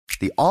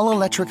The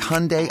all-electric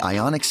Hyundai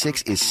Ioniq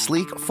 6 is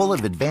sleek, full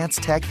of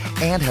advanced tech,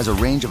 and has a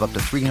range of up to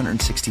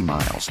 360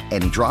 miles.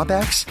 Any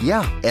drawbacks?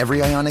 Yeah, every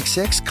Ioniq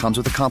 6 comes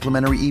with a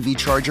complimentary EV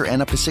charger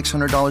and up to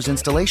 $600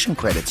 installation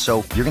credit. So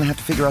you're going to have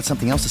to figure out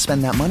something else to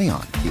spend that money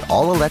on. The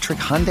all-electric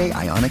Hyundai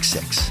Ioniq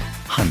 6.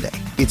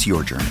 Hyundai, it's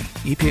your journey.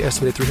 EPA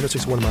estimated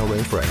 361-mile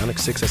range for Ioniq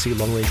 6 SE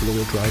long-range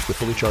rear-wheel drive with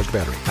fully charged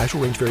battery.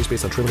 Actual range varies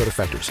based on trim and other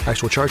factors.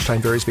 Actual charge time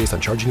varies based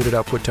on charging unit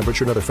output,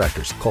 temperature, and other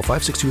factors. Call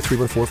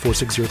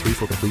 562-314-4603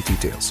 for complete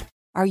details.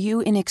 Are you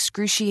in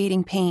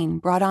excruciating pain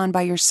brought on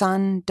by your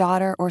son,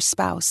 daughter, or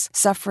spouse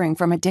suffering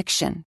from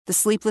addiction? The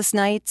sleepless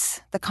nights,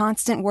 the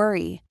constant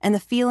worry, and the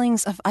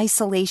feelings of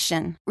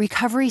isolation?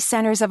 Recovery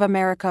Centers of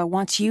America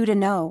wants you to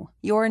know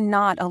you're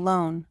not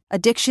alone.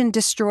 Addiction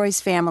destroys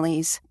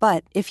families,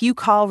 but if you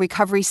call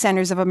Recovery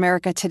Centers of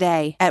America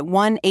today at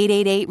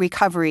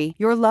 1-888-RECOVERY,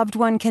 your loved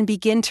one can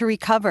begin to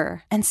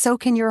recover, and so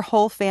can your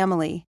whole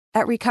family.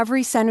 At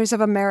Recovery Centers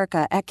of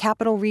America at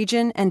Capital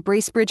Region and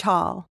Bracebridge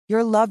Hall,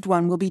 your loved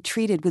one will be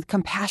treated with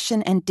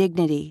compassion and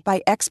dignity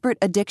by expert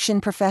addiction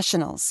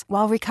professionals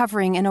while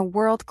recovering in a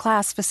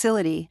world-class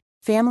facility.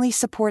 Family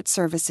Support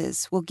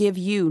Services will give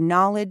you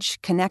knowledge,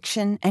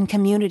 connection, and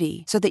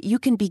community so that you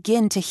can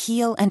begin to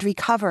heal and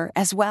recover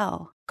as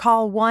well.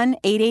 Call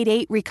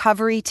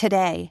 1-888-RECOVERY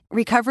today.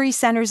 Recovery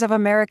Centers of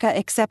America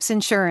accepts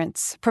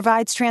insurance,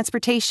 provides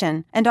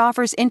transportation, and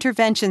offers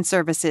intervention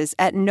services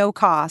at no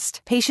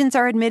cost. Patients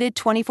are admitted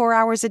 24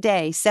 hours a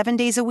day, 7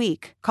 days a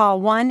week.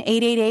 Call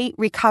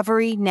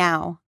 1-888-RECOVERY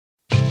now.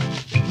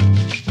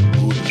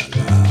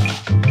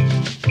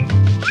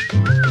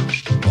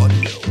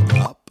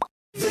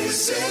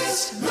 This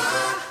is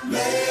my mea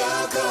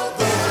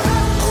culpa.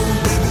 Oh,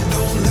 baby,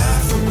 don't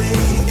lie for me.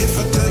 If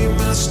I tell you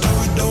my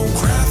story, don't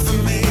cry for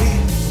me.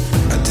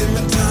 I did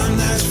my time,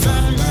 that's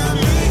fine by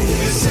me.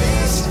 This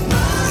is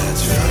my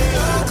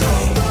mea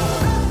culpa.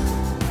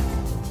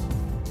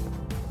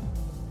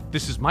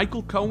 This is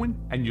Michael Cohen,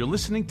 and you're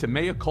listening to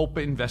Mea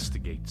Culpa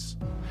Investigates.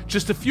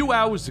 Just a few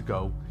hours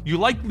ago, you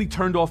likely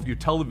turned off your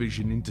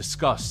television in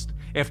disgust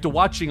after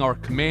watching our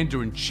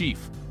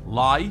Commander-in-Chief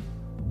lie,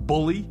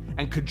 bully,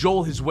 and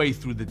cajole his way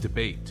through the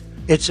debate.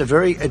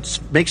 It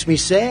makes me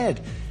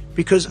sad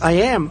because I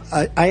am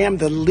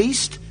the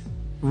least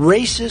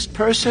racist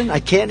person. I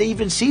can't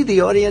even see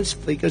the audience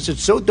because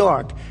it's so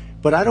dark,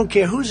 but I don't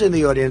care who's in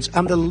the audience.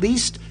 I'm the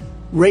least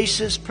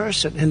racist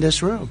person in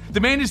this room.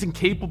 The man is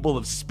incapable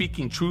of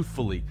speaking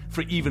truthfully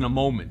for even a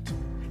moment.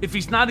 If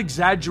he's not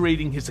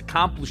exaggerating his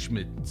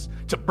accomplishments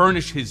to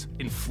burnish his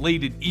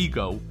inflated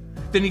ego,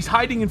 then he's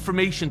hiding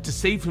information to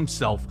save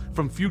himself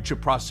from future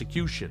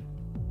prosecution.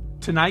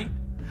 Tonight,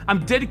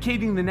 I'm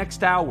dedicating the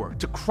next hour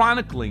to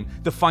chronicling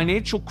the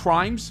financial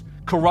crimes,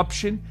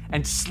 corruption,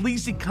 and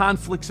sleazy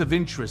conflicts of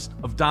interest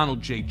of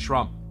Donald J.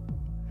 Trump.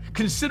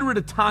 Consider it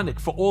a tonic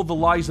for all the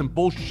lies and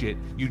bullshit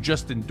you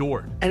just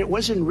endured. And it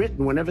wasn't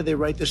written whenever they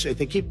write this.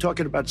 They keep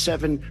talking about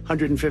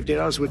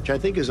 $750, which I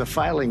think is a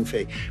filing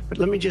fee. But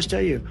let me just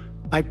tell you,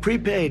 I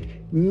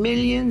prepaid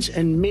millions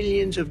and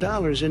millions of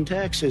dollars in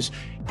taxes.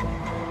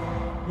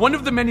 One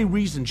of the many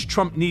reasons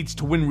Trump needs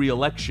to win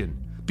re-election,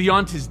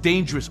 beyond his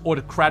dangerous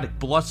autocratic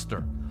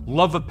bluster,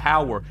 love of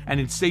power, and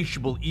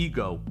insatiable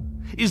ego,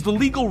 is the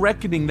legal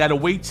reckoning that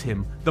awaits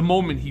him the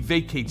moment he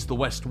vacates the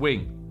West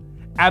Wing,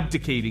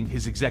 abdicating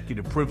his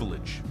executive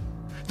privilege.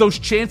 Those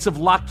chants of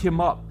lock him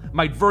up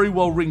might very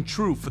well ring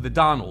true for the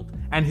Donald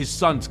and his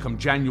sons come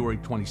January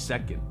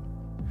 22nd.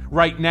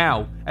 Right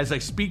now, as I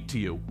speak to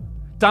you,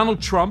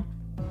 Donald Trump,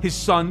 his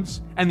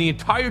sons, and the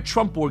entire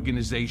Trump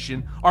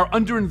organization are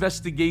under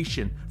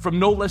investigation from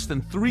no less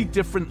than 3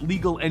 different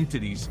legal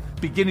entities,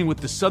 beginning with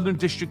the Southern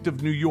District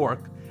of New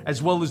York,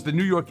 as well as the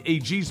New York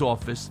AG's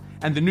office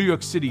and the New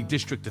York City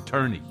District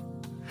Attorney.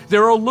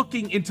 They're all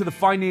looking into the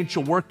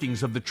financial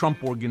workings of the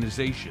Trump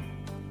organization.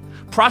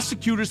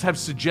 Prosecutors have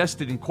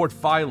suggested in court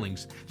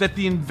filings that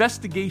the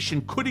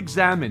investigation could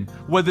examine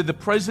whether the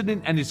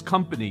president and his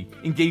company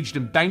engaged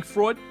in bank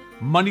fraud,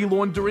 money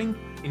laundering,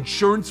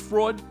 insurance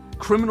fraud,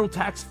 criminal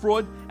tax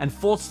fraud, and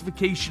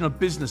falsification of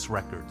business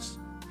records.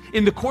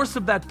 In the course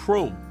of that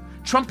probe,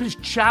 Trump has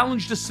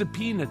challenged a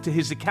subpoena to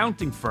his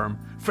accounting firm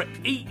for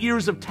 8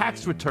 years of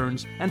tax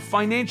returns and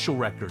financial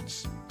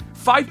records.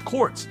 5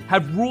 courts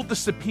have ruled the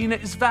subpoena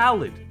is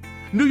valid.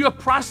 New York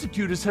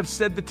prosecutors have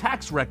said the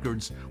tax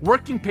records,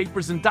 working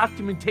papers, and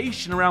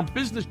documentation around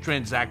business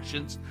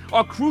transactions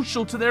are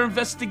crucial to their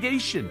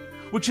investigation,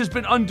 which has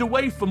been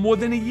underway for more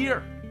than a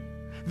year.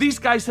 These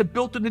guys have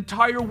built an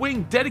entire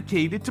wing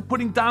dedicated to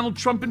putting Donald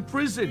Trump in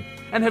prison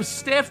and have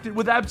staffed it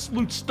with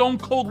absolute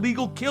stone-cold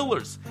legal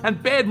killers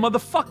and bad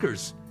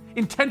motherfuckers,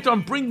 intent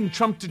on bringing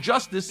Trump to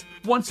justice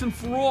once and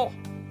for all.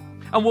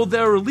 And while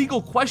there are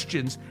legal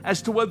questions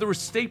as to whether a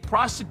state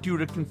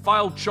prosecutor can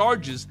file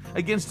charges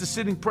against the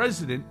sitting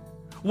president,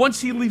 once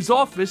he leaves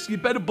office, you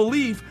better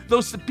believe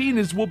those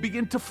subpoenas will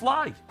begin to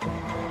fly.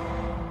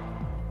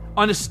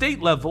 On a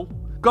state level,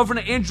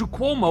 Governor Andrew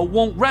Cuomo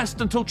won't rest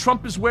until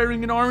Trump is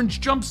wearing an orange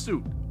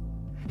jumpsuit.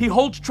 He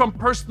holds Trump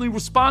personally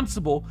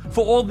responsible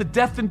for all the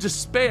death and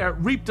despair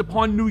reaped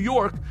upon New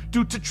York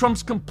due to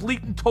Trump's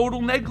complete and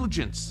total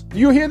negligence. Do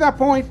you hear that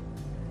point?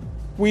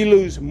 We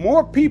lose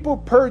more people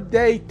per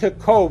day to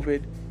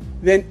COVID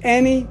than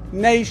any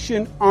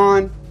nation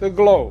on the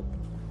globe.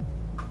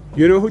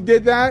 You know who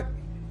did that?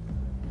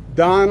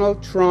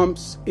 Donald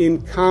Trump's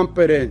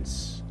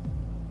incompetence.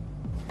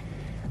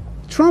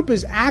 Trump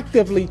is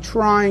actively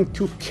trying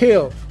to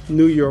kill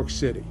New York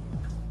City.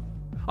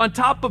 On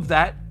top of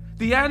that,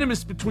 the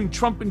animus between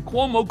Trump and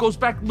Cuomo goes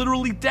back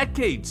literally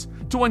decades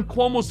to when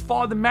Cuomo's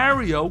father,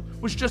 Mario,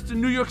 was just a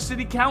New York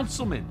City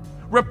councilman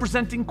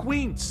representing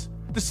Queens,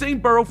 the same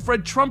borough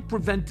Fred Trump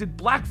prevented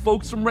black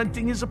folks from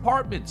renting his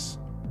apartments.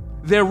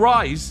 Their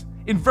rise,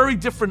 in very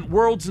different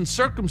worlds and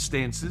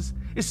circumstances,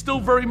 is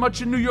still very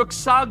much a New York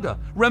saga,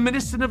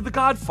 reminiscent of The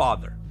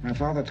Godfather. My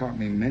father taught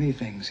me many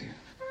things here.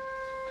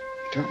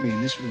 He taught me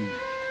in this room.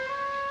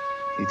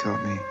 He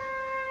taught me,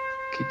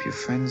 keep your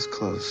friends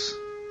close,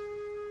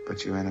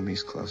 but your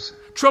enemies closer.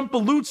 Trump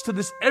alludes to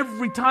this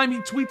every time he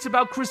tweets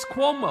about Chris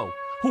Cuomo,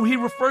 who he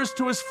refers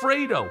to as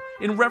Fredo,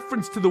 in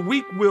reference to the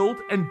weak-willed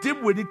and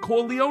dim-witted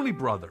Corleone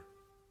brother.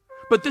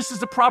 But this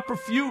is a proper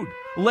feud,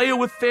 layered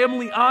with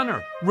family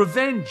honor,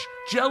 revenge,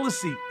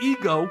 jealousy,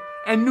 ego,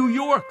 and New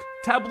York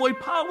tabloid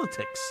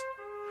politics.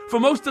 For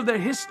most of their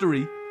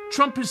history,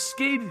 Trump has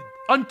skated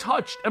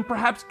untouched and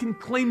perhaps can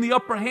claim the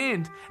upper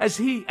hand as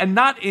he, and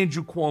not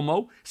Andrew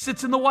Cuomo,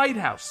 sits in the White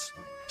House.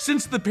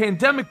 Since the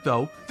pandemic,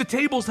 though, the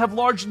tables have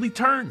largely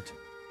turned.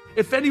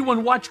 If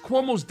anyone watched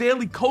Cuomo's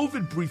daily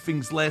COVID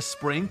briefings last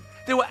spring,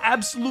 they were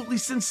absolutely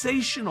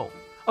sensational.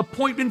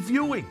 Appointment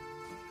viewing.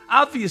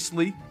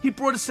 Obviously, he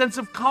brought a sense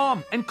of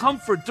calm and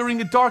comfort during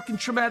a dark and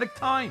traumatic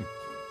time.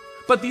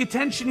 But the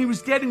attention he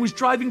was getting was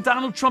driving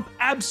Donald Trump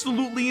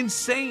absolutely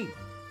insane.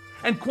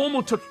 And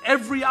Cuomo took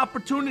every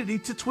opportunity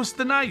to twist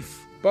the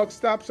knife. Buck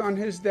stops on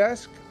his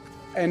desk,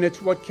 and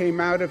it's what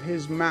came out of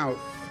his mouth.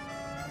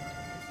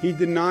 He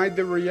denied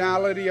the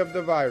reality of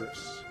the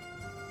virus.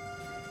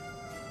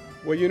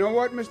 Well, you know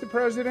what, Mr.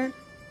 President?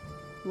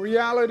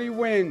 Reality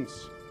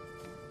wins.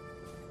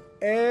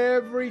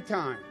 Every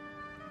time.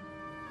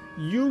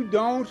 You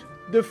don't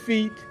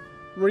defeat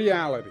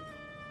reality.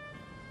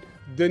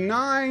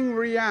 Denying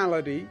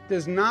reality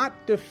does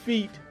not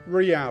defeat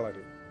reality.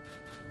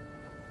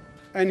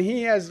 And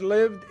he has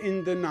lived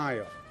in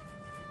denial.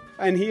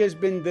 And he has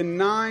been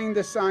denying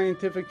the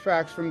scientific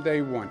facts from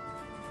day one.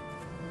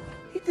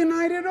 He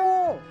denied it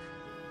all.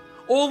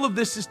 All of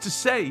this is to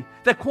say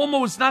that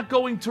Cuomo is not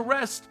going to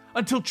rest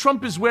until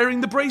Trump is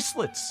wearing the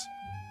bracelets.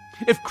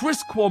 If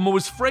Chris Cuomo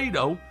is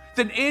Fredo,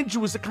 then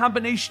Andrew is a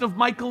combination of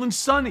Michael and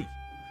Sonny,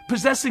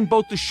 possessing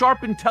both the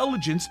sharp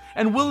intelligence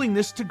and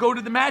willingness to go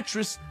to the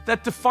mattress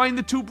that define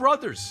the two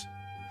brothers.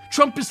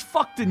 Trump is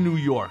fucked in New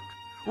York.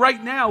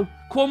 Right now,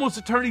 Cuomo's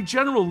Attorney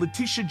General,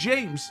 Letitia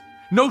James,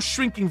 no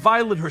shrinking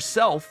violet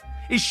herself,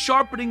 is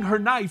sharpening her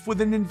knife with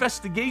an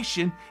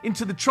investigation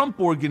into the Trump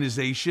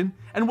Organization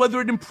and whether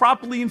it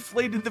improperly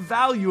inflated the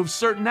value of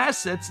certain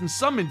assets in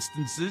some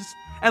instances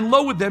and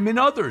lowered them in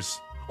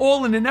others,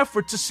 all in an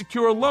effort to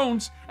secure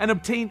loans and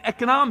obtain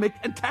economic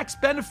and tax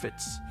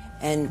benefits.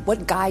 And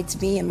what guides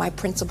me and my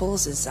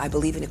principles is I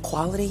believe in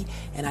equality,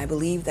 and I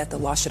believe that the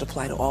law should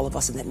apply to all of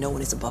us and that no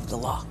one is above the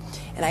law.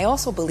 And I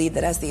also believe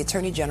that as the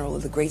Attorney General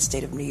of the great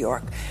state of New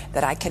York,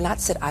 that I cannot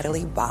sit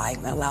idly by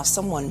and allow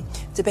someone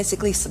to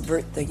basically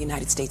subvert the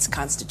United States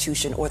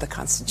Constitution or the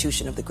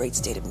Constitution of the great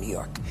state of New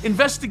York.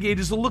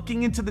 Investigators are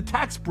looking into the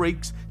tax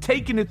breaks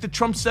taken at the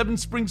Trump Seven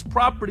Springs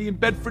property in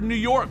Bedford, New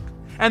York,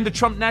 and the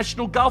Trump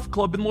National Golf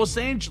Club in Los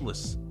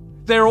Angeles.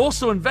 They're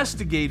also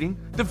investigating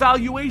the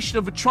valuation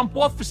of a Trump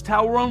office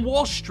tower on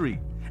Wall Street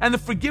and the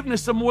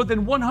forgiveness of more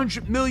than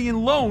 $100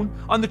 million loan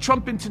on the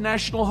Trump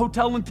International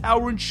Hotel and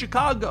Tower in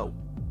Chicago.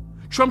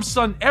 Trump's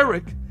son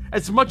Eric,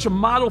 as much a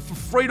model for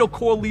Fredo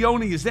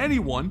Corleone as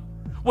anyone,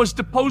 was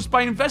deposed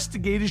by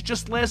investigators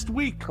just last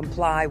week.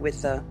 Comply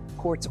with the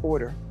court's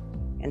order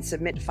and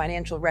submit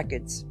financial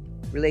records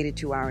related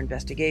to our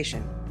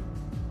investigation.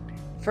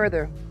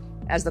 Further,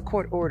 as the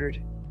court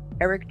ordered,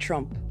 Eric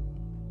Trump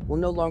will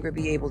no longer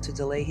be able to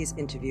delay his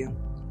interview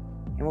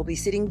and will be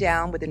sitting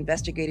down with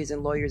investigators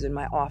and lawyers in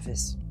my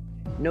office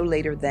no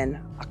later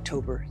than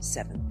October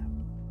 7th.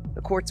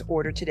 The court's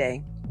order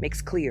today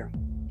makes clear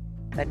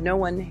that no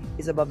one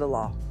is above the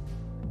law,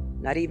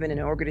 not even an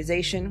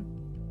organization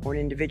or an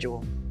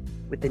individual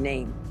with the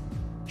name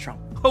Trump.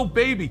 Oh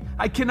baby,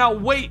 I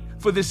cannot wait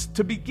for this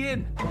to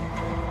begin.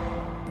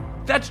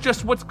 That's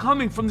just what's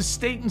coming from the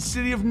state and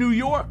city of New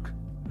York.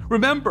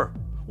 Remember,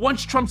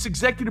 once Trump's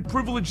executive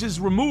privilege is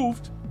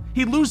removed,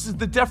 he loses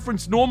the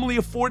deference normally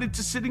afforded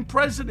to sitting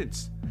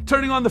presidents,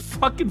 turning on the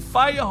fucking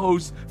fire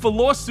hose for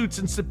lawsuits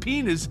and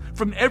subpoenas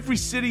from every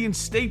city and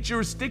state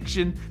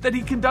jurisdiction that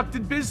he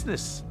conducted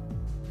business.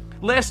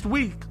 Last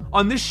week,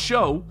 on this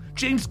show,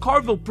 James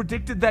Carville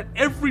predicted that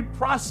every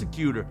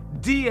prosecutor,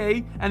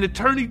 DA, and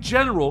attorney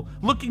general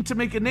looking to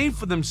make a name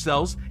for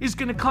themselves is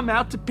going to come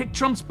out to pick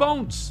Trump's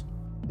bones.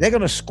 They're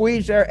going to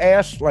squeeze their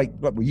ass like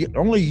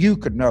only you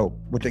could know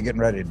what they're getting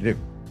ready to do.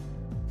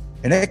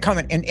 And they're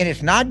coming, and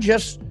it's not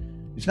just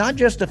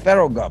the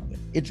federal government.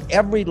 It's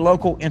every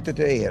local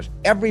entity is.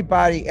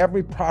 Everybody,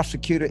 every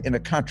prosecutor in the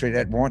country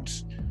that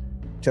wants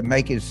to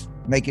make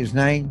his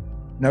name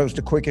knows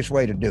the quickest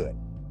way to do it.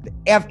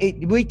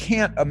 We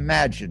can't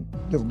imagine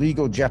the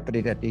legal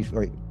jeopardy that these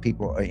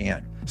people are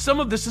in. Some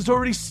of this has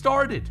already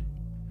started.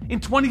 In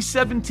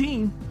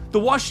 2017, the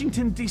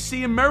Washington,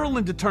 D.C. and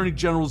Maryland Attorney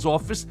General's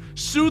office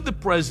sued the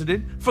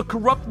president for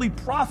corruptly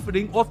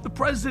profiting off the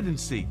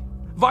presidency,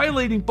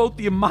 violating both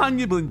the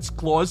Emoluments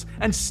Clause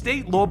and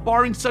state law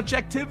barring such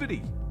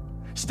activity.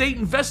 State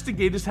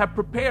investigators have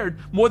prepared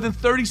more than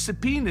 30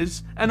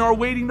 subpoenas and are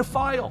waiting to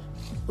file.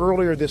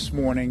 Earlier this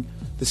morning,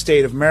 the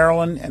state of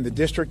Maryland and the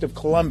District of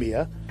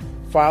Columbia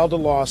filed a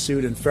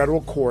lawsuit in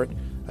federal court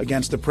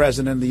against the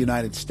President of the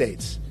United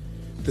States.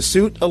 The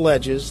suit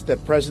alleges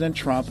that President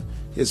Trump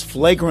is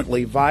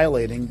flagrantly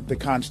violating the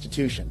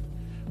Constitution,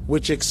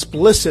 which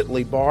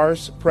explicitly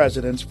bars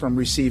presidents from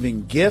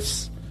receiving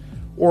gifts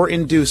or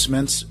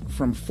inducements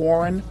from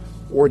foreign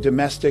or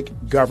domestic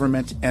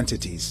government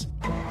entities.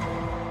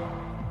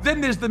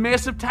 Then there's the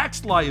massive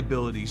tax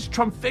liabilities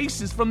Trump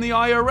faces from the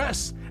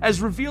IRS,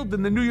 as revealed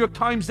in the New York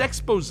Times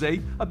expose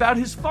about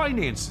his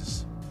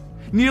finances.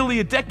 Nearly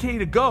a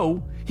decade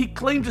ago, he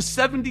claimed a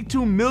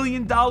 $72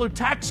 million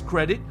tax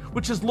credit,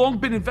 which has long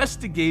been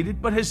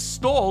investigated but has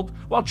stalled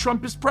while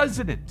Trump is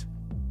president.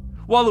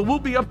 While it will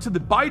be up to the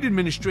Biden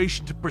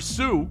administration to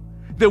pursue,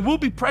 there will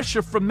be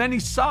pressure from many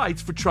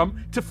sides for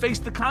Trump to face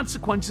the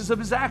consequences of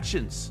his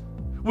actions,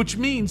 which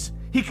means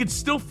he could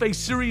still face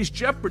serious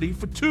jeopardy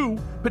for 2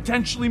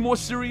 potentially more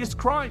serious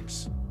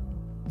crimes.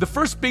 The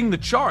first being the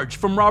charge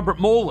from Robert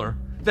Mueller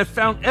that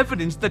found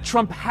evidence that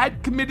Trump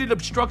had committed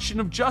obstruction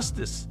of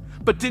justice,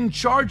 but didn't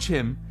charge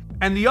him,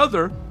 and the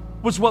other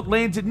was what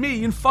landed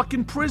me in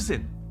fucking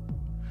prison.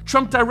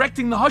 Trump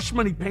directing the hush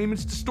money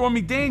payments to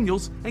Stormy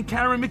Daniels and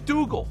Karen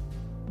McDougal.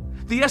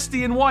 The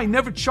SDNY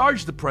never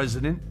charged the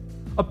president,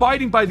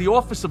 abiding by the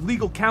Office of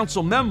Legal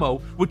Counsel memo,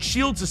 which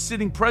shields a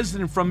sitting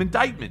president from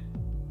indictment.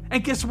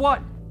 And guess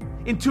what?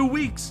 In 2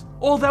 weeks,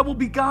 all that will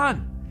be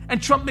gone,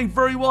 and Trump may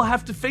very well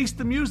have to face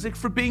the music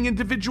for being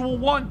individual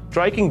one.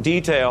 Striking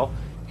detail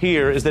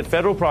here is that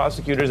federal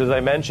prosecutors, as I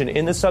mentioned,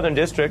 in the Southern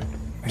District,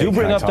 do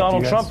bring up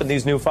Donald Trump in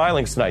these new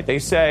filings tonight. They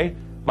say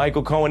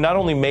Michael Cohen not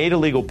only made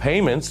illegal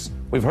payments,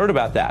 we've heard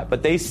about that,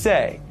 but they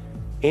say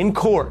in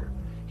court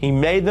he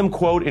made them,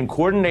 quote, in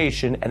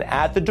coordination and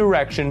at the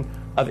direction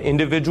of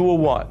individual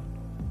one.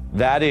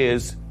 That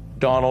is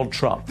Donald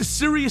Trump. The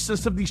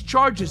seriousness of these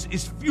charges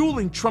is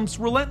fueling Trump's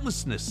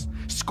relentlessness,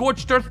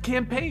 scorched earth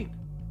campaign.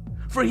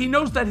 For he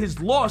knows that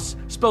his loss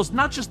spells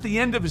not just the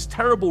end of his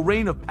terrible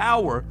reign of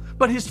power,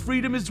 but his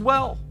freedom as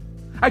well.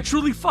 I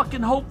truly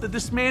fucking hope that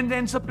this man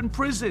ends up in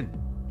prison.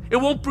 It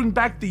won't bring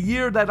back the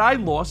year that I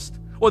lost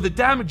or the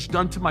damage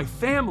done to my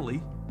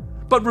family,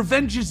 but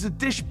revenge is a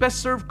dish best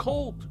served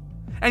cold.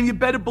 And you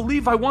better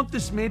believe I want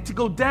this man to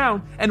go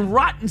down and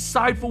rot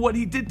inside for what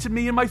he did to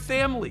me and my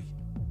family.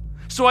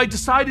 So I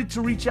decided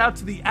to reach out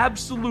to the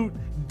absolute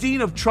dean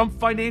of Trump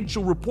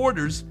financial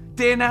reporters,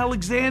 Dan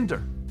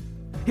Alexander.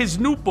 His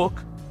new book,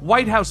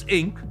 White House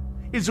Inc.,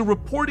 is a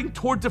reporting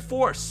tour de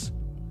force.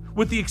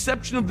 With the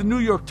exception of the New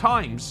York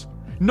Times,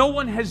 no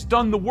one has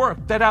done the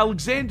work that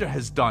Alexander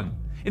has done,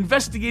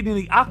 investigating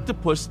the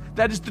octopus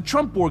that is the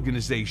Trump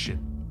Organization.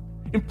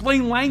 In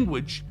plain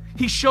language,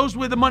 he shows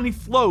where the money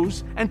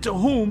flows and to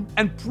whom,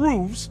 and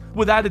proves,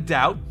 without a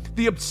doubt,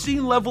 the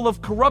obscene level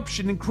of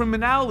corruption and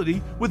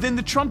criminality within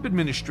the Trump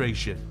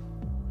administration.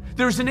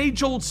 There's an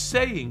age-old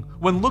saying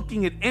when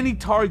looking at any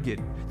target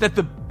that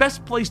the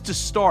best place to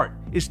start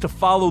is to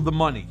follow the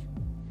money.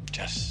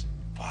 Just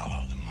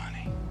follow the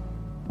money.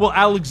 Well,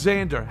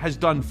 Alexander has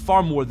done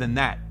far more than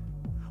that.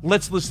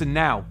 Let's listen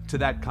now to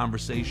that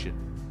conversation.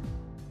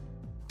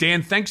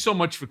 Dan, thanks so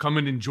much for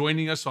coming and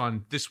joining us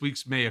on this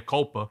week's Mea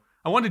Culpa.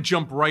 I want to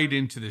jump right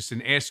into this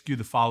and ask you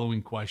the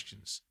following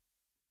questions.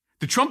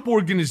 The Trump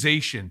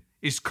Organization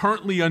is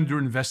currently under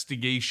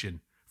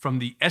investigation from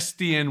the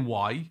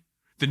SDNY,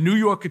 the New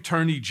York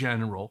Attorney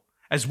General,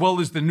 as well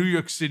as the New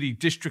York City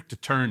District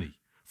Attorney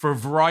for a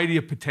variety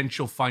of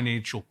potential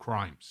financial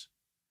crimes.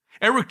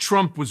 Eric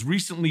Trump was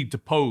recently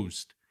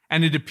deposed,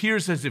 and it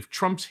appears as if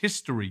Trump's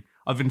history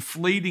of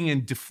inflating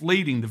and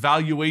deflating the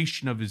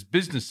valuation of his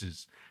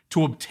businesses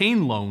to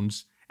obtain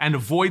loans and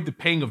avoid the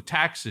paying of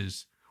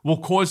taxes will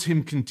cause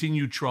him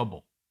continued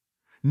trouble.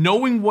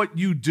 Knowing what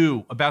you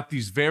do about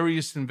these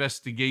various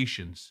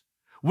investigations,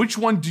 which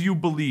one do you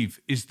believe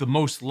is the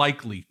most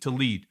likely to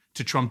lead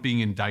to Trump being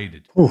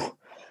indicted? Ooh,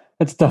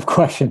 that's a tough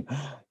question.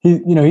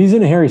 He's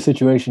in a hairy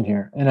situation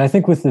here. And I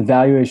think with the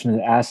valuation of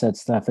the asset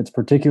stuff, it's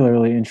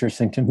particularly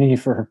interesting to me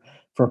for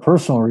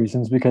personal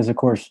reasons, because of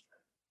course,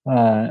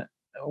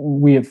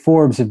 we at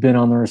Forbes have been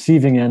on the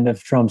receiving end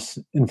of Trump's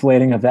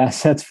inflating of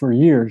assets for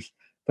years.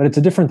 But it's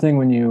a different thing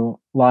when you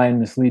lie and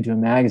mislead to a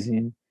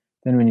magazine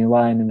than when you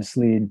lie and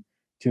mislead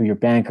to your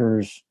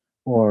bankers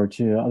or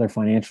to other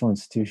financial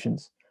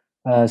institutions.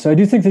 So I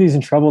do think that he's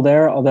in trouble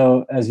there,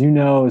 although, as you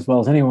know as well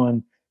as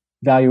anyone,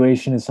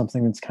 valuation is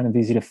something that's kind of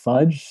easy to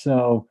fudge.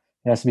 So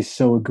It has to be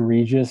so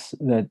egregious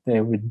that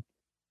they would,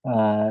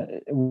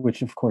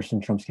 which of course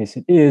in Trump's case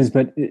it is,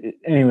 but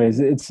anyways,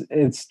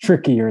 it's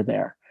trickier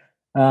there.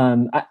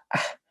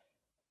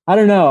 I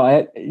don't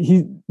know.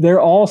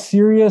 They're all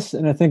serious,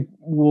 and I think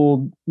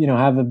we'll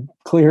have a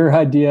clearer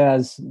idea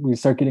as we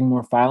start getting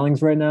more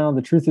filings. Right now,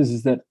 the truth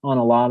is that on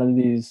a lot of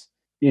these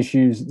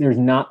issues, there's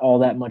not all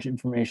that much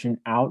information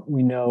out.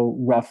 We know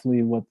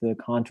roughly what the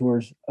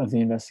contours of the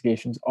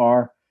investigations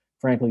are.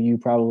 Frankly, you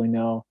probably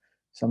know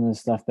some of this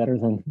stuff better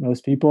than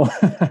most people.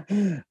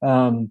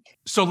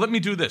 So let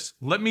me do this.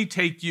 Let me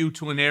take you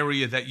to an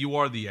area that you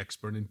are the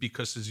expert in,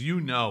 because as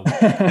you know,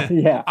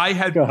 yeah, I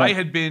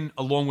had been,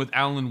 along with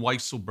Alan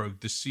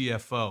Weisselberg, the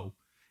CFO,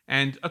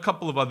 and a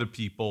couple of other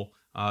people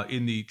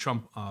in the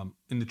Trump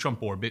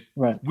orbit.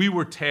 Right. We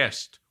were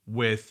tasked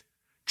with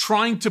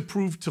trying to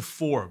prove to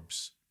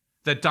Forbes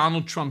that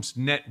Donald Trump's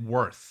net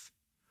worth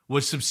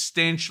was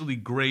substantially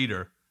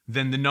greater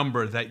than the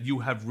number that you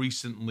have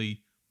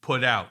recently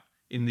put out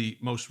in the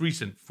most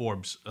recent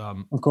Forbes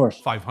of course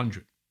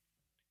 500.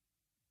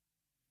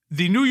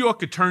 The New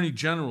York Attorney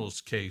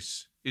General's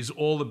case is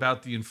all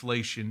about the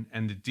inflation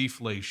and the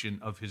deflation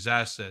of his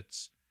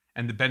assets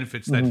and the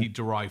benefits that he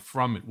derived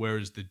from it,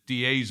 whereas the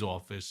DA's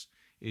office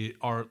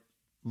are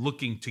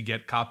looking to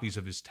get copies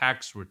of his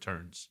tax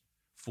returns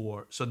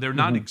so they're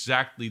not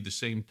exactly the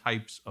same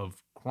types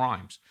of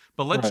crimes.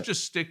 But let's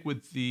just stick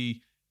with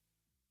the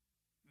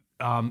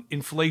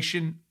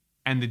inflation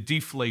and the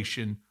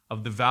deflation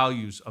of the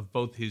values of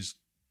both his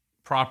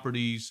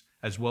properties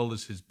as well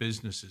as his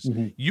businesses.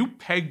 You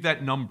pegged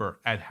that number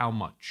at how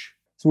much?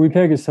 So we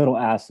peg his total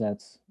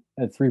assets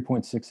at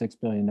 $3.66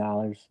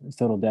 billion, his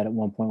total debt at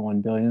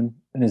 $1.1 billion,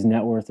 and his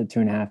net worth at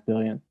 $2.5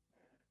 billion.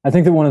 I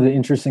think that one of the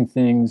interesting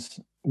things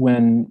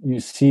when you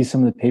see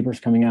some of the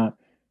papers coming out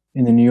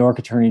in the New York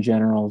Attorney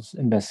General's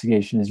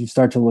investigation is you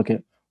start to look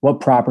at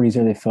what properties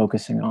are they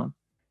focusing on.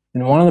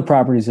 And one of the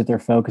properties that they're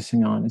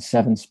focusing on is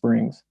Seven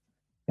Springs.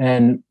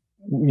 And,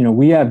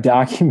 we have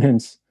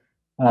documents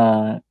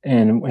and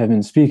have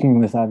been speaking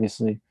with,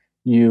 obviously,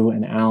 you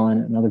and Alan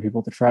and other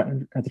people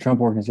at the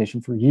Trump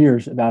Organization for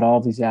years about all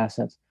these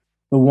assets.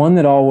 The one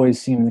that always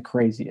seemed the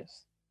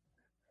craziest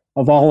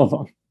of all of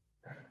them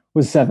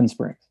was Seven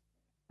Springs.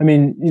 I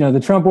mean, the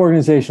Trump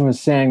Organization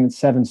was saying that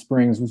Seven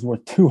Springs was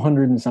worth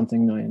 $200 and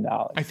something million.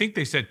 I think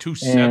they said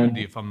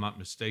 270, if I'm not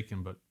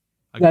mistaken, but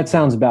that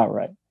sounds about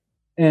right.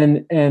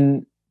 And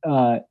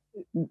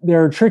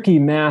there are tricky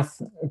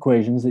math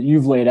equations that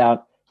you've laid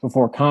out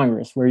before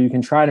Congress where you can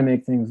try to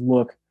make things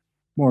look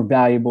more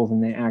valuable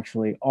than they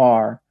actually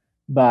are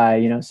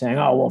by, saying,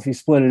 oh, well, if you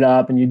split it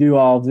up and you do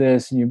all of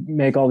this and you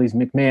make all these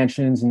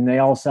McMansions and they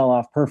all sell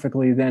off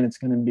perfectly, then it's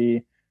going to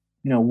be,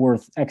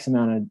 worth X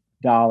amount of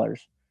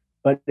dollars.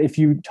 But if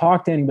you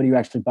talk to anybody who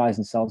actually buys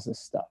and sells this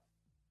stuff,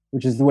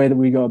 which is the way that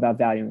we go about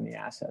valuing the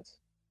assets,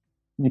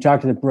 and you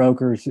talk to the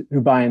brokers who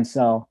buy and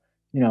sell,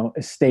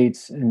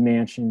 estates and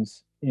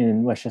mansions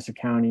in Westchester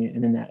County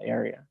and in that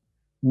area,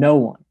 no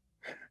one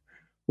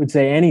would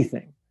say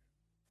anything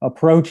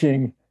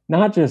approaching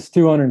not just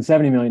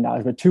 $270 million,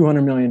 but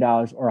 $200 million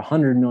or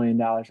 $100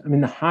 million. I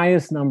mean, the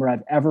highest number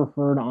I've ever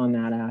heard on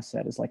that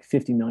asset is like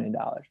 $50 million.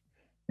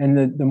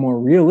 And the more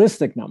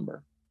realistic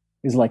number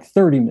is like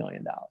 $30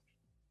 million.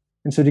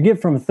 And so to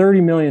get from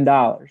 $30 million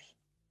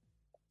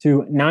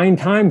to 9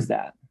 times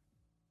that,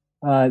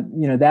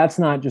 that's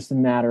not just a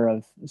matter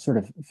of sort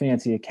of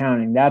fancy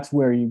accounting. That's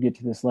where you get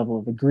to this level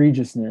of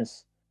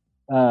egregiousness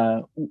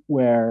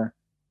where,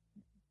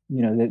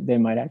 they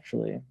might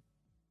actually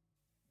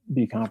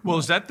be compromised. Well,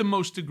 is that the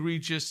most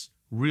egregious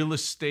real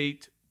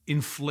estate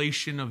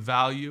inflation of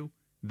value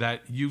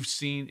that you've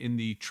seen in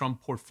the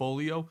Trump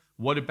portfolio?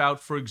 What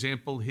about, for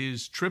example,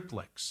 his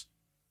triplex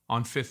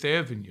on Fifth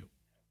Avenue?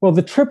 Well,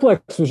 the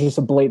triplex was just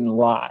a blatant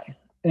lie.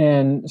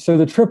 And so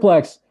the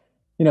triplex,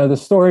 the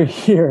story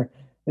here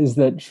is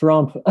that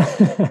Trump,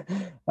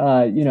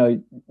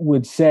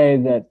 would say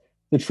that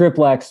the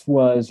triplex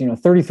was,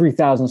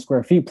 33,000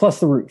 square feet plus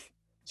the roof.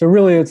 So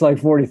really it's like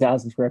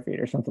 40,000 square feet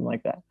or something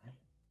like that.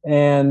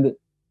 And,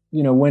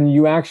 when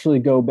you actually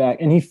go back,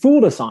 and he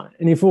fooled us on it,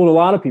 and he fooled a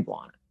lot of people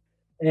on it.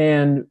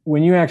 And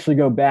when you actually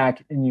go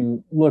back and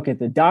you look at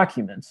the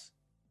documents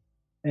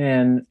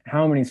and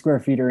how many square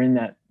feet are in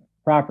that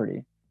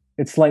property,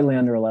 it's slightly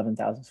under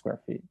 11,000 square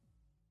feet.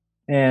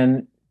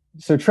 And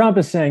so Trump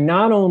is saying,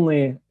 not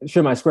only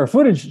should my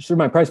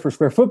price per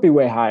square foot be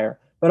way higher,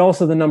 but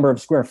also the number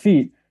of square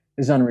feet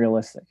is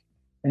unrealistic.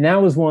 And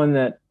that was one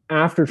that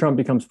after Trump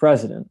becomes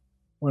president,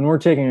 when we're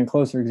taking a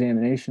closer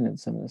examination at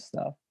some of this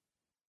stuff,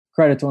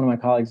 credit to one of my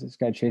colleagues, this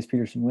guy, Chase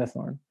Peterson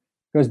Withorn,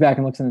 goes back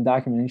and looks in the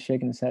document, and he's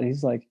shaking his head.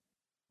 He's like,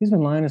 he's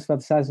been lying to us about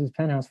the size of his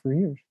penthouse for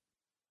years.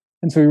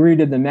 And so we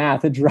redid the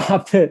math. It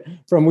dropped it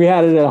from, we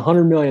had it at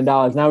 $100 million.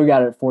 Now we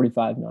got it at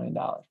 $45 million.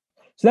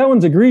 So that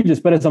one's egregious,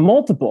 but it's a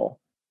multiple.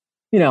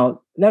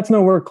 That's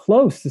nowhere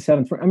close to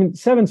Seven Springs. I mean,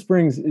 Seven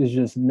Springs is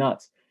just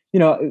nuts.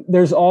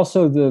 There's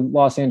also the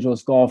Los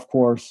Angeles golf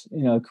course,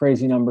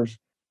 crazy numbers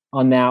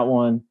on that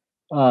one.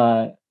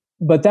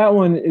 but that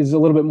one is a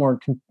little bit more,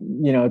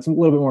 it's a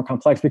little bit more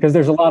complex because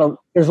there's a lot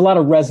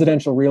of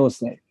residential real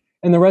estate,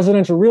 and the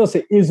residential real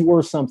estate is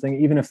worth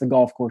something even if the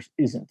golf course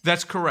isn't.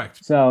 That's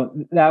correct. So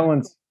that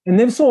one's, and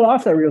they've sold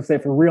off that real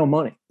estate for real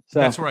money. So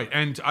that's right.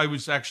 And I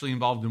was actually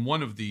involved in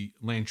one of the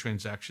land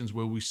transactions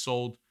where we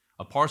sold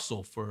a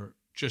parcel for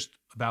just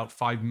about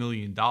 $5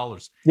 million.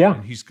 Yeah.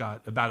 And he's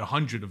got about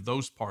 100 of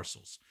those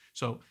parcels.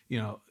 So,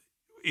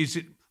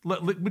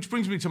 which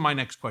brings me to my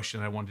next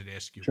question I wanted to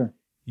ask you. Sure.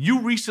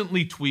 You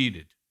recently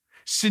tweeted,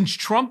 since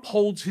Trump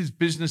holds his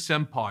business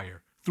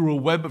empire through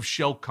a web of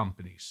shell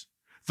companies,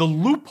 the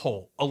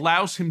loophole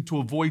allows him to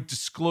avoid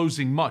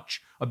disclosing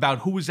much about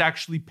who is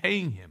actually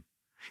paying him.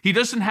 He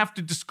doesn't have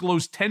to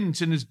disclose tenants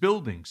in his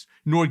buildings,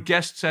 nor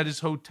guests at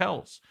his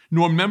hotels,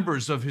 nor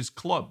members of his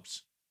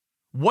clubs.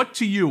 What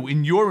to you,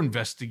 in your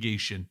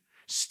investigation,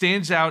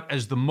 stands out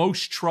as the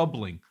most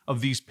troubling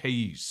of these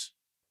payees?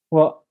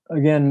 Well,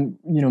 again,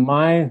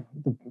 the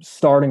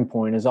starting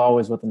point is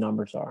always what the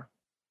numbers are.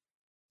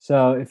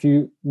 So if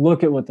you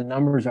look at what the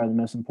numbers are, the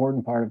most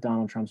important part of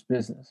Donald Trump's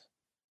business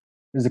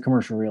is the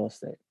commercial real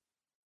estate.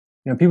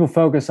 People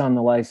focus on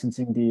the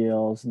licensing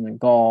deals and the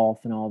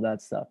golf and all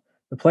that stuff.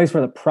 The place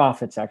where the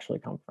profits actually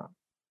come from,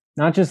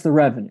 not just the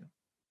revenue.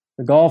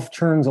 The golf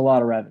churns a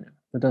lot of revenue,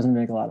 but doesn't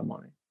make a lot of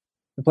money.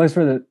 The place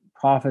where the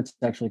profits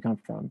actually come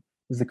from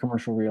is the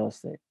commercial real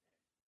estate.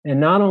 And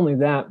not only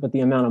that, but the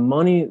amount of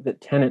money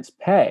that tenants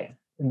pay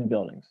in the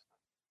buildings,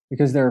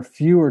 because there are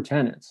fewer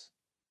tenants,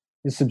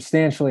 is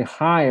substantially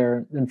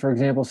higher than, for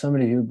example,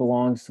 somebody who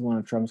belongs to one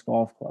of Trump's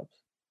golf clubs.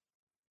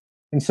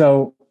 And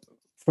so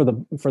for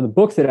the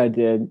book that I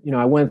did,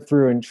 I went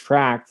through and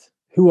tracked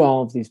who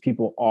all of these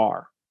people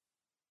are.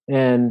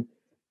 And,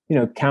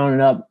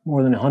 counted up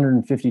more than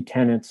 150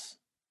 tenants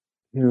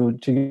who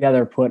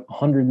together put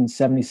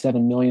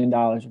 $177 million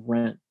of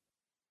rent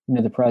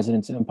into the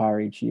president's empire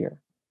each year.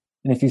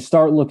 And if you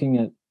start looking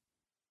at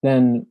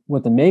then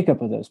what the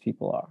makeup of those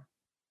people are,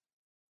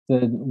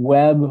 the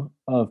web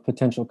of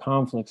potential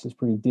conflicts is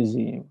pretty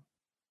dizzying.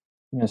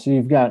 So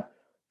you've got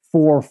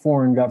 4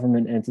 foreign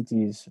government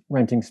entities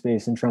renting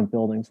space in Trump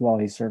buildings while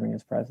he's serving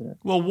as president.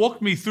 Well,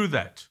 walk me through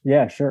that.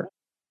 Yeah, sure.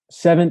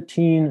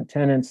 17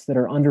 tenants that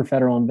are under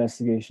federal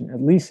investigation,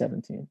 at least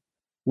 17,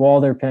 while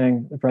they're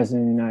paying the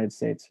president of the United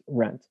States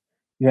rent.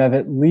 You have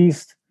at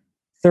least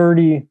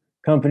 30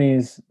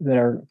 companies that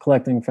are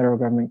collecting federal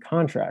government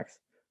contracts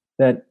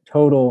that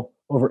total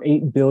over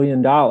 $8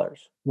 billion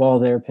while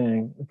they're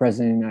paying the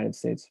president of the United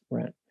States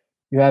rent.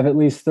 You have at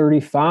least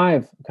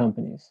 35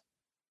 companies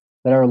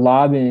that are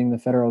lobbying the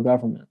federal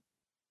government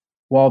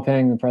while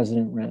paying the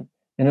president rent.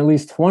 And at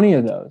least 20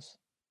 of those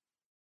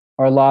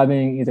are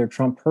lobbying either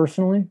Trump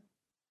personally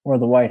or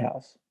the White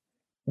House.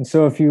 And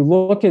so if you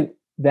look at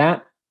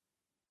that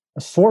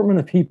assortment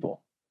of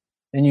people,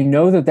 and you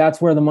know that that's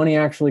where the money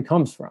actually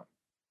comes from,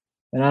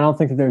 then I don't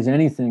think that there's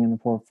anything in the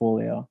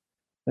portfolio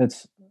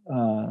that's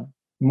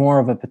more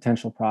of a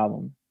potential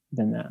problem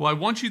than that. Well, I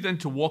want you then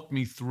to walk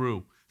me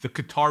through the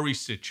Qatari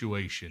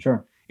situation,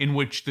 sure, in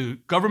which the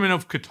government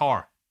of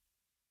Qatar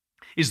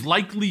is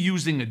likely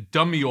using a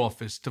dummy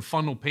office to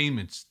funnel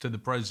payments to the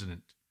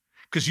president.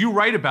 Because you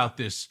write about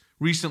this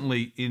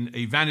recently in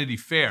a Vanity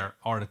Fair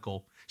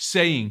article,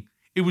 saying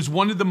it was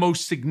one of the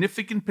most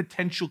significant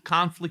potential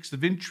conflicts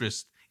of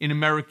interest in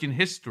American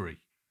history.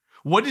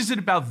 What is it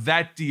about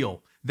that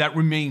deal that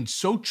remains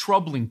so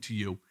troubling to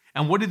you,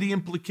 and what are the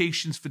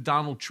implications for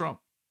Donald Trump,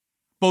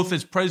 both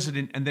as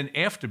president and then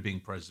after being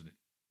president?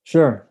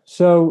 Sure.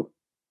 So,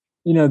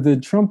 the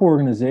Trump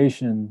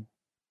organization,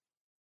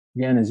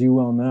 again, as you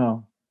well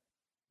know,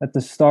 at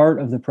the start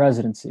of the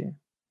presidency,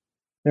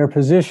 their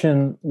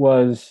position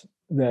was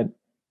that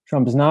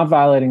Trump is not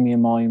violating the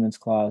Emoluments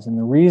Clause. And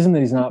the reason that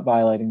he's not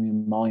violating the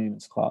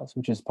Emoluments Clause,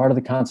 which is part of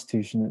the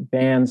Constitution that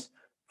bans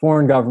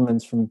foreign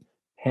governments from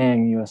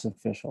paying U.S.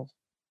 officials.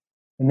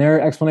 And their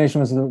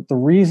explanation was that the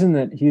reason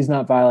that he's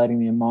not violating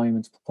the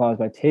Emoluments Clause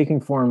by taking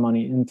foreign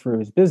money in through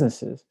his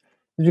businesses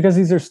is because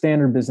these are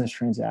standard business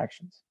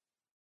transactions.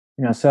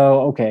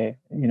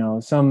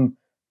 Some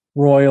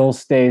royal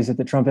stays at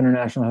the Trump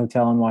International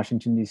Hotel in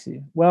Washington,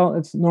 D.C. Well,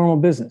 it's normal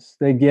business.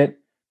 They get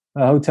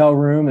a hotel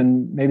room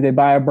and maybe they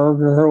buy a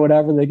burger or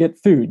whatever. They get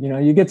food.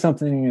 You get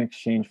something in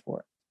exchange for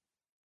it.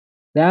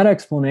 That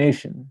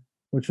explanation,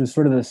 which was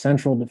sort of the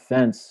central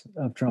defense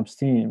of Trump's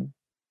team,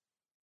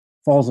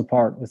 falls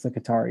apart with the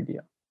Qatari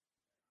deal.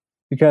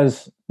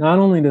 Because not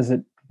only does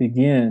it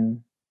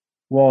begin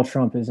while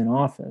Trump is in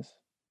office,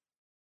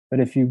 but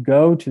if you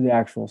go to the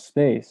actual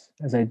space,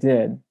 as I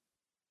did,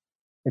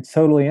 it's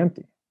totally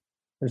empty.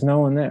 There's no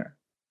one there.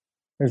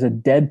 There's a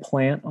dead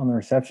plant on the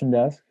reception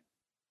desk.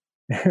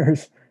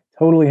 There's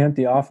totally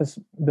empty office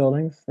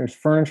buildings. There's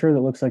furniture that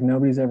looks like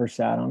nobody's ever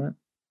sat on it.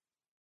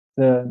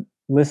 The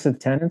list of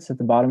tenants at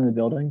the bottom of the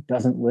building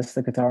doesn't list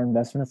the Qatar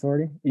Investment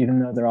Authority, even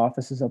though their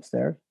office is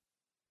upstairs.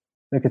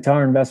 The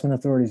Qatar Investment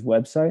Authority's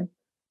website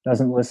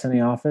doesn't list any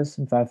office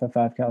in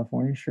 555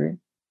 California Street,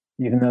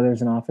 even though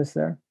there's an office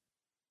there.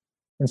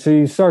 And so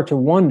you start to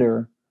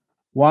wonder,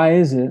 why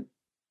is it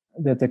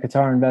that the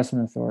Qatar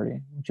Investment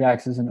Authority, which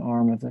acts as an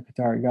arm of the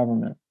Qatari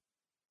government,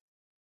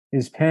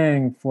 is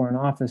paying for an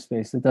office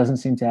space that doesn't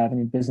seem to have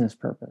any business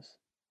purpose.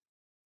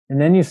 And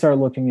then you start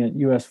looking at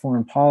US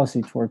foreign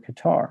policy toward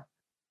Qatar,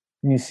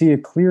 and you see a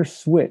clear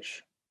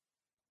switch.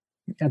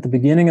 At the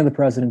beginning of the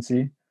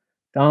presidency,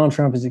 Donald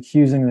Trump is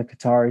accusing the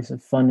Qataris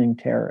of funding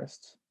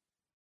terrorists.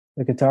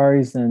 The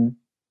Qataris then,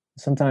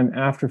 sometime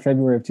after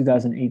February of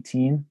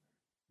 2018,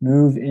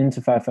 move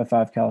into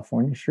 555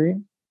 California Street.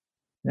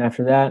 And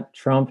after that,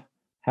 Trump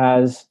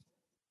has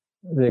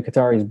the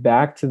Qataris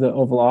back to the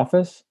Oval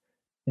Office,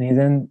 and he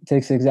then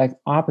takes the exact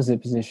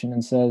opposite position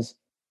and says,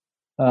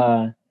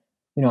 I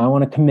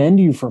want to commend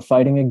you for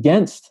fighting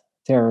against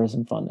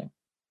terrorism funding.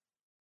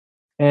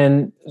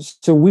 And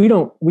so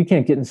we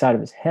can't get inside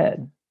of his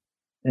head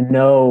and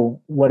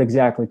know what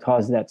exactly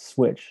caused that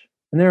switch.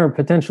 And there are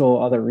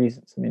potential other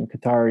reasons. I mean,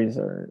 Qataris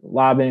are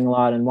lobbying a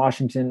lot in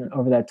Washington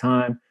over that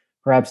time.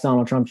 Perhaps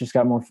Donald Trump just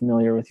got more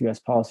familiar with US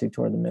policy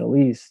toward the Middle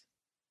East.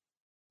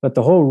 But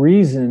the whole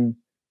reason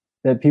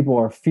that people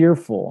are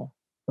fearful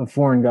of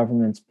foreign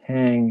governments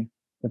paying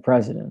the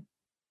president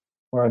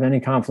or of any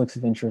conflicts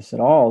of interest at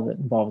all that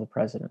involve the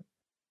president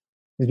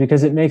is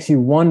because it makes you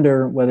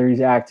wonder whether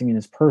he's acting in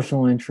his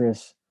personal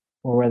interests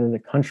or whether the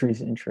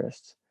country's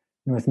interests.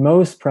 And with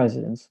most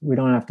presidents, we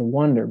don't have to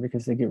wonder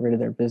because they get rid of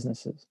their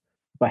businesses.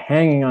 By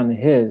hanging on to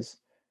his,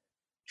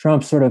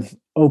 Trump sort of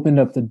opened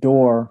up the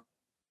door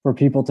for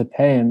people to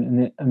pay him,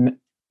 and the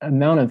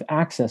amount of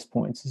access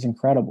points is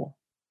incredible.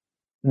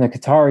 And the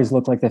Qataris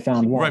look like they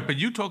found one. Right, but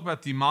you talk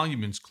about the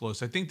emoluments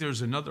clause. I think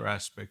there's another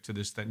aspect to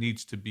this that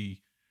needs to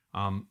be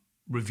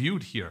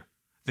reviewed here.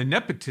 The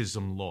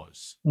nepotism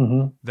laws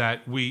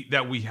that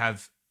we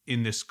have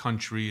in this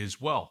country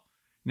as well.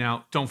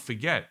 Now, don't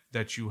forget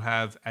that you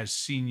have, as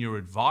senior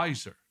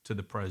advisor to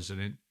the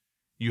president,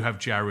 you have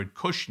Jared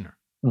Kushner.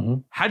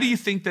 How do you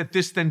think that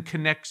this then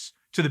connects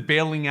to the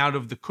bailing out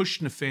of the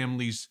Kushner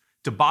family's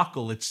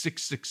debacle at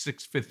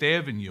 666 Fifth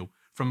Avenue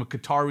from a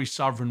Qatari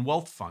sovereign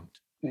wealth fund?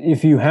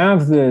 If you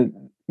have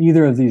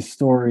either of these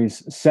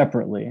stories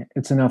separately,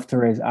 it's enough to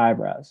raise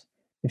eyebrows.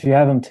 If you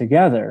have them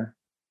together,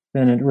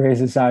 then it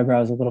raises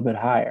eyebrows a little bit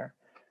higher.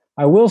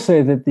 I will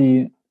say that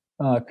the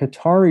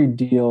Qatari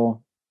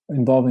deal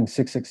involving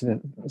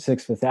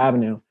 666 Fifth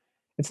Avenue,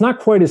 it's not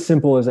quite as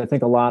simple as I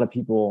think a lot of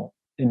people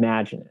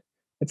imagine it.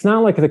 It's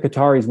not like the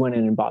Qataris went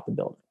in and bought the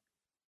building.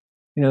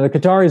 You know, the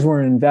Qataris were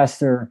an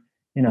investor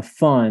in a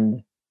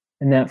fund,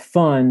 and that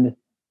fund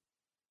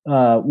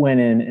went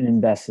in and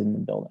invested in the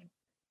building.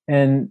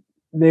 And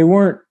they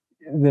weren't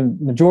the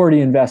majority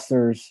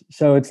investors,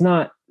 so it's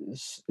not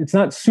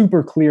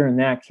super clear in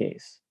that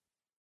case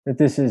that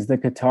this is the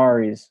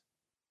Qataris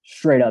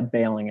straight up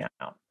bailing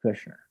out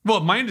Kushner.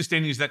 Well, my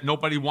understanding is that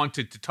nobody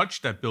wanted to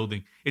touch that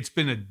building. It's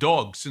been a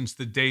dog since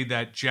the day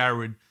that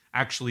Jared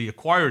actually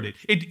acquired it.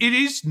 It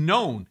is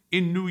known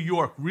in New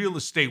York real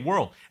estate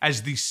world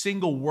as the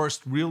single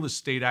worst real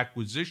estate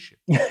acquisition.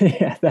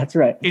 Yeah, that's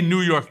right. In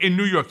New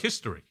York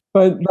history.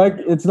 But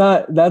it's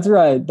not. That's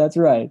right.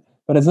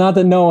 But it's not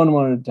that no one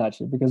wanted to touch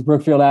it because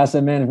Brookfield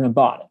Asset Management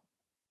bought it.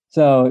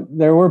 So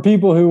there were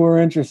people who were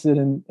interested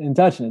in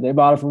touching it. They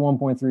bought it for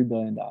 $1.3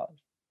 billion.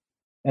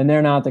 And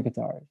they're not the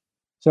Qataris.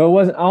 So it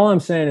wasn't. All I'm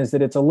saying is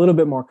that it's a little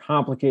bit more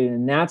complicated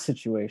in that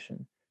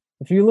situation.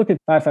 If you look at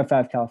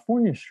 555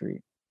 California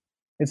Street,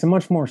 it's a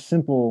much more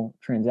simple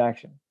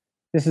transaction.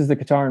 This is the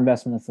Qatar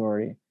Investment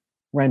Authority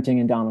renting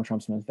in Donald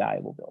Trump's most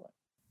valuable building.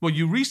 Well,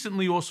 you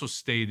recently also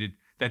stated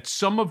that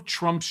some of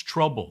Trump's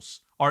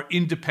troubles are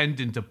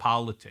independent of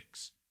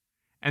politics,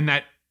 and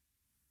that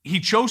he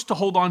chose to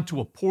hold on to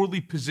a poorly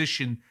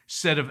positioned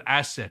set of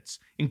assets,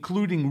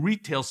 including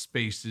retail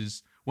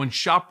spaces when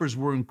shoppers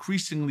were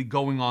increasingly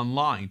going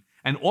online,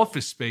 and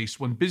office space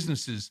when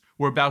businesses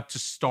were about to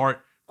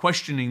start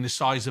questioning the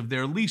size of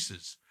their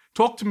leases.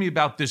 Talk to me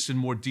about this in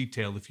more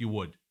detail, if you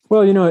would.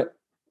 Well, you know,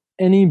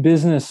 any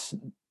business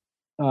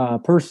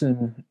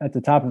person at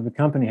the top of a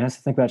company has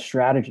to think about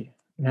strategy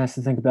and has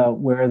to think about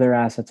where their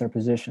assets are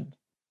positioned.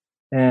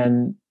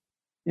 And,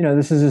 you know,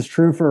 this is as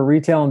true for a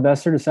retail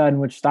investor deciding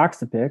which stocks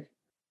to pick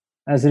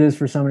as it is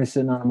for somebody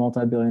sitting on a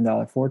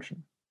multi-billion-dollar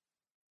fortune.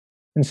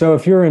 And so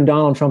if you're in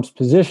Donald Trump's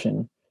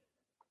position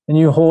and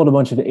you hold a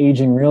bunch of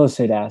aging real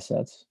estate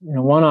assets, you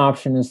know, one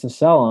option is to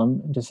sell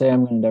them and to say,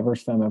 I'm going to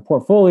diversify my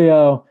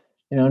portfolio.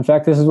 You know, in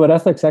fact, this is what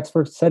ethics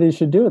experts said he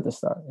should do at the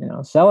start. You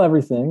know, sell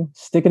everything,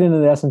 stick it into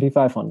the S&P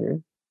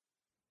 500,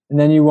 and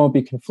then you won't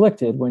be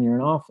conflicted when you're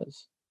in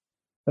office.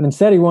 But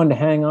instead, he wanted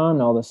to hang on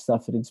to all this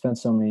stuff that he'd spent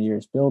so many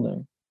years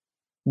building.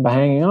 And by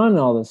hanging on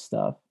to all this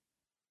stuff,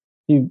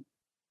 he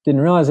didn't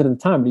realize it at the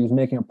time, but he was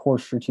making a poor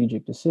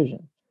strategic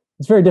decision.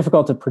 It's very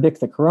difficult to predict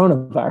the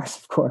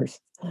coronavirus, of course,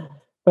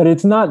 but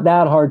it's not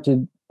that hard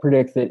to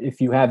predict that if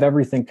you have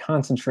everything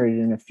concentrated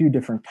in a few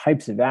different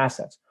types of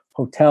assets,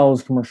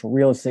 hotels, commercial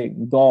real estate,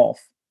 and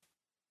golf,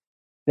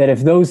 that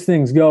if those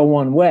things go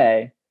one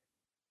way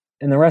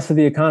and the rest of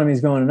the economy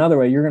is going another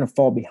way, you're going to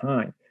fall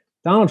behind.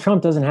 Donald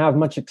Trump doesn't have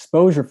much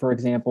exposure, for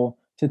example,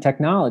 to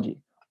technology,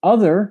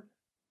 other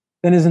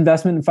Then his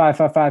investment in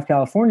 555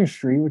 California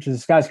Street, which is a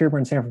skyscraper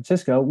in San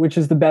Francisco, which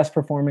is the best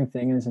performing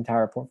thing in his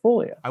entire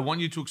portfolio. I want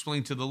you to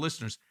explain to the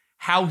listeners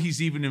how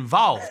he's even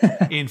involved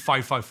in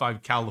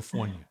 555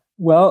 California.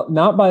 Well,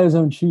 not by his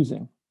own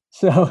choosing.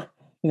 So,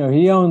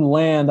 he owned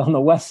land on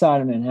the west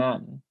side of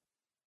Manhattan,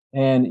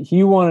 and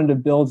he wanted to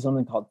build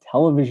something called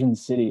Television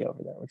City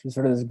over there, which was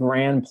sort of this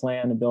grand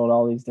plan to build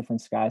all these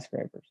different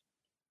skyscrapers.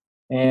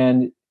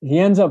 And he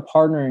ends up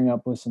partnering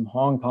up with some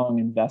Hong Kong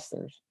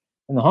investors.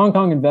 And the Hong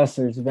Kong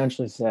investors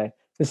eventually say,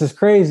 this is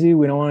crazy.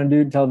 We don't want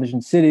to do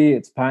Television City.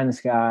 It's pie in the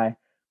sky.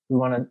 We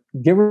want to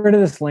get rid of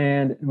this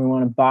land, and we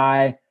want to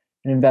buy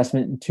an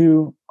investment in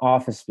 2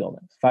 office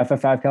buildings,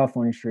 555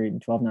 California Street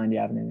and 1290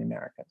 Avenue of the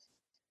Americas.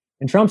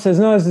 And Trump says,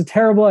 no, this is a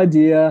terrible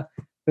idea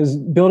because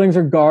buildings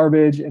are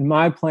garbage and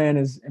my plan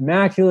is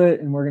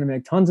immaculate and we're going to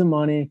make tons of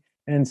money.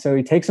 And so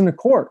he takes him to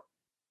court.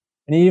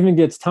 And he even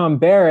gets Tom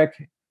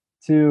Barrack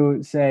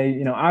to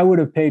say, I would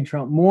have paid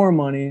Trump more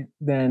money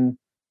than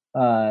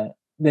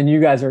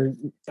you guys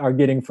are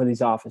getting for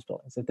these office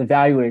buildings, that the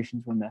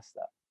valuations were messed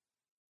up.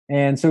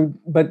 And so,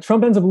 but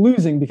Trump ends up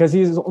losing because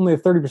he's only a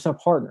 30%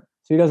 partner.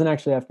 So he doesn't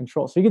actually have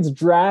control. So he gets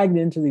dragged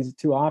into these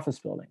 2 office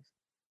buildings.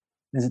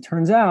 As it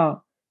turns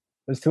out,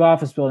 those 2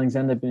 office buildings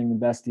end up being the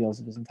best deals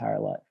of his entire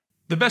life.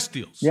 The best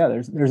deals.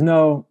 Yeah,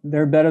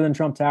 they're better than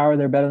Trump Tower.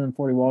 They're better than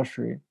 40 Wall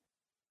Street.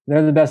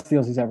 They're the best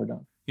deals he's ever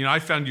done. I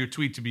found your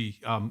tweet to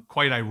be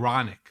quite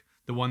ironic,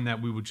 the one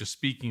that we were just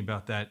speaking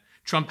about, that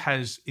Trump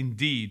has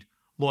indeed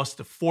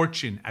lost a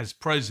fortune as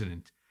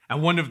president.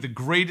 And one of the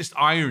greatest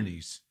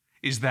ironies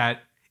is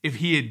that if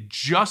he had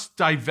just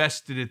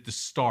divested at the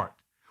start,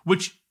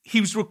 which he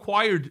was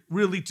required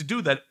really to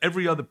do, that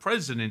every other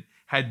president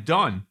had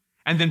done,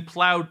 and then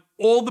plowed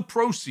all the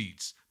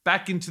proceeds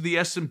back into the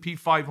S&P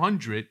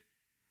 500,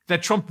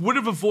 that Trump would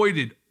have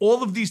avoided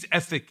all of these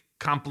ethic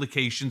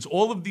complications,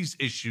 all of these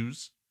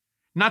issues.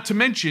 Not to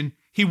mention,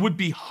 he would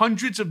be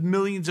hundreds of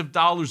millions of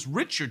dollars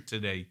richer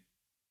today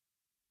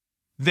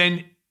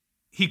than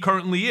he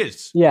currently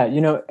is. Yeah,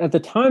 at the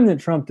time that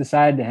Trump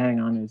decided to hang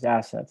on to his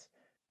assets,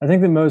 I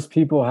think that most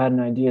people had an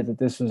idea that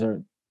this was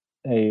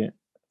a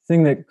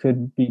thing that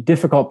could be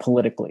difficult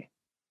politically.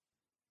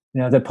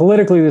 That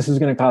politically this was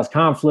going to cause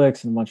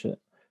conflicts and a bunch of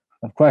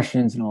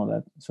questions and all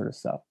that sort of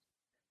stuff.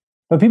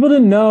 But people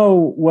didn't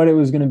know what it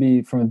was going to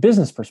be from a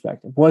business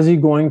perspective. Was he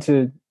going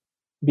to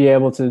be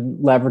able to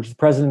leverage the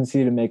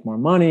presidency to make more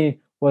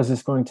money? Was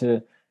this going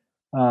to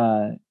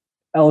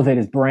elevate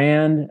his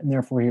brand and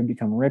therefore he would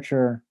become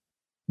richer?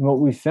 And what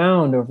we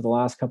found over the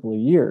last couple of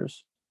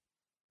years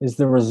is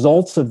the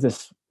results of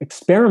this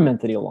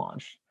experiment that he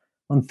launched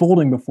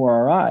unfolding before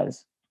our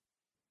eyes.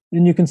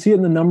 And you can see it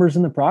in the numbers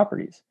in the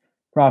properties.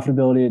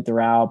 Profitability at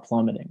Doral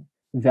plummeting.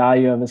 The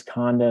value of his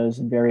condos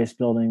in various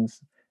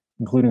buildings,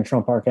 including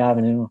Trump Park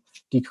Avenue,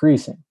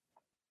 decreasing.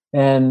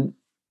 And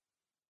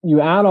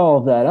you add all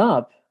of that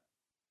up,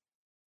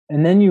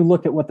 and then you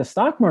look at what the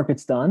stock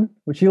market's done,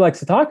 which he likes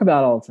to talk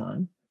about all the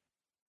time,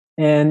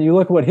 and you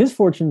look at what his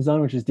fortune's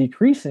done, which is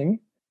decreasing,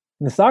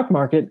 and the stock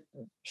market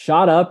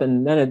shot up,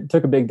 and then it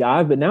took a big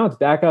dive, but now it's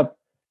back up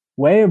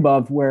way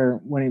above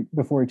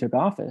before he took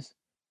office.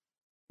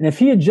 And if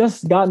he had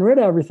just gotten rid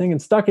of everything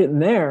and stuck it in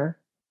there,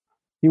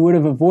 he would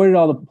have avoided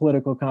all the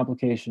political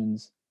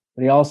complications,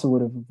 but he also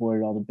would have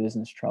avoided all the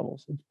business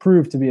troubles. It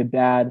proved to be a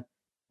bad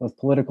both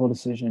political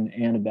decision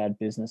and a bad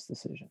business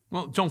decision.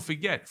 Well, don't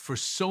forget, for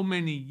so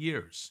many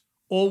years,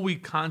 all we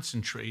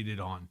concentrated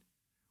on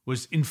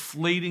was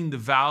inflating the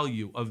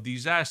value of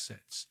these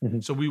assets.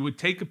 Mm-hmm. So we would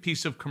take a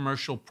piece of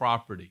commercial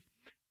property.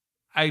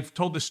 I've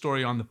told this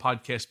story on the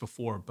podcast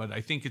before, but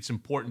I think it's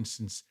important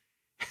since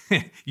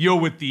you're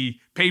with the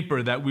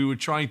paper that we were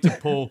trying to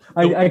pull.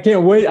 I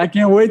can't wait. I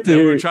can't wait to.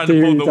 We were trying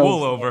to pull the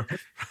wool over.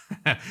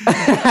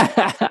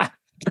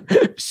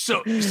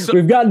 So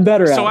we've gotten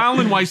better at it. So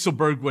Alan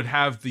Weisselberg would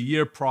have the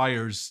year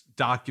prior's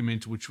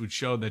document, which would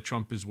show that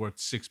Trump is worth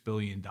 $6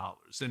 billion.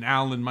 And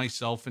Alan,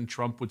 myself, and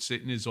Trump would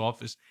sit in his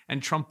office,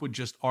 and Trump would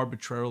just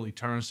arbitrarily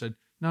turn and said,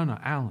 "No,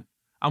 Alan,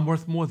 I'm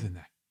worth more than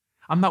that.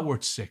 I'm not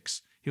worth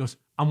 6. He goes,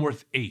 "I'm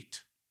worth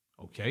 8.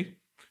 Okay.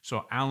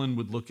 So Alan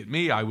would look at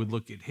me, I would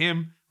look at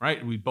him,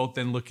 right? We'd both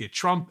then look at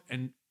Trump,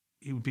 and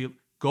he would be,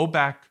 go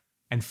back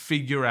and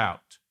figure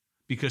out,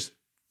 because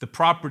the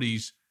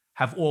properties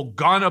have all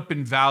gone up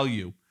in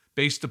value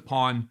based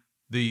upon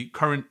the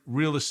current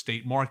real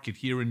estate market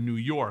here in New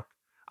York.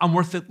 I'm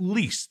worth at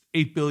least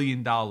 $8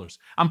 billion.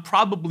 I'm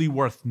probably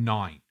worth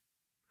 9.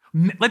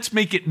 Let's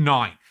make it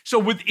 9. So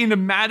within a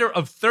matter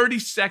of 30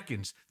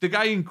 seconds, the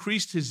guy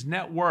increased his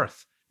net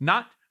worth,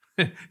 not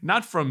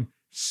from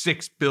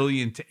 6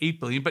 billion to 8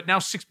 billion, but now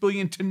 6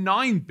 billion to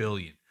 9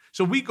 billion.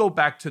 So we go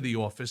back to the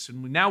office,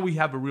 and now we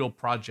have a real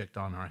project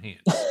on our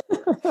hands.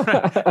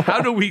 How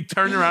do we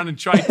turn around and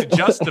try to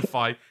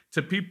justify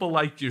to people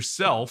like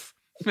yourself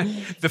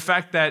the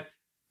fact that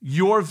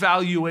your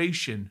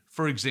valuation,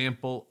 for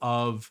example,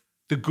 of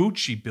the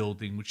Gucci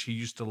building, which he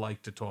used to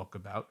like to talk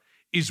about,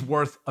 is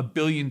worth $1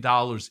 billion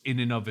in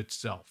and of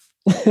itself?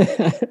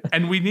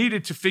 And we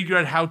needed to figure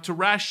out how to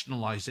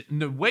rationalize it. And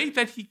the way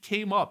that he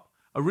came up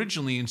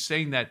originally in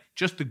saying that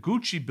just the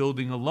Gucci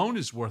building alone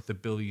is worth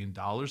 $1 billion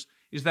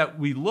is that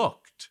we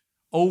looked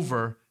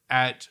over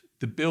at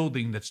the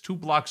building that's 2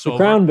 blocks over.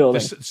 Crown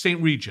building. The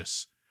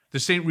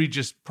St.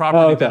 Regis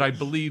property that I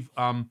believe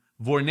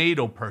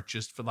Vornado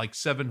purchased for like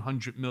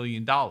 $700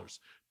 million.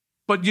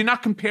 But you're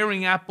not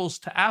comparing apples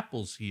to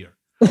apples here.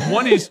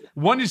 One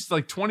is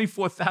like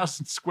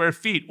 24,000 square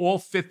feet, all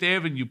Fifth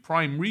Avenue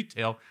prime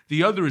retail.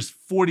 The other is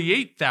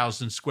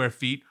 48,000 square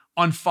feet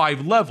on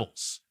 5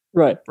 levels.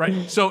 Right.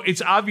 So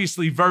it's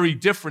obviously very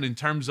different in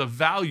terms of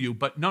value.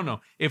 But no.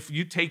 If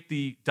you take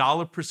the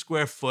dollar per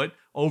square foot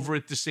over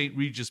at the St.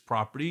 Regis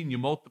property and you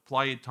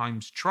multiply it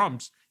times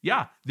Trump's,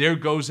 there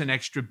goes an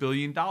extra $1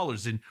 billion.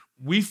 And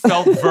we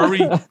felt very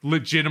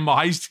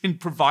legitimized in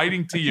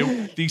providing to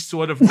you these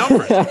sort of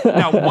numbers.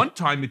 Now, one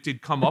time it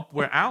did come up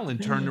where Alan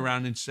turned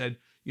around and said,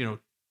 to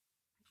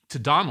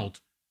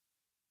Donald,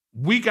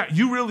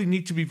 you really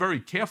need to be very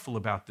careful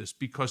about this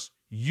because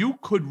you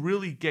could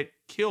really get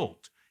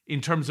killed in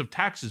terms of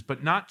taxes,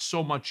 but not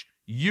so much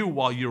you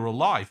while you're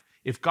alive.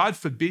 If God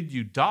forbid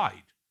you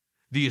died,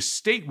 the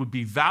estate would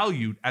be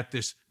valued at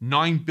this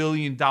 $9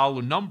 billion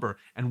number,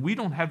 and we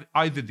don't have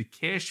either the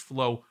cash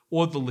flow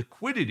or the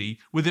liquidity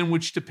within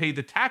which to pay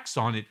the tax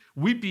on it.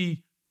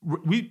 We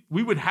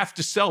would have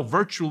to sell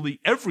virtually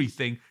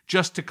everything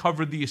just to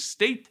cover the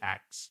estate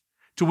tax.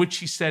 To which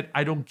he said,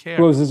 I don't care.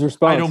 What was his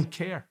response? I don't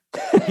care.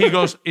 He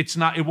goes,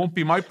 it won't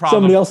be my problem.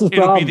 Somebody else's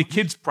problem. It'll be the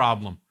kid's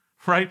problem.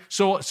 Right?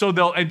 So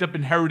they'll end up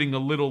inheriting a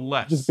little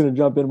less. Just going to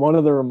jump in. One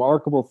of the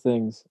remarkable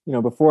things,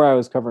 before I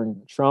was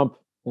covering Trump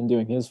and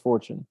doing his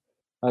fortune,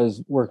 I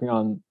was working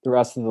on the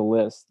rest of the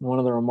list. And one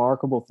of the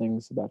remarkable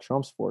things about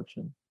Trump's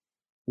fortune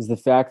is the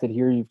fact that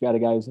here you've got a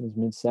guy who's in his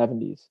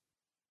mid-70s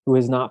who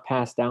has not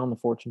passed down the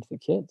fortune to the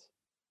kids.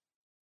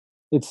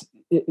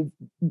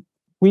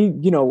 We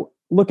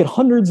look at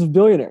hundreds of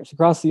billionaires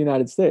across the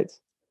United States.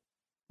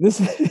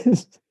 This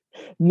is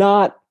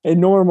not a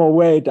normal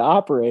way to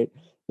operate.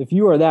 If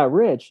you are that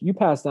rich, you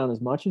pass down as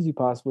much as you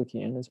possibly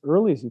can, as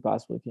early as you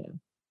possibly can,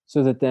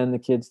 so that then the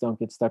kids don't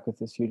get stuck with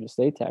this huge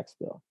estate tax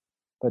bill.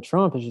 But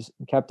Trump has just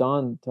kept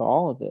on to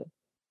all of it.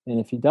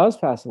 And if he does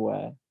pass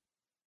away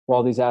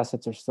while these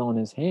assets are still in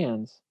his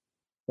hands,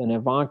 then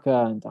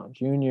Ivanka and Don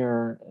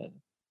Jr., and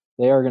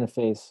they are going to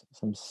face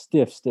some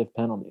stiff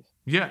penalties.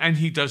 Yeah, and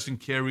he doesn't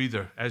care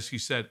either. As he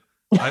said,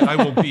 I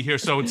won't be here,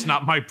 so it's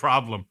not my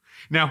problem.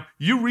 Now,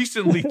 you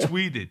recently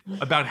tweeted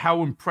about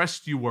how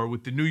impressed you were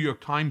with the New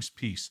York Times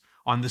piece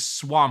on the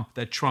swamp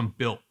that Trump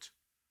built.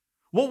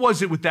 What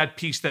was it with that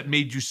piece that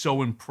made you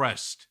so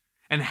impressed?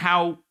 And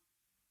how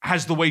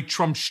has the way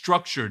Trump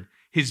structured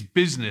his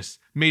business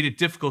made it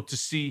difficult to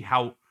see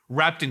how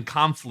wrapped in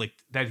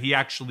conflict that he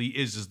actually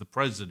is as the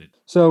president?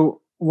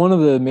 So one of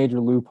the major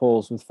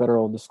loopholes with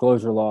federal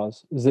disclosure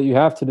laws is that you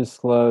have to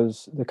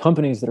disclose the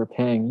companies that are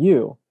paying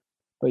you,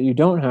 but you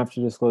don't have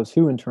to disclose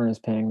who in turn is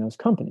paying those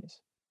companies.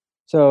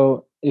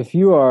 So if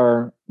you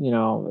are,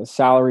 a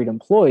salaried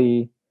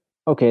employee,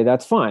 okay,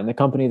 that's fine. The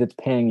company that's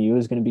paying you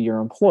is going to be your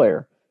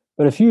employer.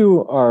 But if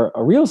you are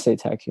a real estate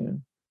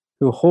tycoon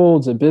who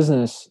holds a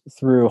business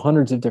through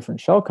hundreds of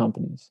different shell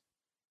companies,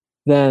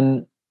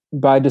 then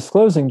by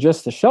disclosing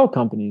just the shell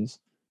companies,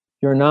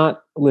 you're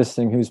not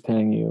listing who's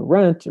paying you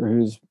rent or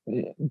who's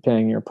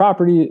paying your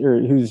property or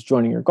who's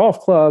joining your golf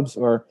clubs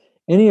or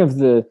any of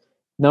the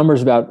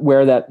numbers about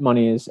where that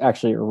money is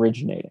actually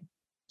originating.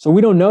 So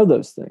we don't know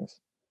those things.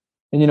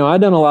 And,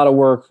 I've done a lot of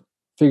work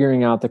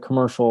figuring out the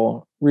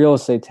commercial real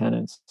estate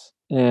tenants,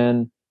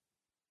 and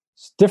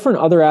different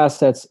other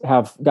assets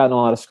have gotten a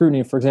lot of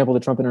scrutiny. For example, the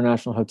Trump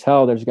International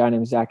Hotel, there's a guy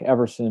named Zach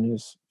Everson,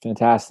 who's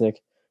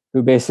fantastic,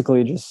 who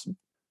basically just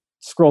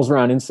scrolls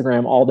around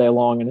Instagram all day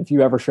long. And if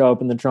you ever show up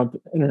in the Trump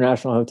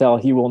International Hotel,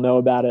 he will know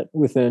about it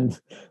within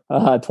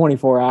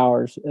 24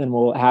 hours and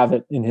will have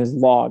it in his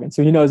log. And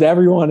so he knows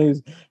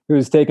everyone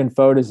who's taken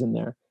photos in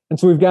there. And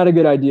so we've got a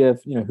good idea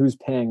of, who's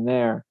paying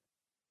there.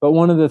 But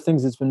one of the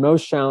things that's been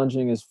most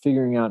challenging is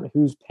figuring out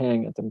who's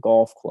paying at the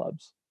golf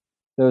clubs.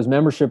 Those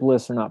membership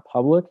lists are not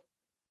public,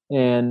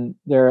 and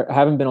there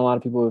haven't been a lot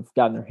of people who've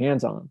gotten their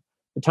hands on them.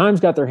 The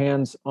Times got their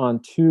hands on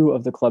 2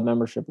 of the club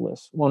membership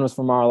lists. One was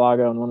for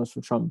Mar-a-Lago and one was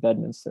for Trump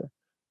Bedminster,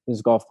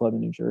 his golf club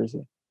in New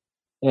Jersey.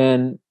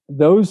 And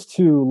those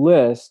 2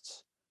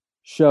 lists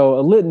show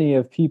a litany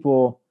of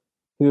people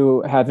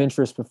who have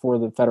interest before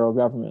the federal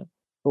government.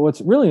 But what's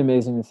really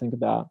amazing to think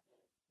about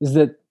is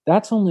that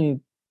that's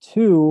only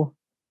 2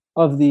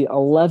 of the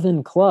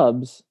 11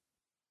 clubs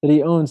that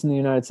he owns in the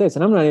United States.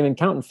 And I'm not even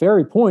counting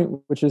Ferry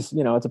Point, which is,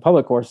 it's a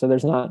public course, so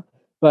there's not,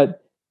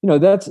 but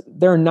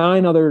there are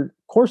 9 other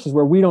courses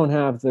where we don't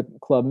have the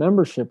club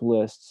membership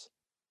lists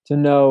to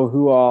know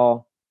who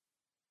all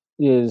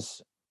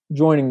is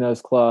joining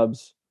those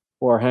clubs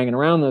or hanging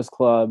around those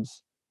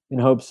clubs in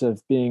hopes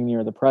of being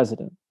near the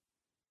president.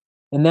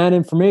 And that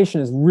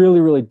information is really,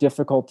 really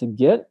difficult to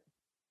get.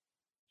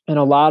 And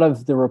a lot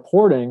of the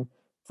reporting,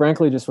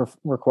 frankly, just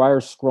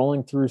requires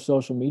scrolling through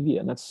social media.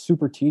 And that's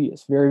super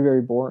tedious, very,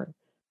 very boring.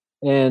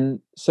 And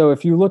so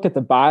if you look at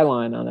the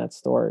byline on that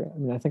story,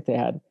 I think they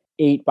had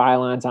 8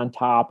 bylines on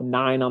top,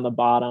 9 on the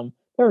bottom.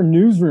 There are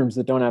newsrooms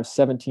that don't have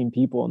 17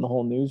 people in the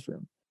whole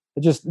newsroom.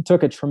 It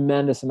took a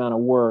tremendous amount of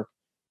work.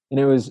 And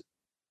it was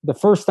the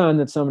first time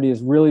that somebody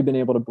has really been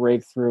able to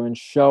break through and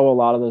show a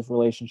lot of those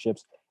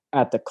relationships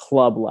at the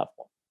club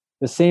level.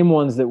 The same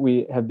ones that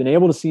we have been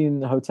able to see in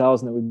the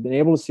hotels and that we've been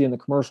able to see in the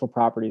commercial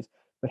properties,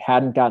 but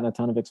hadn't gotten a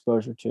ton of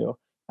exposure to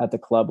at the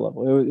club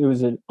level. It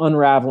was an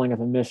unraveling of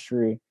a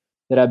mystery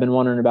that I've been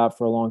wondering about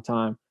for a long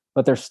time.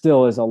 But there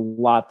still is a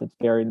lot that's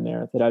buried in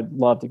there that I'd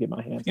love to get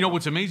my hands on. You know,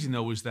 what's amazing,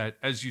 though, is that,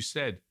 as you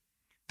said,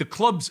 the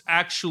clubs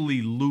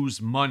actually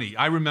lose money.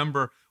 I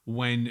remember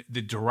when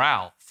the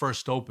Doral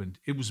first opened,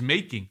 it was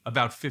making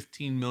about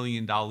 $15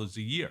 million a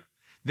year.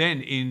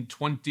 Then in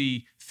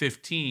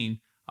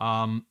 2016,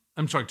 when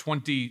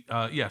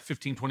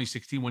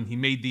he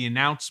made the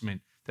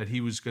announcement that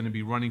he was going to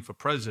be running for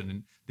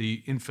president,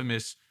 the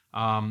infamous,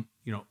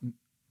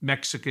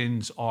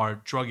 Mexicans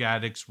are drug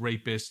addicts,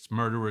 rapists,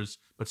 murderers,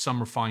 but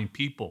some are fine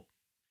people.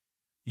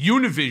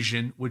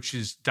 Univision, which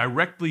is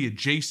directly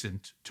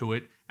adjacent to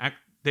it,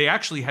 they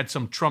actually had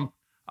some Trump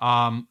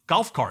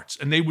golf carts,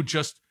 and they would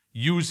just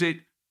use it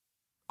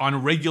on a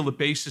regular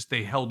basis.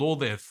 They held all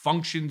their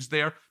functions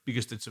there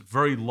because it's a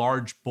very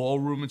large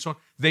ballroom and so on.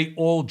 They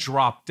all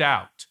dropped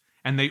out,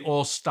 and they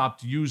all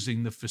stopped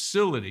using the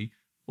facility.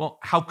 Well,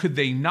 how could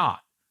they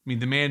not? I mean,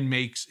 the man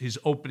makes his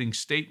opening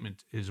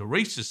statement is a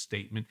racist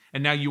statement,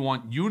 and now you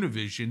want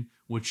Univision,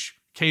 which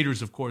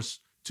caters, of course,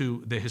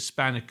 to the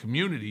Hispanic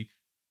community,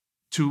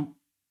 to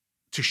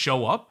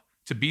show up,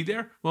 to be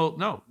there? Well,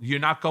 no, you're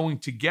not going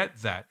to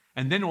get that.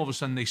 And then all of a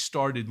sudden they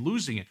started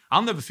losing it.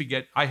 I'll never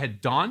forget, I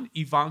had Don,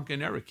 Ivanka,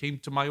 and Eric came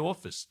to my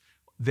office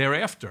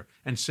thereafter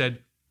and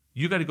said,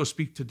 you got to go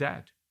speak to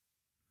Dad.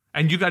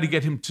 And you got to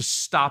get him to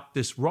stop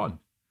this run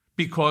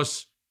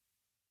because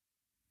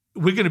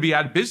we're going to be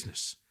out of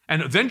business.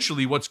 And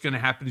eventually what's going to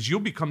happen is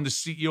you'll become the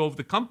CEO of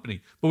the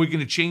company, but we're going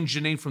to change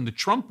the name from the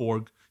Trump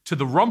org to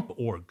the Rump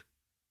org.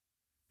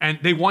 And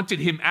they wanted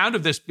him out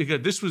of this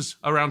because this was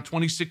around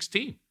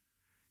 2016,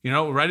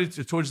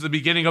 right towards the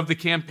beginning of the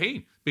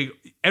campaign.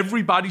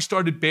 Everybody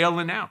started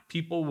bailing out.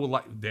 People were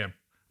like their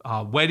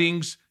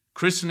weddings,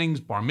 christenings,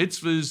 bar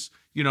mitzvahs,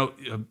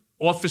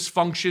 office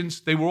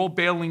functions. They were all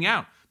bailing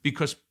out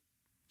because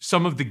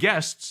some of the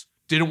guests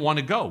didn't want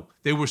to go.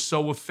 They were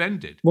so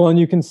offended. Well, and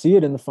you can see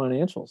it in the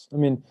financials. I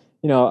mean,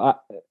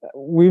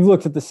 we've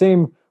looked at the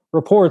same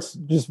reports,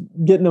 just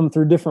getting them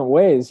through different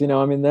ways.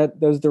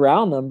 Those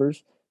Doral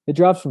numbers, it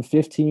drops from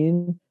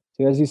 15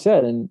 to, as you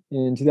said, in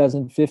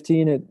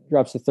 2015, it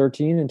drops to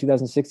 13. In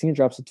 2016, it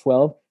drops to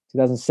 12.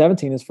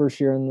 2017, his first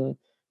year in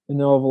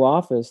the Oval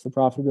Office, the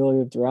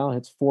profitability of Doral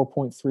hits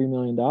 $4.3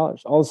 million.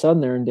 All of a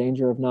sudden, they're in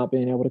danger of not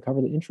being able to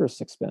cover the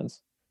interest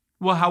expense.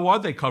 Well, how are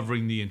they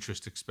covering the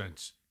interest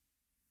expense?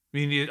 I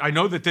mean, I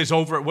know that there's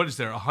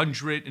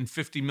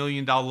 $150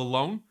 million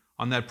loan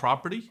on that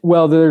property?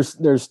 Well,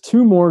 there's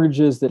two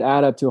mortgages that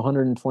add up to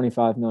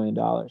 $125 million.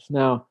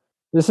 Now,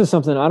 this is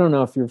something, I don't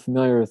know if you're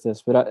familiar with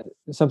this, but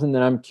something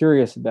that I'm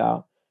curious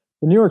about.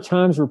 The New York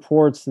Times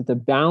reports that the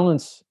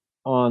balance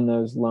on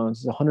those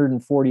loans is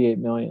 $148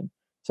 million.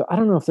 So I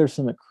don't know if there's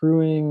some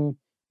accruing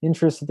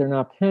interest that they're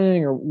not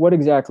paying or what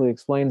exactly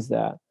explains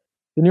that.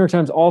 The New York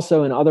Times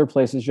also in other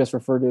places just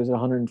referred to it as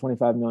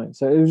 $125 million.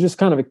 So it was just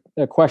kind of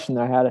a question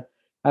that I had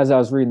as I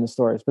was reading the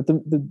stories. But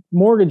the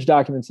mortgage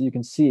documents that you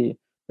can see,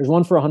 there's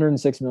one for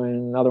 $106 million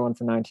and another one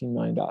for $19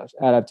 million,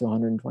 add up to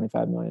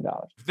 $125 million.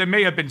 There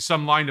may have been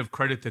some line of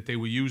credit that they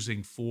were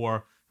using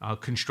for a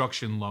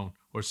construction loan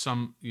or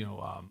some,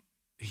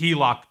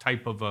 HELOC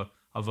type of a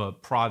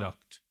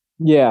product.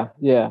 Yeah.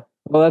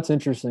 Well, that's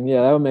interesting.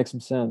 Yeah, that would make some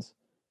sense.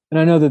 And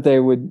I know that they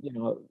would,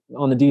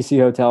 on the DC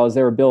hotel, as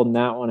they were building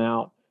that one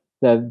out,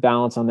 the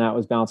balance on that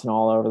was bouncing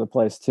all over the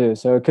place too.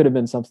 So it could have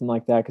been something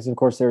like that because, of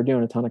course, they were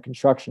doing a ton of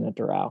construction at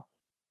Doral.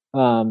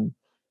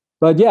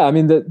 But yeah, I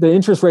mean, the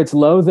interest rate's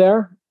low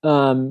there.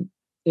 And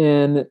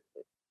in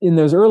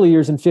those early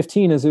years in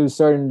 15, as it was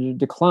starting to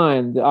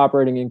decline, the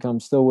operating income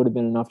still would have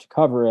been enough to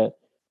cover it.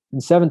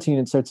 In 17,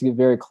 it starts to get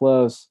very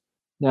close.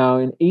 Now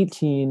in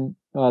 18,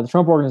 the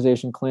Trump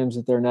organization claims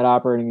that their net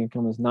operating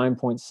income is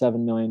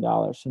 $9.7 million.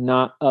 So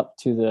not up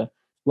to the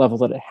level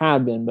that it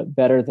had been, but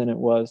better than it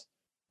was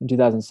in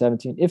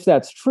 2017. If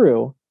that's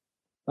true,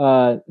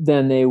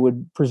 then they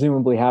would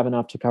presumably have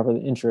enough to cover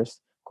the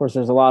interest. Of course,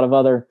 there's a lot of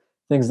other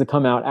things that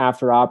come out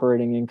after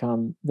operating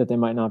income that they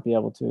might not be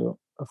able to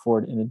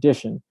afford in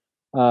addition.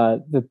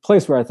 The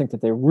place where I think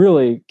that they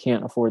really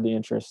can't afford the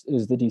interest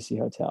is the DC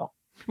hotel.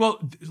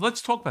 Well,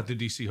 let's talk about the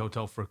DC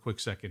hotel for a quick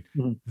second.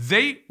 Mm-hmm.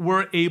 They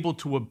were able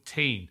to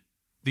obtain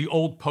the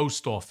old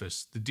post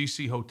office, the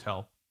DC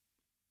hotel,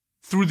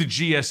 through the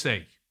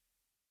GSA.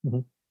 Mm-hmm.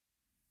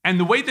 And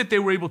the way that they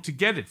were able to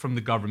get it from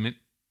the government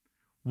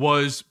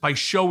was by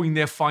showing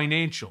their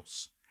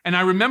financials. And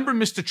I remember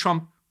Mr.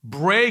 Trump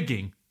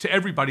bragging to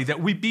everybody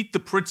that we beat the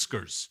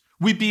Pritzkers.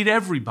 We beat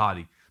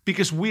everybody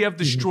because we have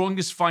the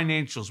strongest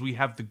financials. We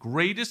have the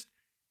greatest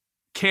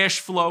cash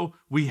flow.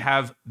 We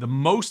have the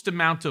most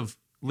amount of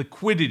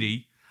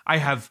liquidity. I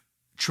have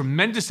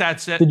tremendous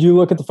assets. Did you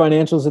look at the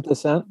financials at the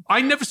Senate?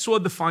 I never saw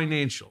the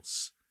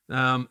financials.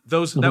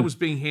 That was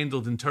being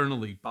handled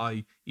internally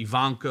by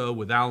Ivanka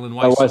with Alan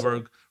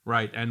Weisselberg,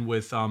 right, and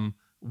with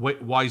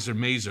Weiser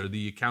Mazer,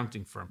 the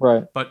accounting firm.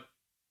 Right. But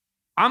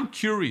I'm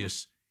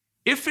curious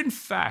if, in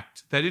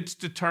fact, that it's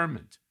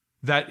determined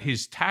that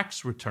his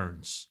tax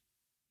returns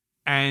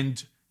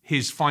and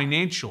his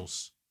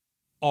financials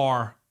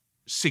are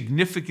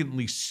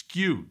significantly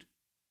skewed.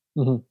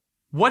 Mm-hmm.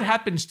 What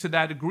happens to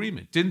that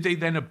agreement? Didn't they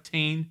then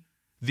obtain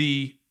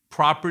the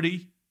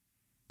property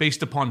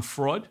based upon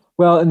fraud?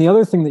 Well, and the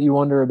other thing that you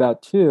wonder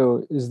about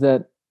too is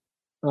that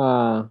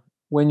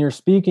when you're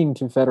speaking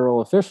to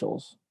federal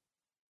officials,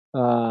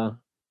 and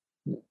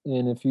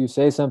if you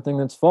say something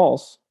that's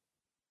false,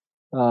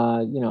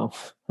 I don't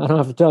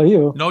have to tell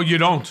you. No, you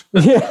don't.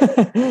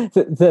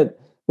 that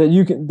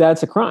you can.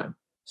 That's a crime.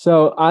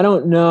 So I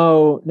don't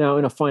know now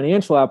in a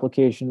financial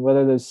application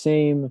whether those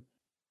same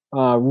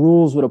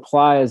rules would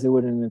apply as they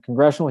would in a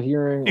congressional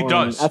hearing or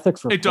an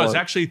ethics report. It does.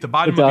 Actually, at the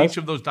bottom of each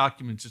of those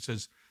documents, it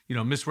says,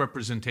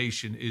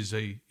 misrepresentation is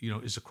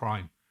a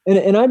crime.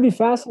 And I'd be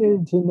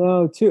fascinated to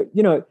know too,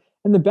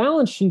 and the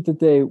balance sheet that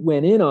they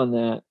went in on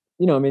that,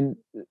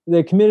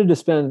 they committed to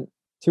spend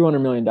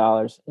 $200 million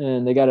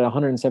and they got a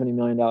 $170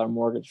 million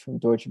mortgage from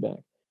Deutsche Bank.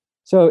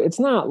 So it's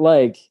not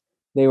like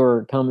they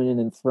were coming in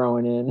and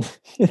throwing in,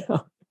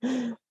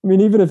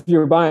 even if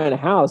you're buying a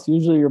house,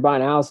 usually you're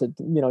buying a house at,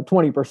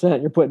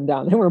 20%, you're putting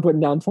down, they weren't putting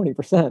down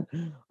 20%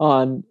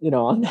 on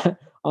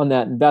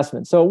that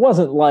investment. So it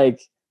wasn't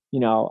like,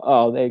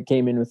 they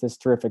came in with this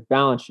terrific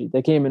balance sheet.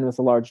 They came in with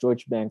a large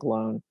Deutsche Bank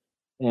loan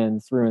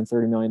and threw in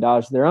 $30 million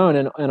of their own.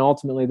 And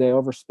ultimately they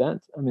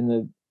overspent. I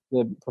mean,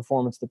 the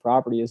performance of the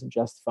property isn't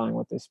justifying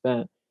what they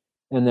spent.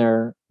 And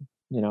they're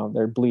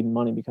bleeding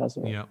money because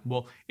of it. Yeah.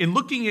 Well, in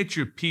looking at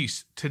your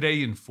piece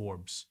today in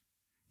Forbes,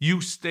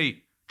 you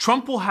state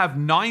Trump will have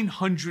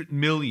 $900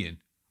 million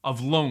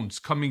of loans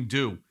coming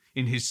due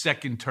in his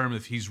second term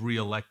if he's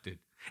reelected.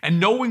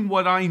 And knowing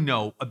what I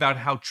know about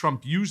how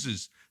Trump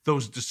uses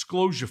those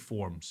disclosure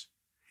forms,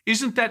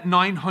 isn't that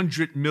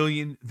 $900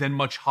 million then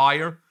much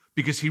higher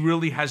because he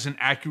really hasn't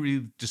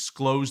accurately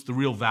disclosed the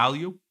real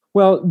value?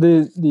 Well,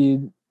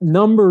 the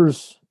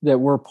numbers that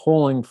we're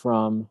pulling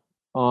from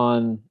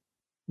on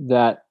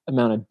that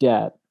amount of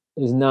debt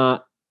is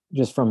not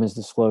just from his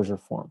disclosure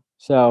form.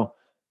 So,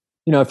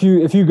 if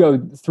you go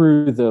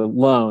through the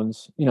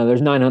loans,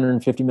 there's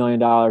 $950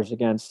 million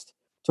against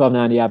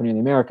 1290 Avenue of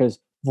the Americas.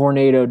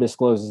 Vornado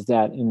discloses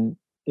that in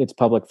its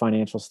public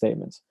financial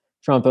statements.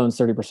 Trump owns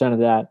 30% of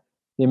that.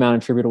 The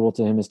amount attributable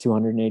to him is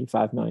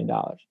 $285 million.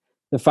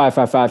 The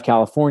 555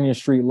 California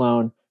Street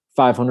loan,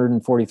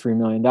 $543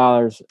 million.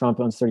 Trump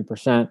owns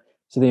 30%.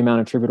 So the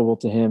amount attributable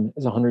to him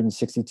is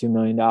 $162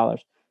 million.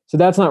 So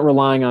that's not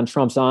relying on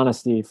Trump's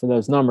honesty for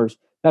those numbers.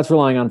 That's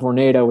relying on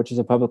Vornado, which is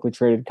a publicly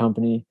traded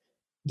company,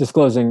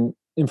 disclosing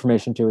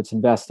information to its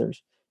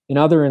investors. In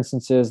other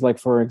instances, like,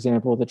 for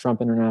example, the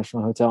Trump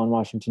International Hotel in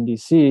Washington,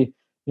 D.C.,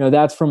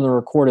 that's from the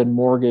recorded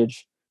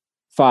mortgage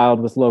filed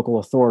with local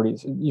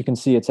authorities. You can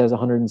see it says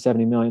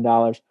 $170 million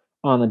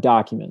on the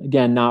document.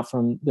 Again, not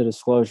from the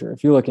disclosure.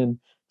 If you look in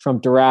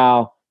Trump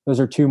Doral, those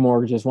are two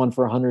mortgages, one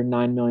for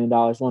 $109 million,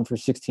 one for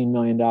 $16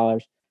 million,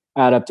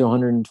 add up to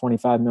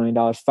 $125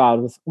 million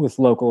filed with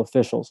local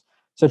officials.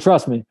 So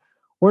trust me,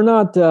 we're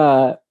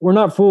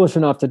not foolish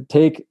enough to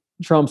take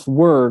Trump's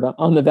word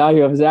on the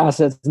value of his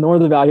assets nor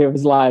the value of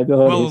his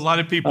liabilities. Well, a lot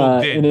of people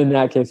did, and in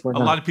that case, we're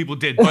not. A lot of people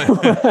did,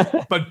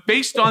 but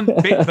based on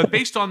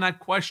that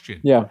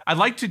question, yeah, I'd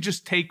like to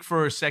just take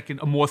for a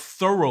second a more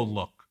thorough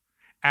look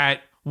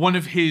at one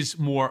of his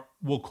more,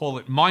 we'll call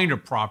it minor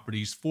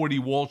properties, 40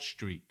 Wall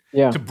Street,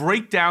 to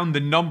break down the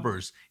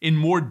numbers in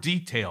more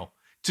detail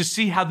to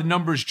see how the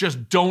numbers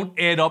just don't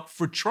add up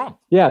for Trump.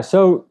 Yeah,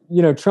 so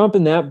Trump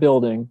in that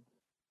building,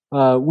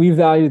 we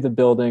value the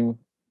building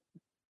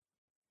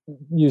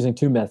using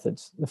two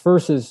methods. The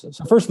first is,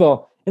 first of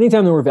all,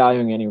 anytime that we're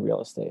valuing any real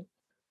estate,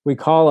 we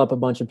call up a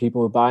bunch of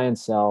people who buy and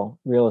sell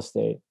real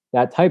estate,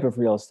 that type of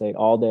real estate,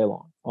 all day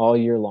long, all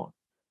year long.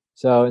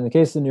 So in the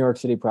case of New York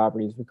City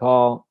properties, we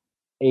call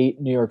 8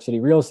 New York City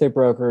real estate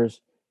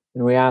brokers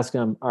and we ask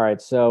them, all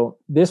right, so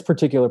this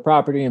particular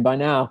property, and by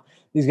now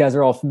these guys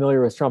are all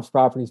familiar with Trump's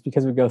properties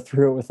because we go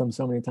through it with them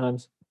so many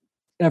times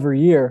every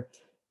year.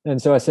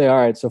 And so I say, all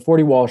right, so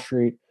 40 Wall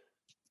Street,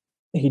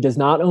 he does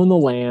not own the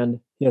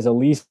land. He has a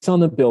lease on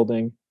the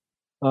building.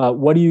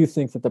 What do you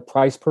think that the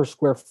price per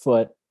square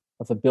foot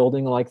of a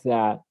building like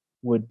that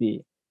would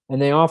be?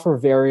 And they offer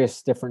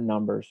various different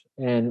numbers.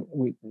 And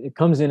it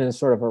comes in as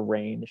sort of a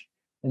range.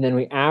 And then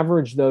we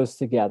average those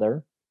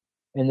together.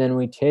 And then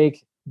we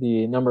take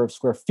the number of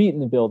square feet in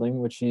the building,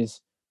 which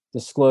he's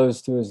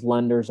disclosed to his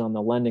lenders on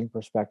the lending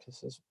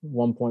prospectus as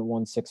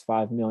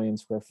 1.165 million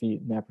square feet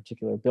in that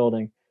particular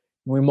building.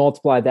 And we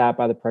multiply that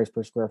by the price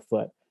per square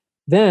foot.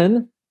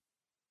 Then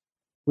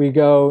we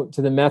go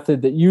to the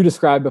method that you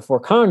described before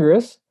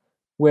Congress,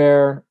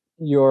 where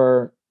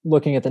you're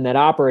looking at the net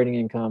operating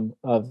income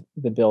of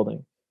the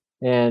building.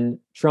 And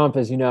Trump,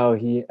 as you know,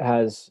 he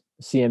has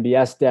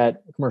CMBS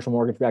debt, commercial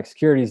mortgage-backed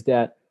securities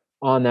debt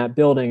on that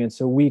building. And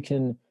so we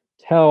can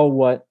tell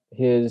what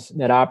his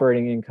net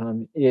operating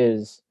income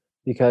is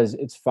because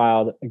it's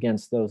filed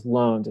against those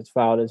loans. It's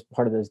filed as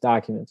part of those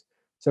documents.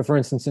 So for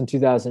instance, in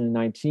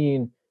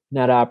 2019,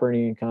 net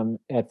operating income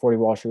at 40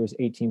 Wall Street was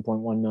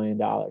 $18.1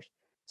 million.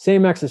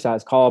 Same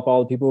exercise, call up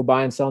all the people who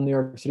buy and sell New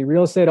York City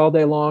real estate all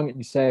day long, and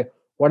you say,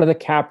 what are the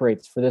cap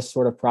rates for this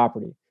sort of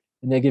property?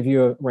 And they give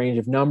you a range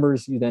of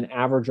numbers. You then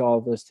average all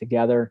of those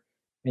together,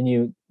 and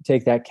you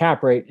take that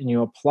cap rate and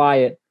you apply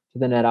it to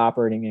the net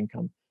operating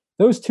income.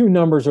 Those two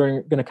numbers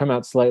are going to come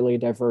out slightly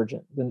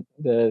divergent.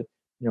 The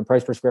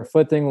price per square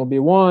foot thing will be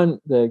one,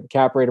 the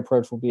cap rate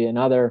approach will be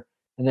another,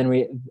 and then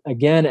we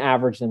again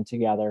average them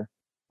together.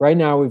 Right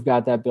now, we've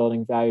got that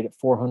building valued at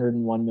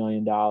 $401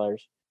 million, and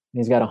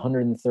he's got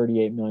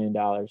 $138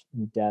 million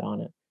in debt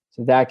on it.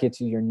 So that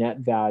gets you your net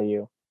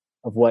value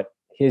of what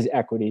his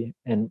equity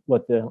and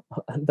what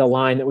the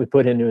line that we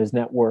put into his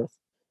net worth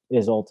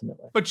is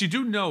ultimately. But you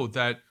do know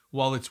that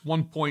while it's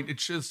it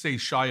should say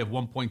shy of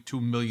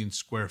 1.2 million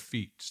square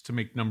feet, just to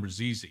make numbers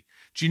easy.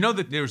 Do you know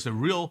that there's a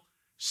real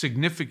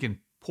significant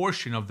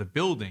portion of the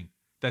building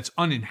that's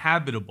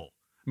uninhabitable?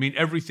 I mean,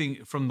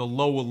 everything from the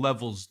lower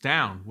levels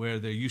down, where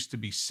there used to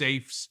be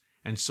safes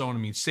and so on. I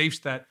mean, safes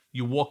that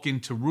you walk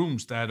into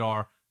rooms that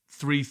are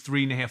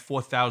 3,500,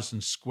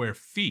 4,000 square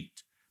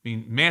feet. I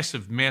mean,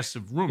 massive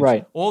rooms.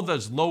 Right. All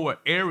those lower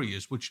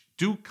areas, which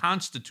do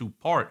constitute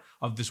part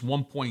of this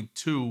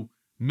 1.2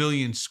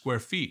 million square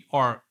feet,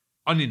 are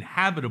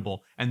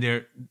uninhabitable,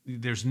 and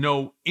there's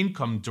no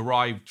income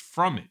derived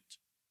from it.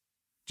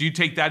 Do you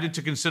take that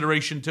into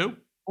consideration too?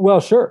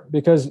 Well, sure,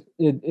 because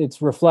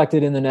it's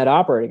reflected in the net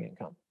operating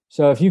income.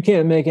 So if you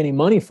can't make any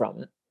money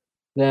from it,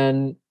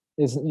 then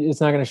it's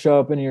not going to show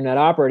up in your net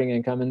operating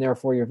income, and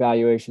therefore your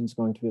valuation is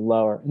going to be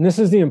lower. And this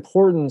is the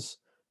importance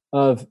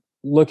of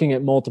looking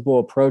at multiple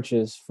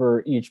approaches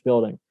for each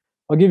building.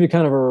 I'll give you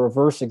kind of a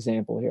reverse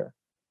example here.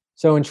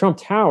 So in Trump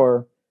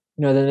Tower,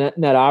 the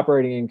net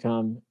operating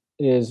income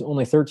is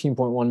only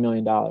 $13.1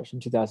 million in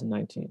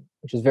 2019,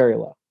 which is very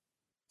low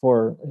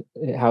for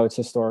how it's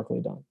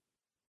historically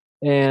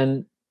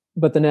done.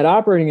 But the net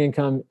operating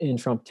income in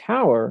Trump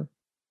Tower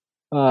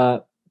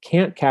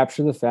can't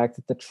capture the fact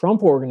that the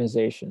Trump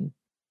organization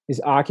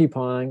is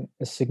occupying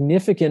a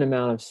significant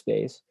amount of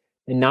space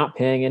and not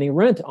paying any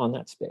rent on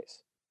that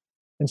space.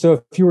 And so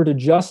if you were to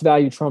just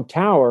value Trump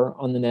Tower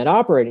on the net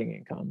operating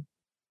income,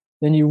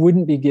 then you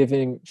wouldn't be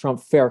giving Trump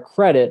fair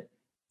credit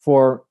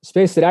for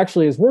space that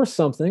actually is worth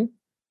something,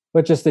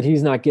 but just that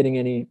he's not getting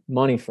any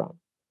money from.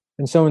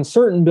 And so in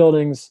certain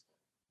buildings,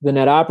 the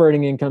net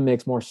operating income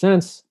makes more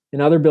sense.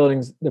 In other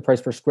buildings, the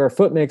price per square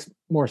foot makes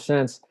more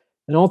sense.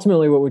 And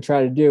ultimately, what we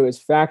try to do is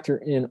factor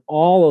in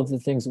all of the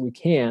things that we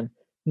can.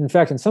 In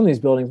fact, in some of these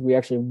buildings, we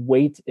actually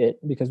weight it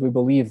because we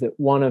believe that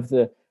one of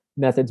the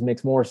methods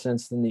makes more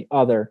sense than the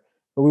other.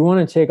 But we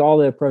want to take all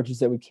the approaches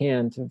that we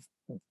can to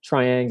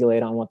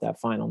triangulate on what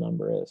that final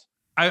number is.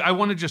 I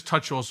want to just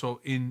touch also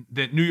in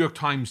that New York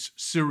Times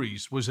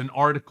series was an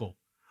article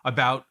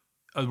about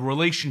a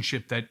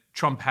relationship that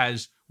Trump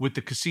has with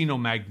the casino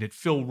magnate,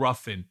 Phil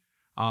Ruffin,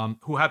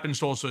 who happens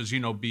to also, as you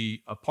know,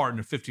 be a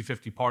partner,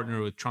 50-50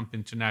 partner with Trump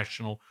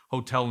International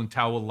Hotel and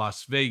Tower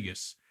Las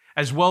Vegas,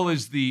 as well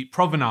as the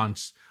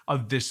provenance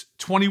of this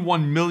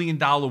 $21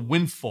 million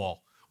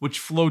windfall, which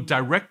flowed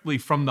directly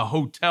from the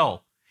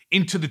hotel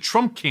into the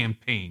Trump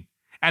campaign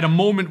at a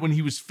moment when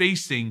he was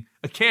facing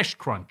a cash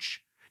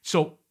crunch.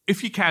 So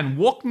if you can,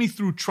 walk me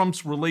through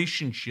Trump's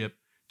relationship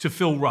to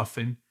Phil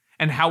Ruffin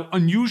and how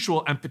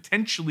unusual and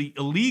potentially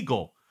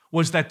illegal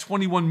was that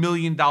 $21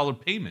 million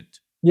payment.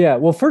 Yeah,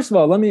 well, first of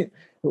all, let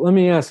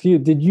me ask you,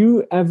 did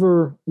you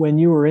ever, when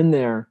you were in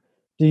there,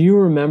 do you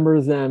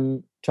remember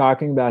them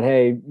talking about,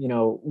 hey,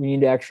 we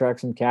need to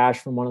extract some cash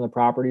from one of the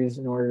properties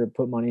in order to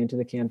put money into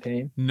the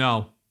campaign?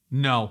 No.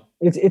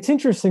 It's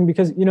interesting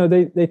because,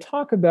 they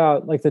talk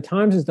about, like, the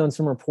Times has done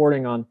some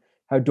reporting on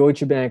how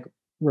Deutsche Bank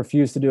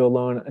refused to do a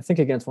loan, I think,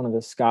 against one of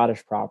the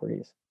Scottish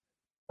properties.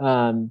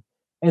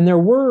 And there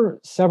were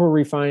several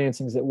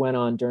refinancings that went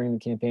on during the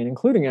campaign,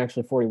 including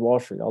actually 40 Wall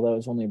Street, although it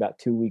was only about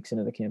 2 weeks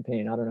into the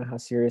campaign. I don't know how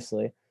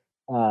seriously,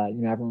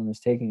 everyone was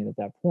taking it at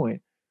that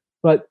point.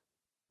 But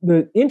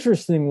the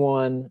interesting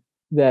one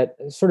that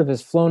sort of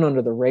has flown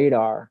under the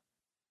radar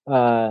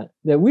that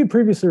we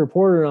previously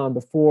reported on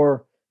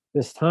before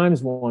this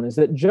Times one is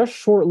that just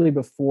shortly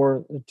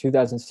before the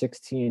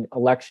 2016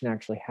 election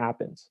actually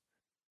happens,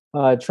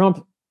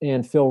 Trump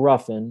and Phil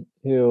Ruffin,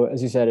 who,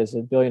 as you said, is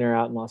a billionaire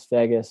out in Las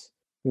Vegas,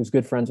 who's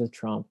good friends with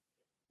Trump,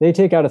 they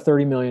take out a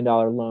 $30 million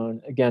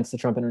loan against the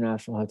Trump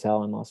International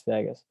Hotel in Las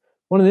Vegas.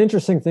 One of the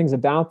interesting things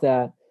about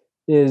that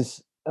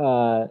is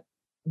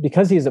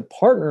because he's a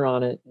partner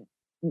on it,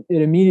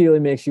 it immediately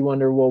makes you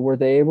wonder, well, were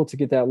they able to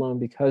get that loan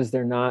because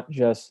they're not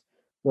just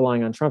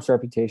relying on Trump's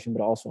reputation,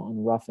 but also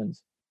on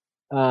Ruffin's?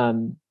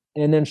 And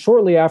then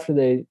shortly after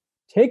they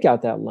take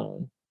out that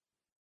loan,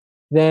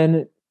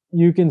 then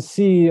you can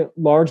see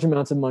large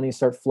amounts of money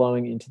start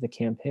flowing into the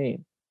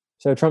campaign.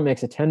 So Trump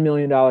makes a $10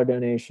 million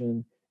donation,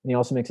 and he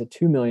also makes a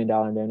 $2 million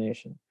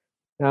donation.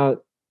 Now,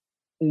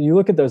 you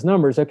look at those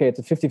numbers, okay, it's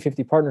a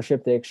 50-50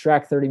 partnership. They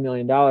extract $30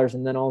 million,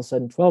 and then all of a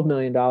sudden $12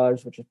 million,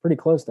 which is pretty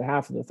close to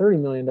half of the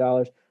 $30 million,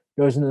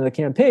 goes into the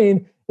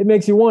campaign. It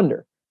makes you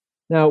wonder.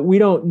 Now, we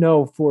don't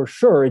know for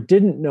sure. It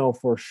didn't know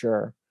for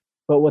sure.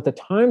 But what the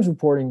Times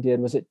reporting did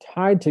was it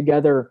tied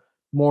together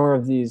more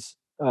of these,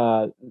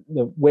 the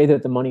way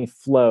that the money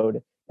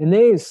flowed. And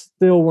they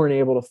still weren't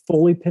able to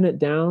fully pin it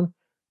down,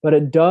 but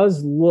it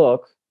does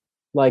look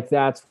like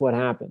that's what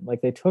happened.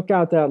 Like they took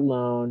out that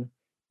loan,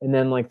 and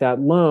then like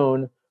that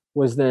loan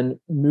was then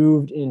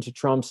moved into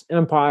Trump's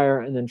empire,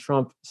 and then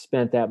Trump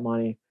spent that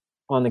money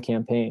on the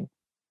campaign.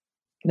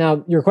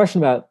 Now, your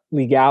question about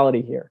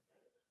legality here.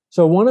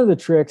 So one of the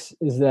tricks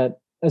is that,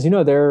 as you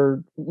know, there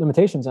are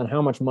limitations on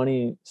how much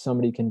money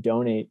somebody can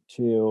donate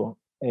to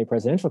a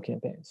presidential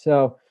campaign.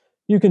 So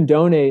you can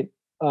donate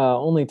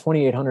only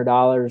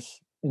 $2,800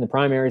 in the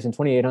primaries and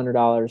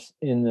 $2,800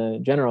 in the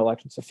general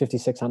election, so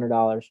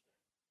 $5,600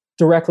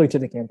 directly to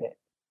the campaign,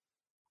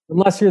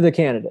 unless you're the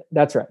candidate.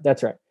 That's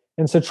right.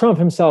 And so Trump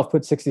himself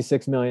put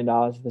 $66 million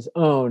of his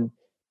own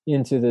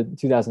into the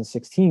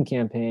 2016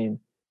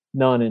 campaign,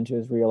 none into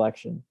his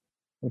reelection,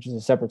 which is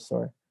a separate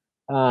story.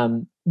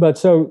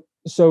 But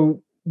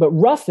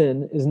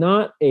Ruffin is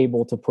not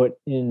able to put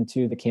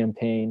into the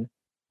campaign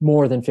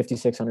more than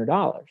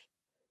 $5,600.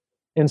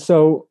 And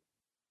so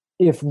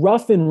if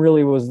Ruffin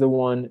really was the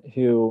one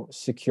who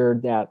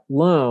secured that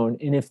loan,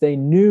 and if they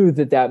knew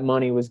that that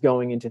money was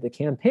going into the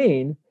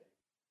campaign,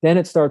 then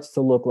it starts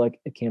to look like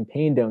a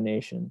campaign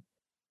donation,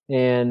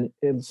 and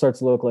it starts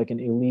to look like an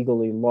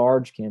illegally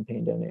large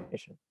campaign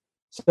donation.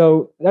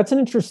 So that's an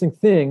interesting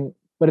thing,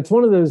 but it's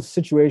one of those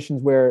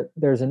situations where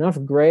there's enough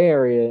gray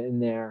area in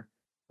there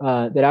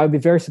that I would be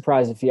very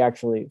surprised if he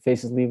actually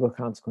faces legal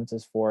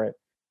consequences for it,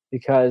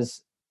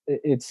 because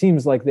it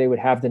seems like they would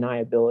have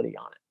deniability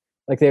on it.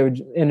 Like they would,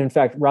 and in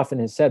fact, Ruffin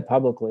has said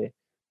publicly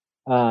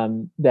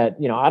that,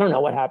 I don't know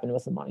what happened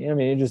with the money. I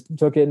mean, he just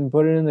took it and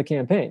put it in the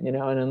campaign, and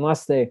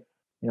unless they,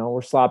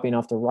 were sloppy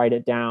enough to write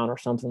it down or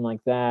something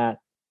like that,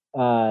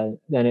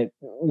 then it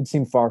would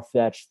seem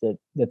far-fetched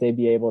that they'd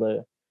be able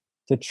to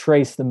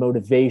trace the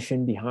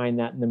motivation behind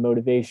that, and the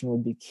motivation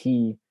would be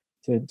key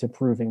to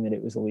proving that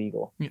it was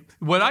illegal. Yeah.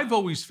 What I've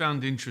always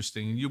found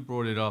interesting, and you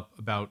brought it up,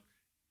 about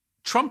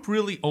Trump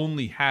really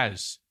only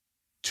has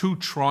two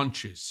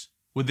tranches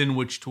within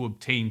which to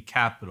obtain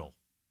capital.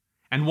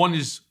 And one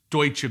is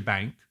Deutsche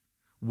Bank,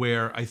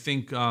 where I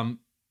think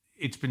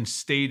it's been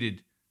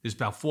stated there's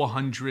about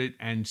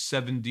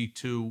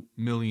 $472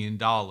 million.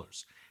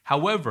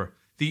 However,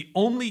 the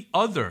only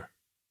other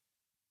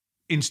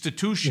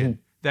institution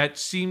that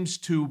seems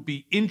to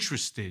be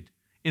interested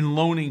in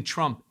loaning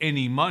Trump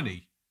any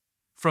money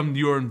from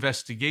your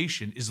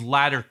investigation is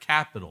Ladder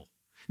Capital.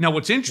 Now,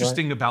 what's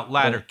interesting about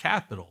Ladder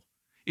Capital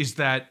is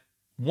that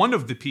one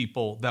of the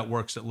people that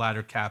works at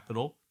Ladder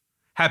Capital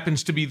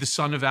happens to be the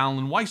son of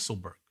Alan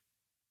Weisselberg.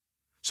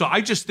 So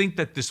I just think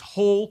that this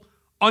whole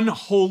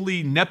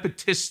unholy,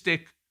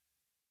 nepotistic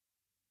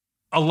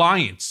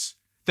alliance,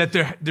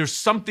 that there's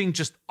something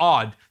just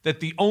odd, that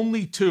the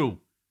only two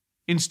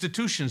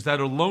institutions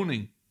that are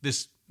loaning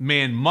this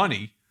man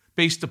money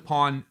based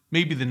upon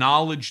maybe the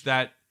knowledge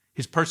that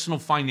his personal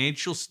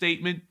financial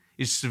statement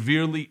is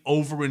severely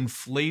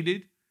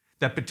overinflated,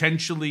 that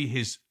potentially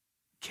his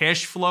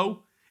cash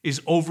flow is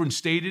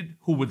overinstated,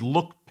 who would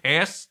look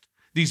past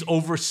these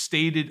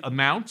overstated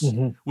amounts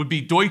would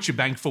be Deutsche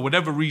Bank, for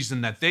whatever reason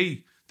that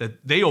they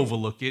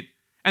overlook it.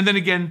 And then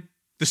again,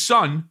 the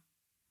son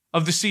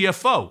of the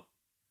CFO.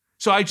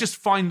 So I just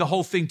find the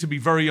whole thing to be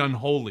very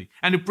unholy.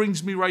 And it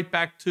brings me right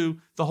back to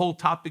the whole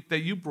topic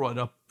that you brought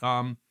up,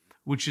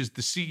 which is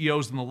the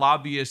CEOs and the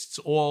lobbyists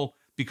all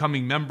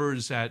becoming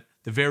members at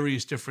the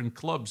various different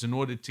clubs in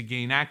order to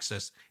gain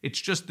access. It's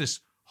just this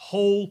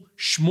whole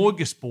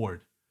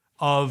smorgasbord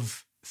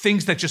of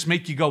things that just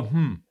make you go,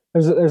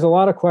 There's a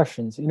lot of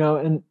questions,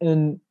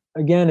 and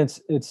again,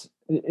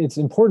 it's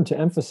important to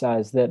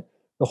emphasize that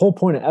the whole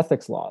point of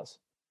ethics laws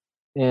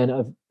and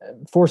of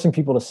forcing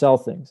people to sell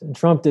things, and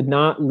Trump did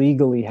not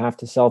legally have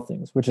to sell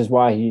things, which is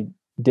why he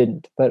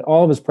didn't. But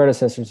all of his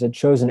predecessors had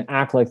chosen to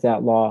act like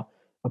that law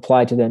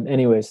applied to them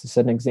anyways, to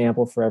set an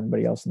example for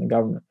everybody else in the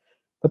government.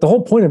 But the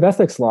whole point of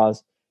ethics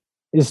laws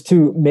is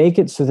to make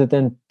it so that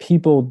then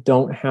people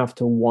don't have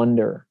to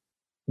wonder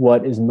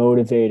what is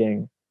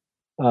motivating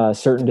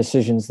certain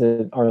decisions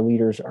that our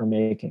leaders are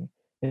making.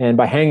 And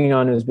by hanging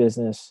on to his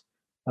business,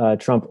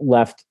 Trump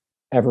left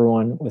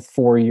everyone with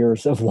 4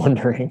 years of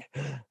wondering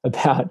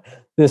about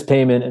this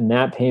payment and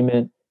that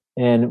payment.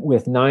 And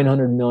with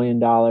 $900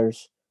 million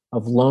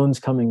of loans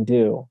coming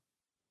due,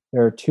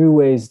 there are two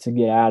ways to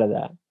get out of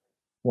that.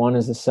 One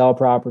is to sell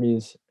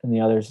properties, and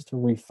the other is to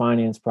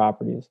refinance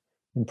properties,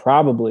 and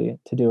probably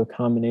to do a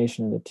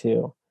combination of the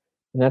two.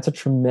 And that's a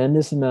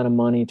tremendous amount of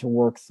money to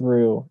work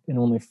through in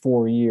only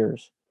 4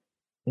 years.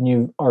 And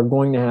you are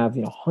going to have,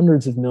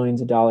 hundreds of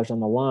millions of dollars on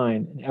the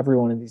line in every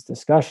one of these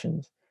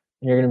discussions.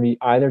 And you're going to be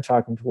either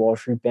talking to Wall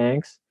Street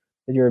banks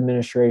that your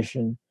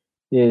administration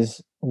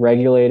is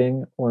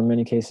regulating, or in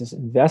many cases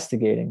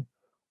investigating,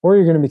 or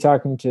you're going to be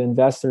talking to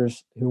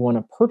investors who want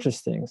to purchase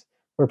things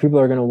where people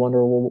are going to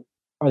wonder, well,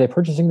 are they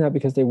purchasing that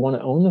because they want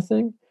to own the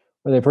thing?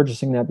 Or are they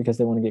purchasing that because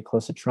they want to get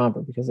close to Trump,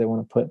 or because they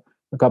want to put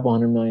a couple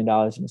 $100 million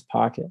in his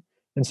pocket?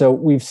 And so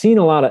we've seen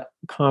a lot of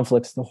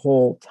conflicts the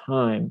whole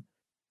time,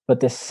 but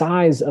the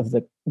size of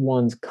the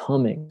ones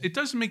coming. It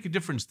doesn't make a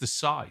difference, the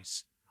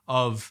size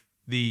of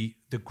the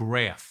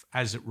graph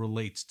as it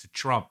relates to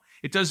Trump.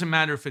 It doesn't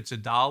matter if it's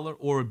 $1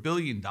 or $1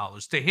 billion.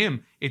 To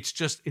him, it's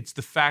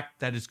the fact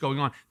that it's going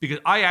on. Because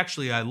I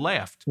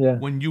laughed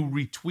when you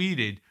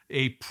retweeted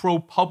a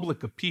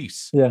ProPublica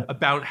piece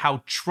about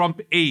how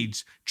Trump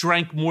aides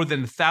drank more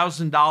than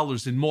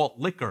 $1,000 in malt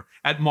liquor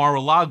at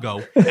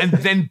Mar-a-Lago and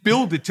then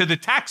billed it to the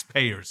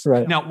taxpayers.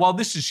 Right. Now, while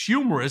this is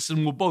humorous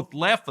and we'll both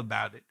laugh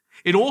about it,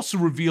 it also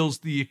reveals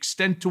the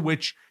extent to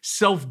which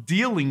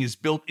self-dealing is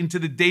built into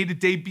the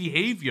day-to-day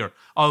behavior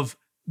of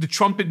the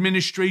Trump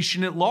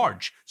administration at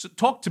large. So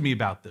talk to me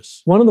about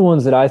this. One of the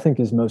ones that I think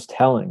is most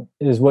telling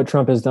is what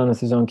Trump has done with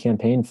his own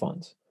campaign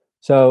funds.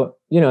 So,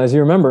 as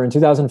you remember, in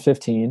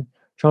 2015,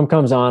 Trump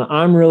comes on,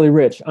 I'm really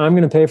rich. I'm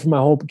going to pay for my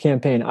whole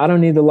campaign. I don't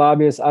need the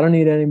lobbyists. I don't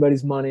need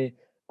anybody's money.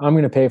 I'm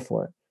going to pay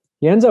for it.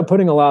 He ends up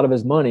putting a lot of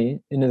his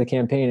money into the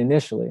campaign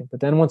initially,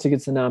 but then once he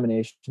gets the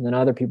nomination, then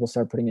other people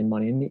start putting in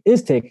money, and he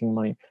is taking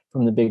money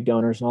from the big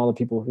donors and all the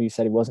people who he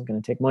said he wasn't going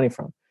to take money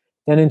from.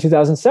 Then in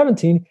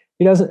 2017,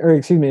 in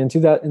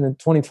the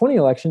 2020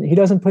 election, he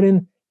doesn't put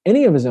in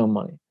any of his own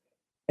money.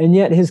 And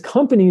yet his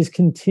companies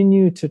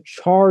continue to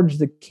charge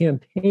the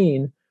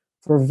campaign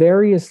for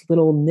various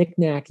little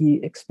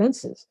knick-knacky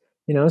expenses.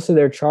 So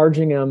they're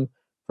charging him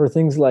for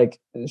things like,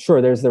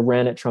 sure, there's the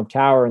rent at Trump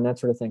Tower and that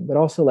sort of thing, but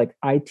also like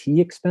IT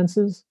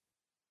expenses,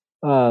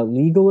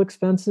 legal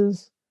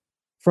expenses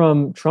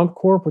from Trump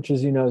Corp, which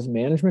is, is a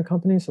management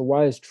company. So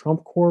why is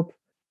Trump Corp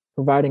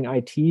providing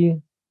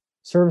IT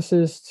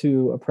services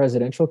to a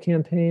presidential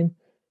campaign?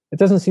 It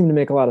doesn't seem to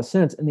make a lot of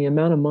sense. And the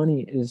amount of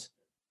money is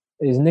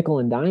nickel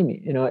and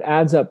dimey. It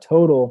adds up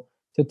total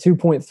to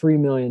 $2.3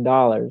 million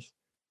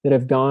that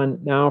have gone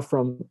now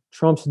from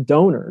Trump's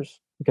donors,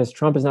 because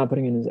Trump is not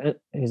putting in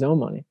his own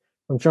money,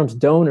 from Trump's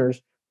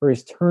donors, where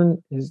he's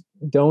turned his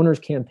donors'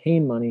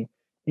 campaign money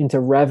into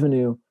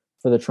revenue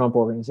for the Trump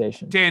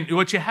organization. Dan,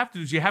 what you have to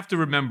do is you have to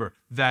remember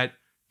that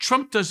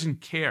Trump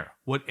doesn't care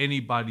what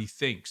anybody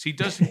thinks. He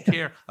doesn't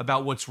care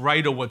about what's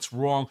right or what's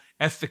wrong,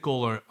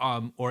 ethical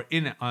or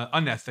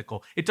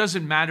unethical. It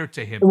doesn't matter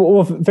to him.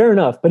 Well, fair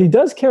enough, but he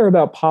does care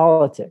about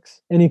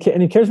politics, and he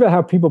cares about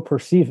how people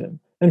perceive him.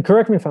 And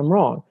correct me if I'm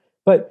wrong,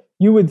 but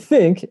you would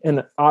think,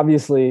 and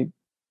obviously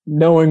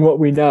knowing what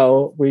we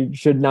know, we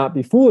should not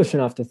be foolish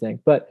enough to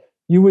think, but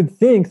you would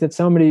think that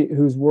somebody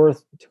who's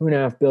worth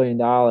 $2.5 billion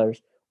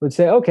would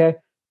say, okay,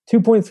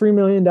 $2.3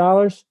 million,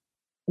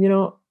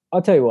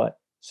 I'll tell you what,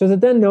 so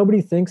that then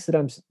nobody thinks that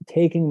I'm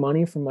taking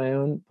money from my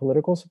own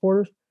political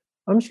supporters,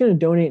 I'm just going to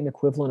donate an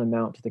equivalent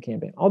amount to the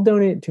campaign. I'll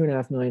donate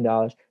 $2.5 million,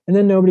 and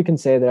then nobody can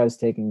say that I was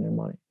taking their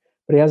money.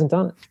 But he hasn't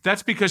done it.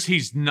 That's because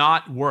he's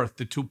not worth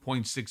the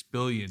 $2.6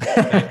 billion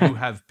that you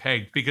have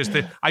pegged. Because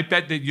I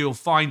bet that you'll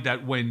find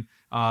that when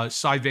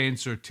Cy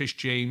Vance or Tish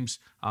James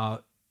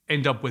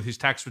end up with his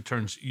tax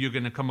returns, you're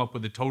going to come up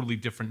with a totally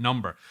different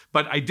number.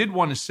 But I did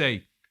want to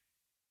say,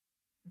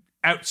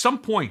 at some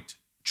point,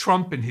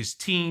 Trump and his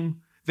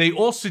team, they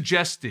all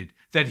suggested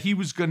that he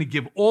was going to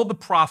give all the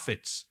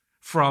profits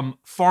from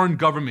foreign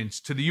governments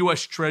to the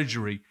U.S.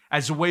 Treasury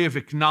as a way of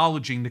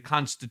acknowledging the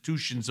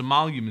Constitution's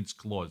emoluments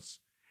clause.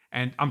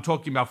 And I'm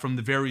talking about from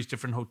the various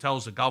different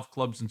hotels, the golf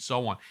clubs, and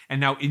so on.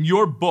 And now in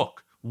your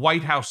book,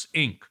 White House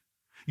Inc.,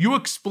 you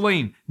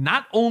explain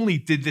not only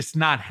did this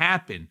not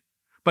happen,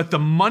 but the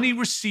money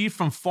received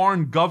from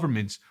foreign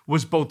governments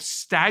was both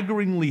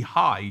staggeringly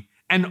high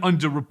and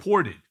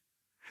underreported.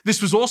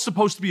 This was all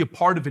supposed to be a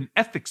part of an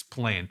ethics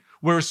plan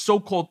where a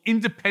so-called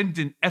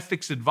independent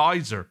ethics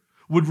advisor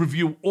would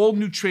review all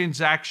new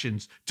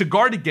transactions to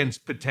guard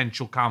against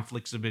potential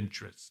conflicts of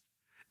interest.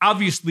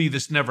 Obviously,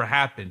 this never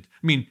happened.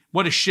 I mean,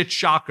 what a shit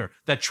shocker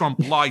that Trump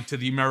lied to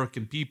the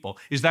American people.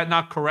 Is that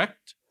not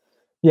correct?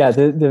 Yeah,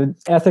 the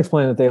ethics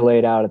plan that they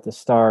laid out at the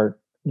start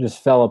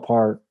just fell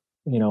apart,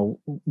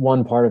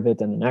 one part of it,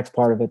 then the next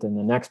part of it, then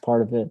the next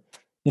part of it.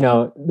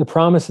 The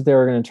promise that they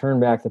were going to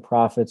turn back the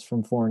profits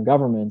from foreign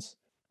governments,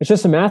 it's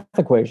just a math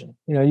equation.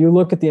 You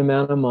look at the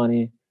amount of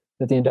money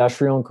that the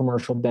Industrial and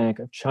Commercial Bank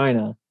of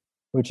China,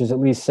 which is at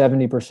least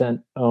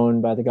 70%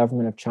 owned by the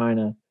government of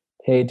China,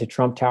 paid to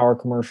Trump Tower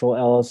Commercial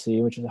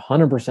LLC, which is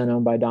 100%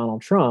 owned by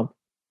Donald Trump.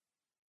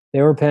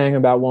 They were paying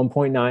about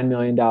 $1.9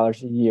 million a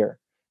year.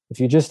 If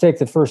you just take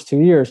the first 2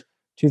 years,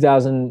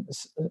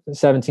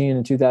 2017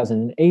 and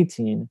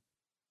 2018,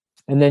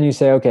 and then you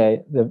say, okay,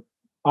 the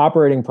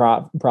operating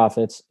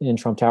profits in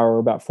Trump Tower were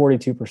about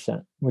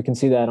 42%. We can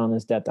see that on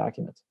his debt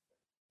documents.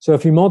 So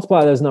if you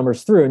multiply those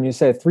numbers through and you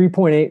say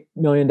 $3.8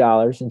 million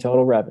in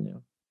total revenue,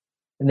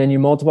 and then you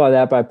multiply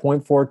that by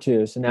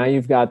 0.42, so now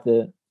you've got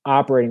the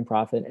operating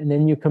profit, and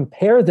then you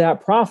compare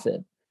that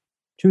profit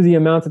to the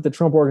amount that the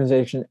Trump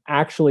organization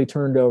actually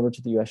turned over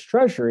to the U.S.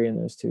 Treasury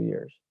in those 2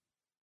 years.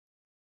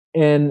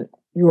 And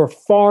you are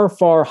far,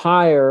 far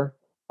higher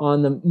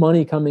on the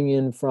money coming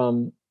in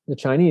from the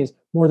Chinese,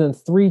 more than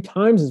 3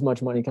 times as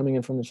much money coming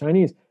in from the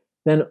Chinese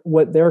than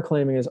what they're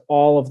claiming is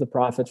all of the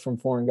profits from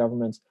foreign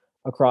governments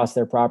across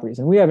their properties.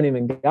 And we haven't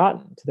even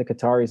gotten to the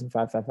Qataris in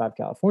 555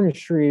 California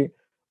Street,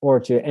 or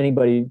to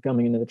anybody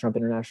coming into the Trump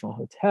International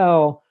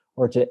Hotel,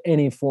 or to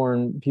any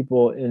foreign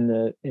people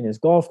in his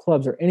golf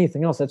clubs or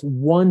anything else. That's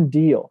one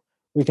deal.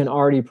 We can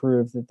already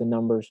prove that the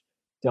numbers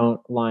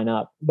don't line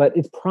up. But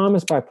it's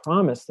promise by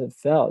promise that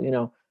fell.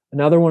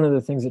 Another one of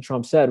the things that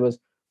Trump said was,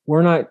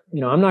 I'm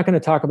not going to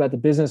talk about the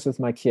business with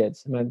my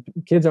kids. My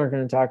kids aren't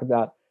going to talk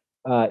about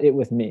it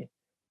with me.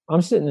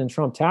 I'm sitting in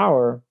Trump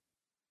Tower,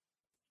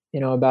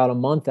 about a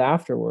month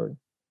after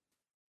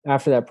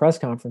that press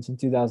conference in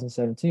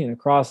 2017,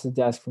 across the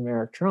desk from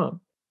Eric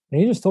Trump. And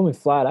he just told me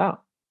flat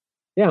out,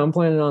 yeah, I'm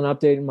planning on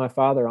updating my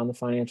father on the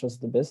financials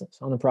of the business,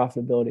 on the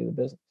profitability of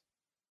the business.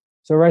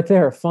 So right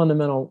there, a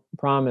fundamental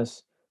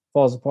promise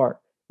falls apart.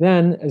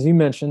 Then, as you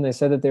mentioned, they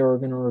said that they were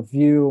going to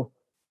review,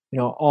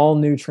 all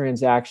new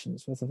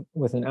transactions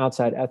with an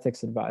outside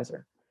ethics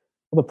advisor.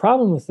 Well, the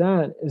problem with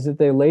that is that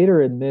they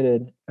later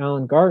admitted,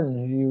 Alan Garten,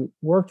 who you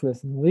worked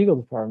with in the legal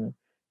department,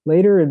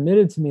 later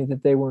admitted to me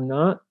that they were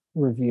not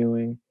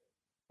reviewing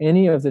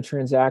any of the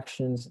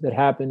transactions that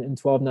happened in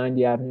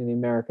 1290 Avenue of the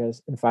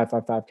Americas and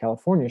 555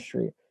 California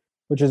Street,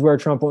 which is where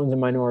Trump owns a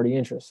minority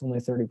interest, only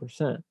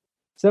 30%.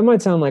 So that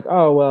might sound like,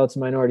 oh, well, it's a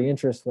minority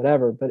interest,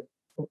 whatever. But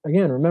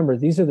again, remember,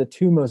 these are the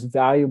 2 most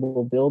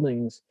valuable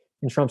buildings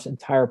in Trump's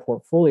entire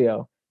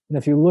portfolio. And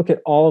if you look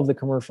at all of the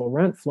commercial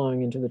rent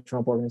flowing into the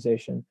Trump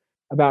organization,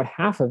 about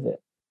half of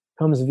it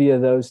comes via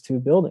those 2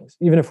 buildings,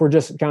 even if we're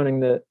just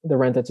counting the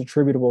rent that's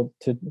attributable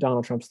to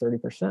Donald Trump's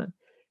 30%.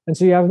 And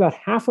so you have about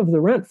half of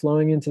the rent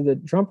flowing into the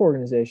Trump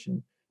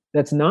organization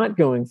that's not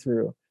going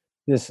through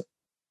this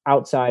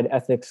outside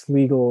ethics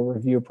legal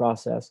review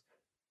process.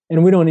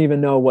 And we don't even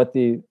know what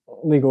the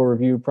legal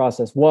review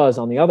process was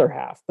on the other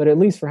half, but at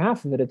least for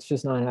half of it, it's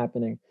just not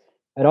happening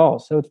at all.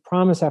 So it's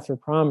promise after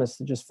promise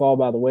that just fall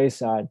by the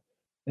wayside.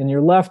 And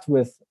you're left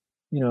with,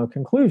 a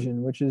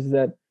conclusion, which is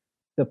that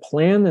the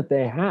plan that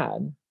they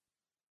had,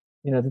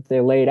 that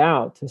they laid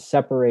out to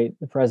separate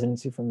the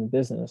presidency from the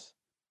business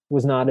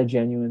was not a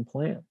genuine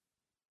plan.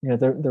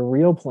 The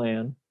real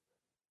plan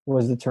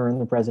was to turn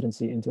the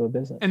presidency into a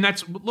business. And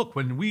look,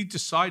 when we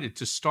decided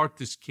to start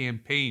this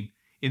campaign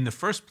in the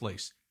first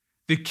place,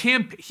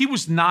 he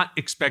was not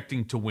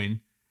expecting to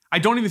win. I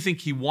don't even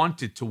think he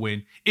wanted to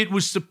win. It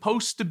was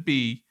supposed to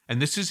be,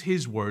 and this is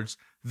his words,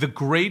 the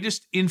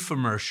greatest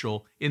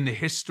infomercial in the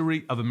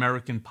history of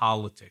American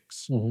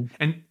politics. Mm-hmm.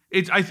 And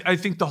I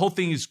think the whole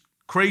thing is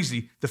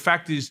crazy. The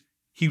fact is,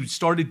 he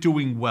started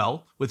doing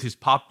well with his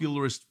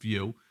popularist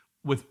view,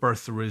 with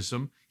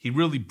birtherism. He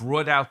really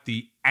brought out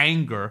the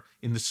anger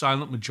in the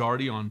silent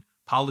majority on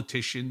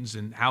politicians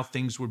and how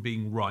things were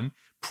being run,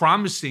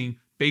 promising,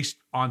 based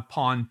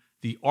upon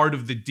the art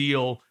of the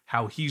deal,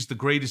 how he's the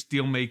greatest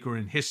deal maker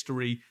in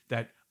history,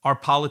 that our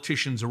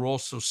politicians are all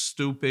so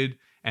stupid,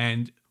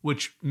 and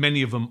which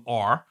many of them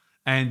are,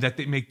 and that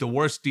they make the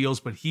worst deals,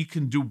 but he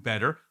can do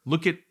better.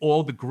 Look at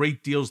all the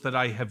great deals that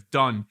I have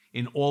done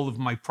in all of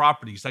my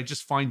properties. I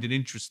just find it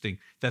interesting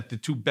that the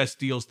 2 best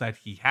deals that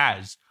he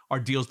has are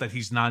deals that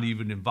he's not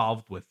even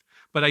involved with.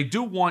 But I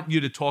do want you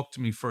to talk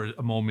to me for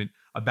a moment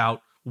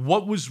about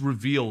what was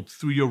revealed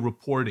through your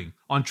reporting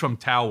on Trump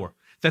Tower,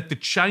 that the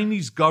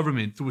Chinese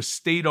government, through a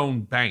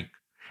state-owned bank,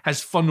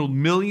 has funneled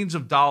millions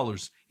of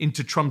dollars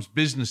into Trump's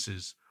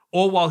businesses,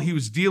 all while he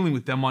was dealing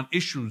with them on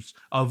issues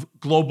of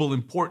global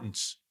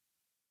importance.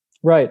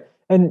 Right.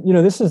 And,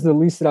 this is the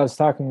lease that I was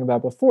talking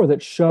about before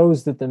that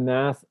shows that the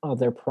math of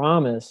their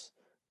promise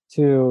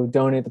to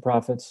donate the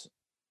profits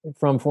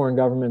from foreign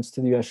governments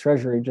to the U.S.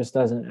 Treasury just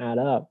doesn't add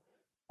up.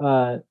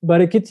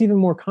 But it gets even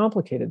more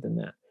complicated than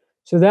that.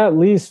 So that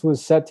lease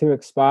was set to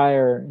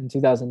expire in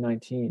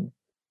 2019.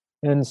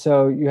 And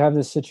so you have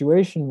this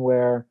situation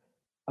where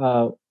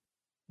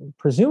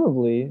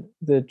presumably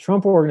the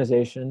Trump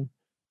organization,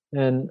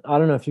 and I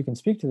don't know if you can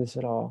speak to this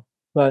at all,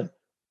 but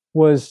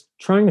was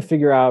trying to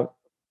figure out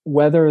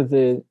whether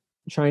the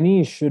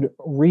Chinese should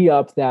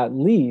re-up that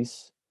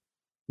lease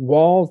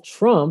while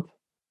Trump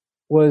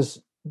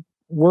was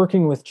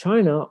working with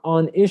China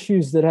on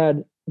issues that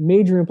had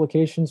major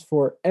implications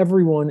for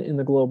everyone in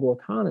the global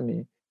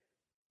economy.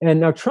 And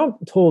now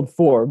Trump told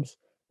Forbes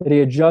that he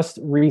had just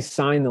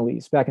re-signed the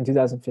lease back in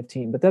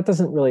 2015, but that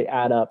doesn't really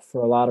add up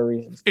for a lot of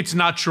reasons. It's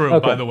not true,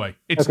 by the way.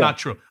 It's not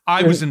true.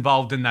 I was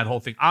involved in that whole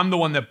thing. I'm the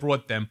one that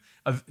brought them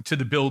to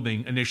the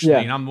building initially,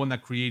 and I'm the one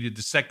that created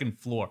the second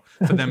floor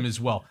for them as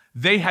well.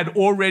 They had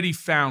already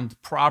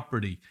found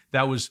property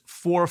that was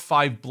 4 or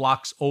 5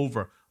 blocks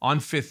over on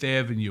Fifth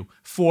Avenue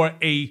for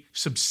a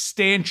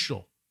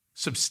substantial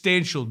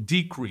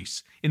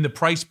decrease in the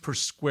price per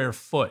square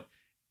foot.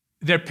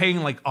 They're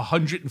paying like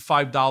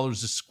 $105 a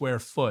square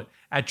foot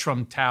at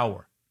Trump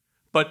Tower.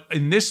 But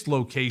in this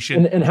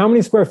location... And how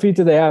many square feet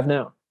do they have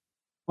now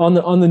on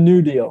the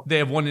new deal? They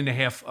have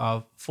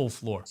 1.5 full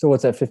floor. So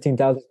what's that,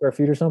 15,000 square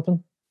feet or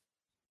something?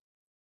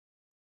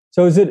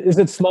 So is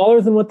it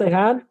smaller than what they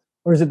had,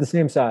 or is it the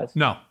same size?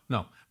 No.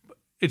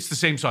 It's the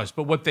same size.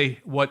 But what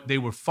they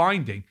were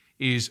finding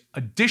is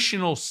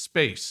additional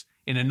space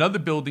in another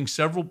building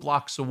several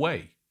blocks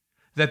away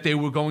that they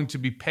were going to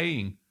be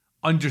paying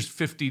under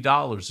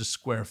 $50 a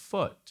square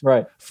foot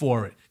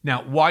for it.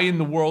 Now, why in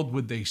the world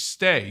would they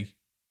stay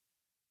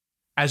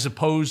as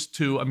opposed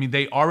to, I mean,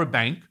 they are a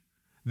bank.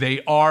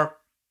 They are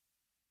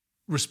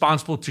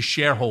responsible to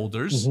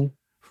shareholders,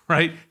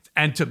 right?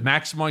 And to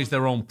maximize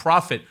their own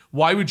profit.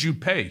 Why would you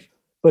pay?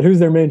 But who's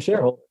their main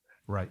shareholder?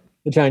 Right.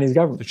 The Chinese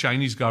government. The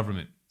Chinese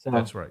government. So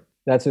that's right.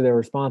 That's who they're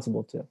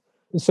responsible to.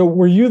 So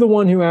were you the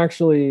one who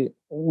actually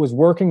was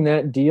working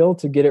that deal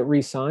to get it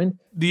re-signed?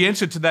 The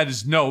answer to that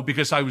is no,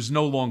 because I was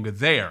no longer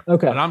there.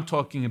 Okay. But I'm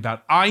talking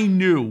about, I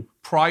knew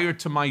prior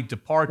to my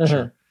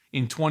departure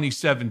in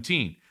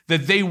 2017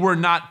 that they were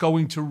not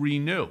going to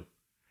renew.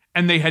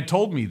 And they had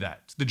told me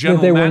that. The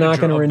general manager they were not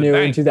going to renew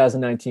bank, in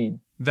 2019.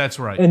 That's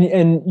right.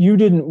 And you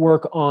didn't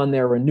work on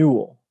their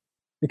renewal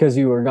because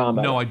you were gone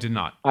by No, I did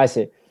not. I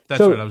see. That's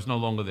right. I was no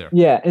longer there.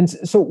 Yeah. And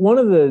so one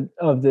of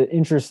the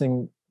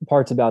interesting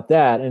parts about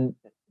that, and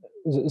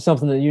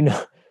something that you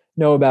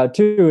know about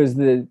too, is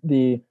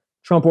the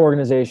Trump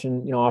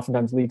organization,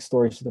 oftentimes leaks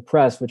stories to the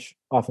press, which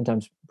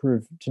oftentimes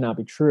prove to not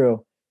be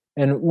true.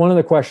 And one of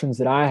the questions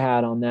that I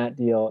had on that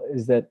deal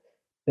is that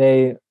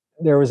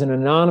there was an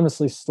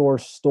anonymously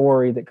sourced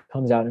story that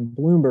comes out in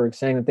Bloomberg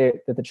saying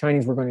that the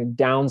Chinese were going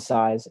to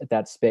downsize at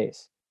that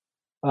space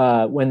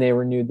when they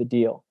renewed the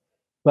deal.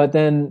 But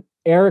then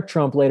Eric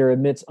Trump later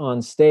admits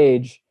on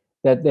stage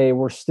that they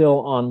were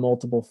still on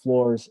multiple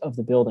floors of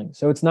the building.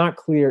 So it's not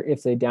clear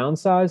if they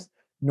downsized,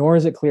 nor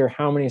is it clear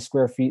how many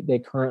square feet they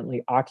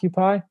currently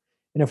occupy.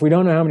 And if we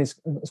don't know how many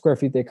square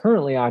feet they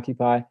currently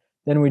occupy,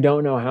 then we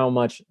don't know how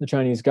much the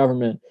Chinese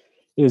government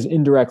is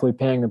indirectly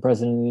paying the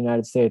president of the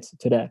United States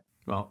today.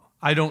 Well,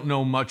 I don't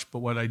know much, but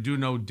what I do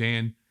know,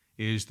 Dan,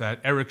 is that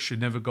Eric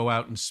should never go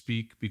out and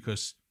speak,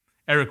 because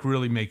Eric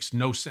really makes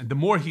no sense. The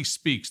more he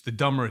speaks, the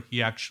dumber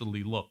he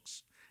actually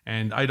looks.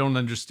 And I don't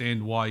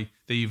understand why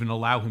they even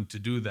allow him to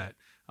do that.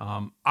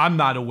 I'm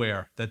not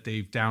aware that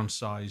they've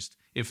downsized.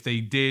 If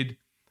they did,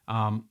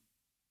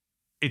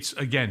 it's,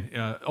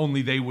 again,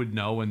 only they would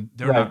know, and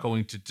they're not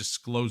going to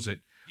disclose it.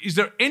 Is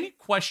there any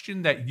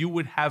question that you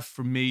would have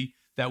for me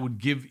that would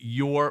give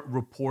your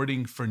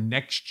reporting for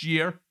next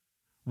year,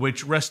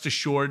 which, rest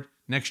assured,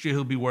 next year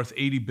he'll be worth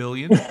 $80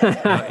 billion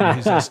in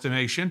his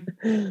estimation?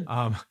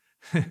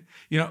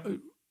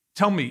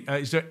 Tell me,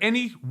 is there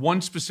any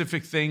one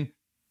specific thing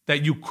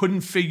that you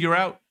couldn't figure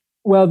out?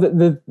 Well,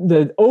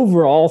 the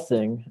overall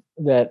thing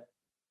that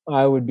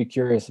I would be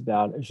curious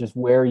about is just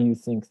where you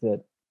think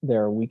that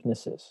there are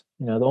weaknesses.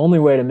 The only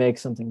way to make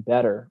something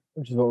better,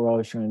 which is what we're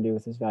always trying to do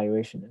with this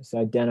valuation, is to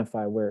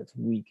identify where it's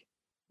weak.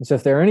 And so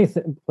if there are any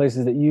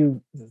places that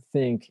you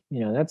think,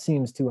 that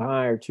seems too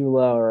high or too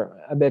low, or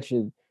I bet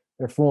you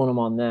they're fooling them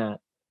on that,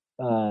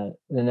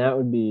 then that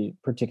would be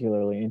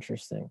particularly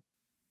interesting.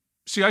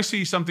 See, I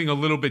see something a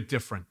little bit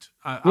different.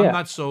 I'm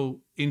not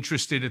so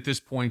interested at this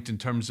point in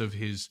terms of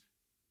his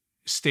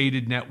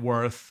stated net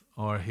worth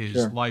or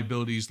his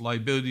liabilities.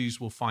 Liabilities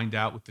we'll find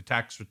out with the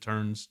tax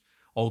returns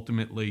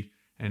ultimately,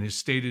 and his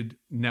stated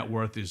net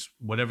worth is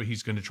whatever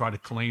he's going to try to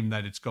claim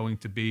that it's going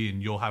to be,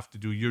 and you'll have to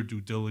do your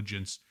due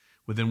diligence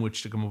within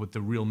which to come up with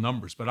the real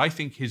numbers. But I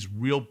think his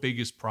real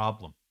biggest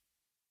problem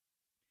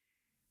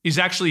is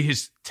actually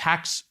his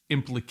tax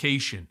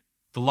implication,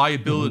 the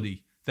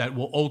liability that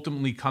will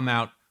ultimately come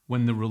out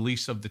when the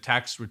release of the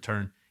tax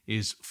return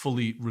is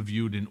fully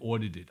reviewed and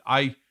audited.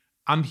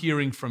 I'm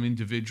hearing from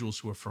individuals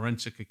who are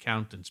forensic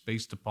accountants,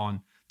 based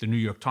upon the New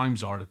York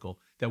Times article,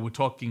 that we're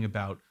talking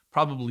about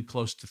probably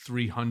close to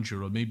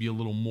 300 or maybe a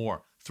little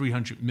more,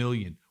 300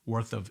 million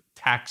worth of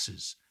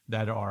taxes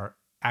that are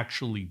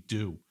actually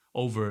due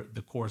over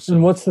the course of...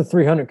 And what's the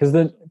 300?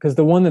 Because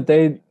the one that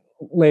they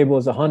label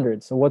is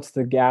 100. So what's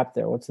the gap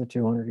there? What's the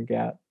 200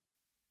 gap?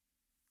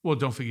 Well,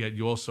 don't forget,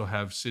 you also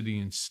have city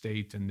and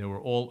state, and there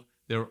were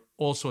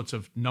all sorts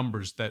of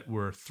numbers that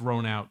were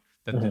thrown out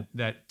that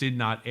that did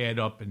not add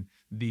up, and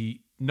the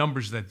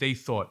numbers that they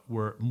thought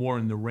were more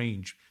in the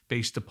range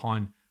based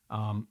upon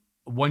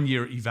 1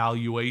 year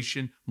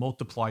evaluation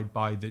multiplied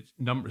by the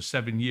number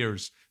 7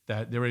 years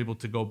that they're able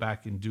to go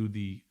back and do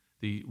the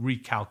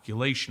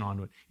recalculation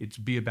on it.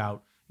 It'd be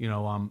about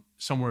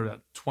somewhere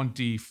at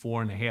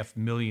 24.5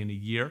 million a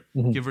year,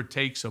 give or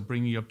take, so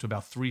bringing you up to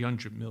about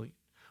 300 million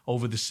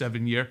over the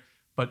 7 year.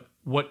 But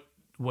what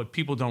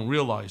people don't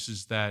realize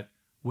is that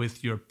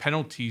with your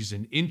penalties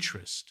and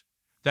interest,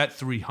 that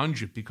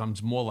 300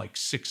 becomes more like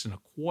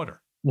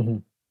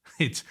 6.25.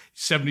 It's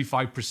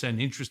 75%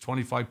 interest,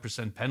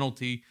 25%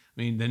 penalty.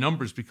 I mean, the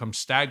numbers become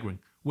staggering.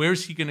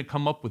 Where's he going to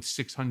come up with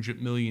 $600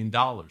 million?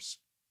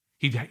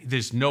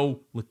 There's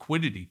no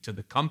liquidity to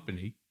the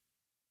company.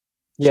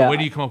 So where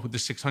do you come up with the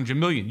 $600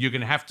 million? You're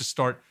going to have to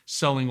start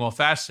selling off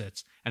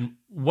assets. And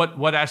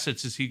what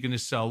assets is he going to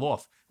sell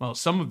off? Well,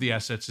 some of the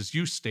assets, as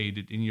you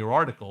stated in your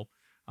article,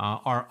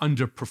 are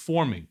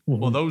underperforming.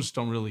 Well, those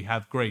don't really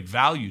have great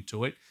value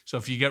to it. So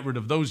if you get rid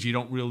of those, you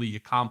don't really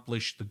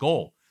accomplish the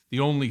goal. The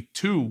only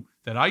two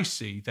that I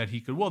see that he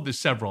could, well, there's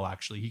several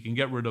actually. He can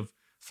get rid of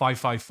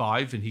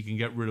 $555 and he can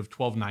get rid of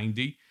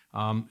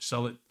 $1,290,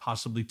 sell it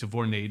possibly to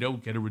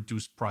Vornado, get a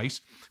reduced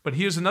price. But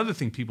here's another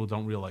thing people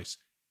don't realize.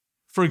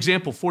 For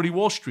example, 40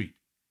 Wall Street,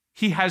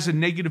 he has a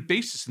negative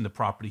basis in the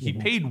property. He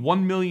paid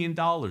 $1 million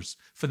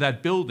for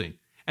that building.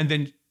 And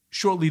then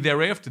shortly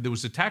thereafter, there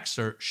was a tax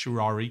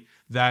certiorari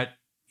that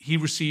he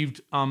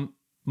received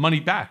money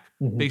back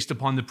based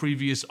upon the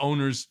previous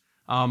owner's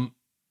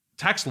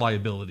tax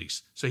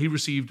liabilities. So he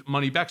received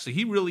money back. So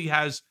he really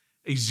has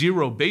a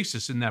zero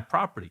basis in that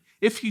property.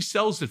 If he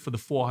sells it for the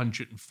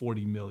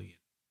 $440 million,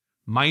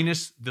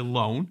 minus the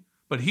loan,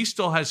 but he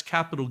still has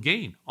capital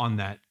gain on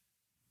that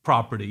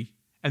property,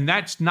 and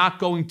that's not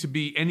going to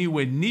be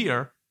anywhere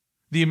near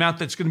the amount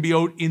that's going to be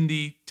owed in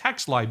the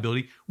tax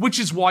liability, which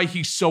is why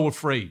he's so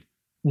afraid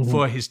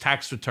for his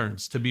tax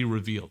returns to be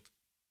revealed.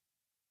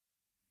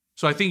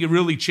 So I think it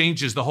really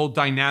changes the whole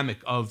dynamic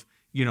of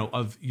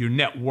your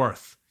net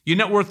worth. Your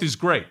net worth is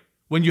great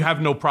when you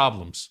have no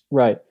problems.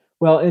 Right.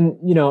 Well, and,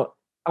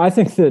 I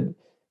think that,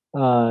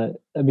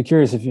 I'd be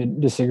curious if you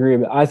disagree,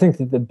 but I think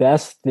that the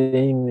best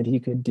thing that he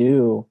could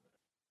do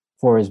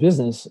for his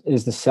business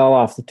is to sell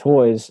off the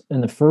toys.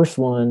 And the first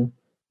one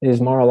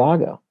is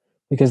Mar-a-Lago,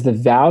 because the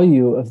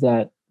value of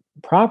that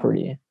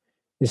property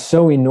is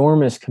so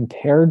enormous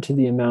compared to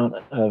the amount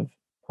of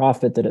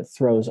profit that it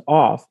throws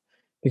off.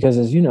 Because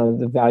as you know,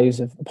 the values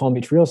of Palm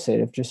Beach real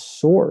estate have just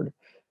soared.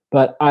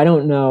 But I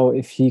don't know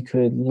if he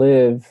could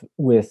live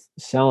with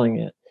selling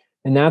it.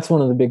 And that's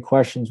one of the big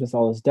questions with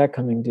all his debt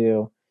coming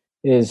due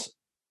is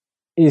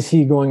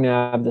he going to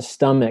have the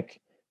stomach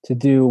to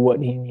do what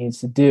he needs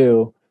to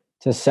do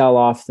to sell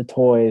off the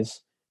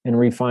toys and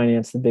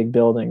refinance the big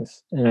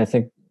buildings? And I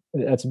think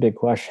that's a big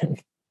question.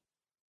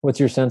 What's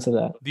your sense of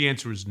that? The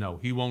answer is no.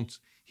 He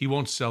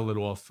won't sell it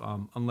off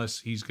unless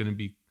he's going to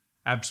be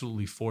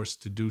absolutely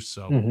forced to do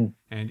so.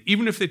 And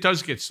even if it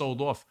does get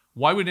sold off,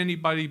 why would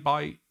anybody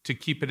buy to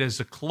keep it as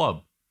a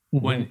club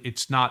when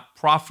it's not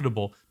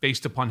profitable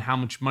based upon how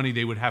much money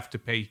they would have to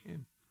pay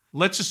him?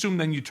 Let's assume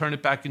then you turn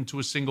it back into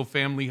a single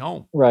family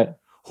home. Right.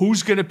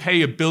 Who's going to pay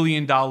 $1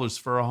 billion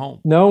for a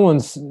home? No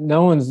one's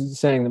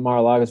saying that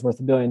Mar-a-Lago is worth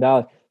 $1 billion.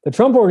 The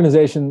Trump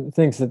organization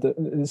thinks said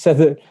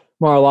that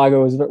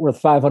Mar-a-Lago is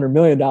worth $500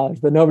 million,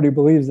 but nobody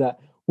believes that.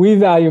 We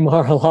value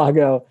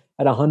Mar-a-Lago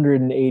at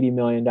 $180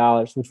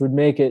 million, which would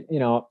make it,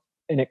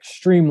 an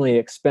extremely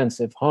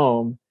expensive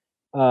home.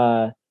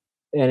 And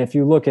if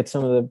you look at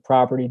some of the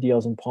property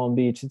deals in Palm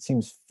Beach, it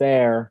seems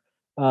fair,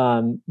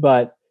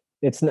 but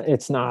it's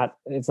not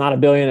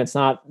 $1 billion, it's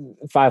not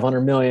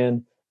 $500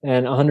 million,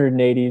 and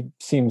 180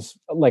 seems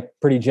like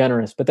pretty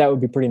generous. But that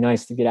would be pretty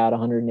nice to get out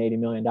 $180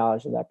 million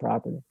of that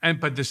property.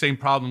 But the same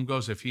problem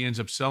goes if he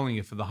ends up selling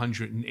it for the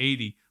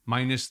 180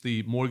 minus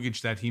the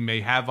mortgage that he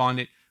may have on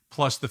it,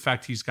 plus the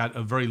fact he's got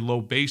a very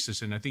low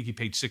basis, and I think he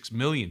paid $6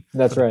 million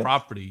for the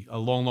property a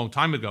long, long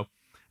time ago.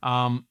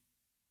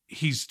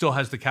 He still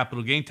has the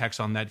capital gain tax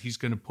on that. He's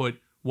going to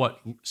put,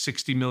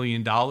 $60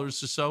 million or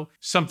so?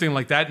 Something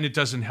like that, and it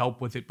doesn't help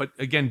with it. But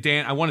again,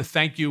 Dan, I want to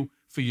thank you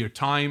for your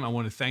time. I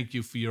want to thank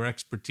you for your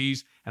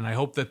expertise, and I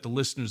hope that the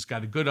listeners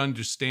got a good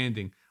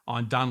understanding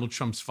on Donald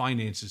Trump's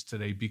finances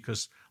today,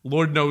 because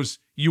Lord knows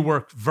you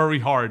worked very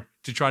hard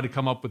to try to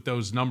come up with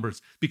those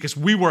numbers, because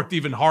we worked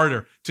even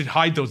harder to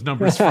hide those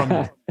numbers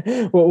from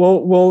you.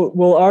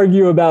 We'll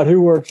argue about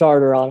who works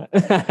harder on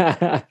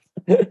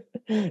it.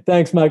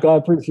 Thanks, Michael. I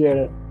appreciate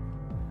it.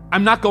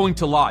 I'm not going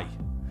to lie.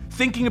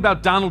 Thinking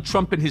about Donald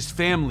Trump and his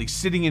family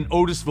sitting in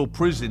Otisville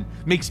prison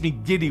makes me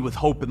giddy with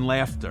hope and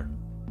laughter.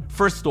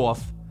 First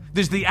off,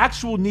 there's the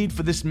actual need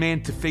for this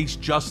man to face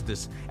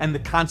justice and the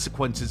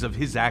consequences of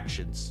his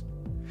actions.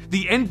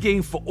 The end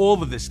game for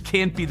all of this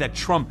can't be that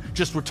Trump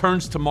just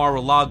returns to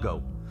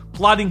Mar-a-Lago,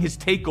 plotting his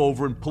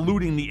takeover and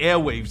polluting the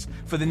airwaves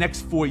for the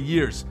next 4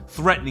 years,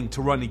 threatening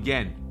to run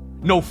again.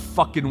 No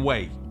fucking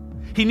way.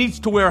 He needs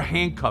to wear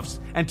handcuffs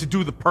and to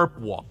do the perp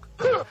walk.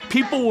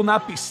 People will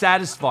not be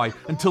satisfied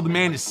until the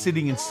man is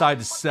sitting inside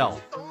a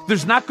cell.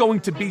 There's not going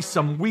to be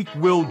some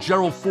weak-willed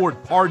Gerald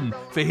Ford pardon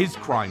for his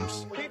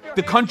crimes.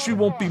 The country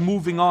won't be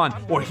moving on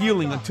or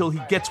healing until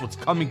he gets what's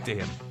coming to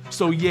him.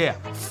 So yeah,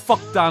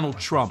 fuck Donald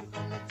Trump.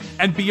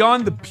 And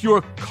beyond the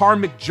pure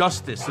karmic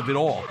justice of it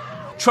all,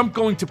 Trump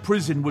going to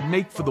prison would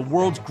make for the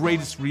world's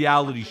greatest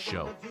reality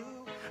show.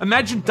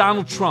 Imagine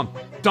Donald Trump,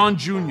 Don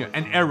Jr.,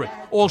 and Eric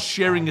all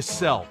sharing a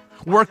cell,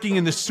 working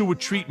in the sewer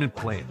treatment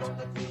plant.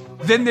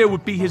 Then there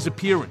would be his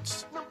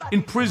appearance.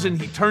 In prison,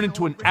 he'd turn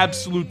into an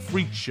absolute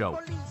freak show.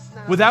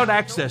 Without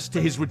access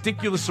to his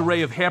ridiculous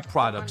array of hair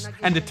products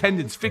and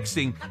attendants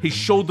fixing his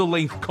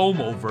shoulder-length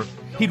comb-over,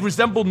 he'd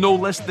resemble no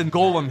less than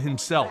Golem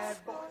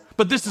himself.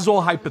 But this is all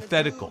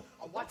hypothetical.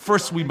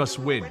 First, we must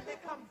win.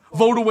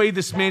 Vote away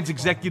this man's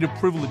executive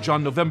privilege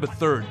on November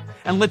 3rd,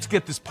 and let's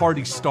get this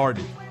party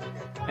started.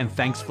 And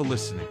thanks for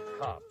listening.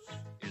 Cops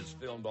is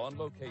filmed on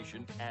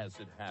location as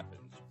it happens.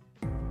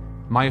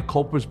 Maya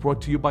Culpa is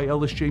brought to you by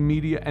LSJ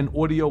Media and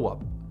Audio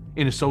Up,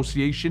 in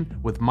association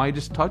with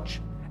Midas Touch,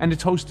 and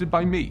it's hosted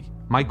by me,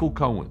 Michael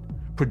Cohen,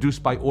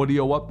 produced by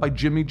Audio Up by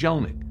Jimmy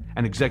Jelnick,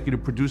 and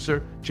executive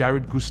producer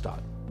Jared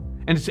Gustad.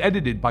 and it's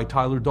edited by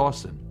Tyler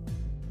Dawson.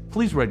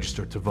 Please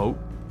register to vote.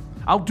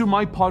 I'll do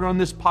my part on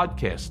this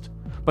podcast,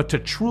 but to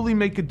truly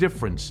make a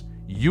difference,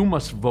 you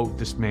must vote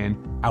this man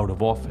out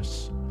of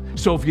office.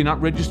 So if you're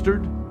not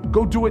registered,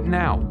 go do it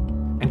now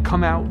and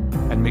come out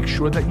and make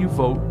sure that you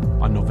vote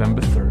on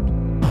November 3rd.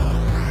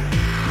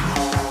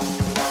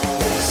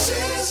 This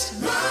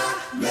is my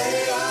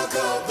mea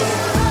culpa.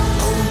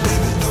 Oh,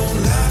 baby, don't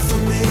lie for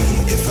me.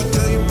 If I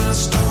tell you my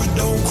story,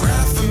 don't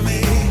cry for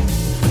me.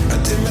 I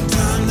did my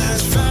time,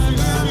 that's fine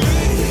by me.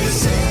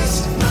 This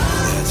is my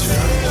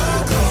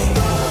mea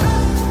culpa.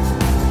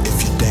 If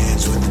you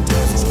dance with the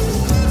devil,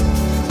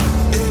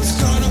 it's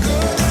gonna go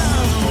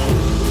down.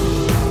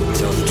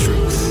 Tell the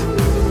truth,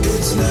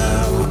 it's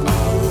now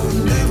or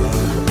never.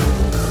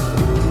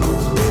 Oh,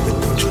 baby,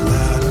 don't you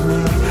lie to me.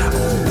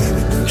 Oh,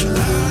 baby, don't you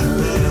lie to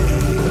me.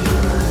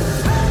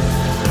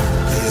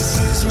 This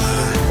is my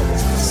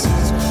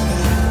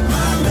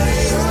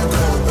mea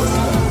culpa.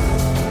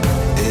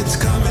 It's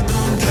coming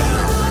on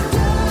down.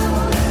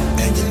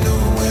 And you know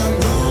where I'm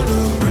gonna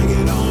bring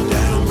it on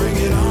down, bring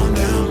it on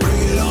down, bring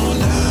it on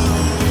down.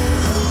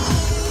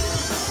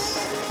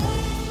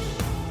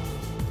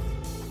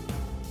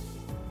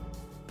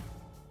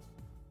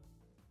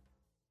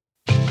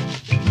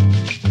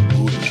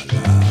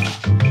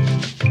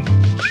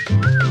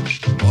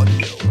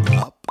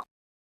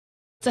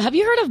 So have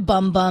you heard of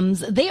Bum Bums?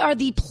 They are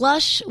the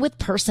plush with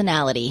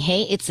personality.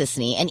 Hey, it's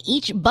Sisney, and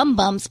each Bum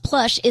Bums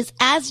plush is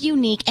as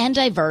unique and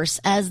diverse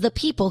as the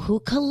people who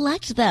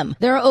collect them.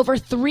 There are over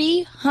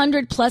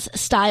 300 plus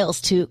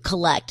styles to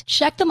collect.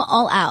 Check them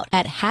all out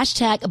at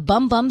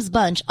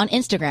 #BumBumsBunch on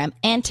Instagram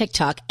and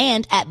TikTok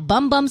and at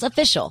Bum Bums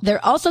Official.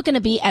 They're also going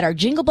to be at our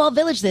Jingle Ball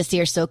Village this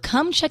year, so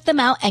come check them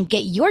out and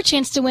get your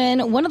chance to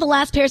win one of the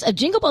last pairs of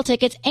Jingle Ball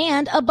tickets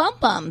and a Bum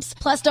Bums.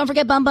 Plus, don't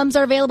forget Bum Bums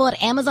are available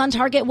at Amazon,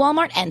 Target,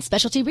 Walmart, and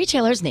specialty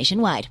retailers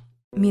nationwide.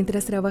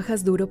 Mientras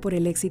trabajas duro por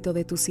el éxito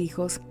de tus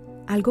hijos,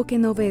 algo que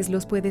no ves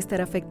los puede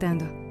estar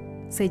afectando.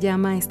 Se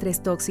llama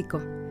estrés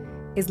tóxico.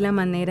 Es la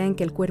manera en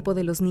que el cuerpo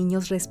de los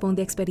niños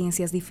responde a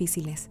experiencias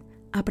difíciles.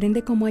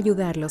 Aprende cómo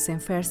ayudarlos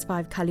en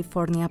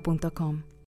first5california.com.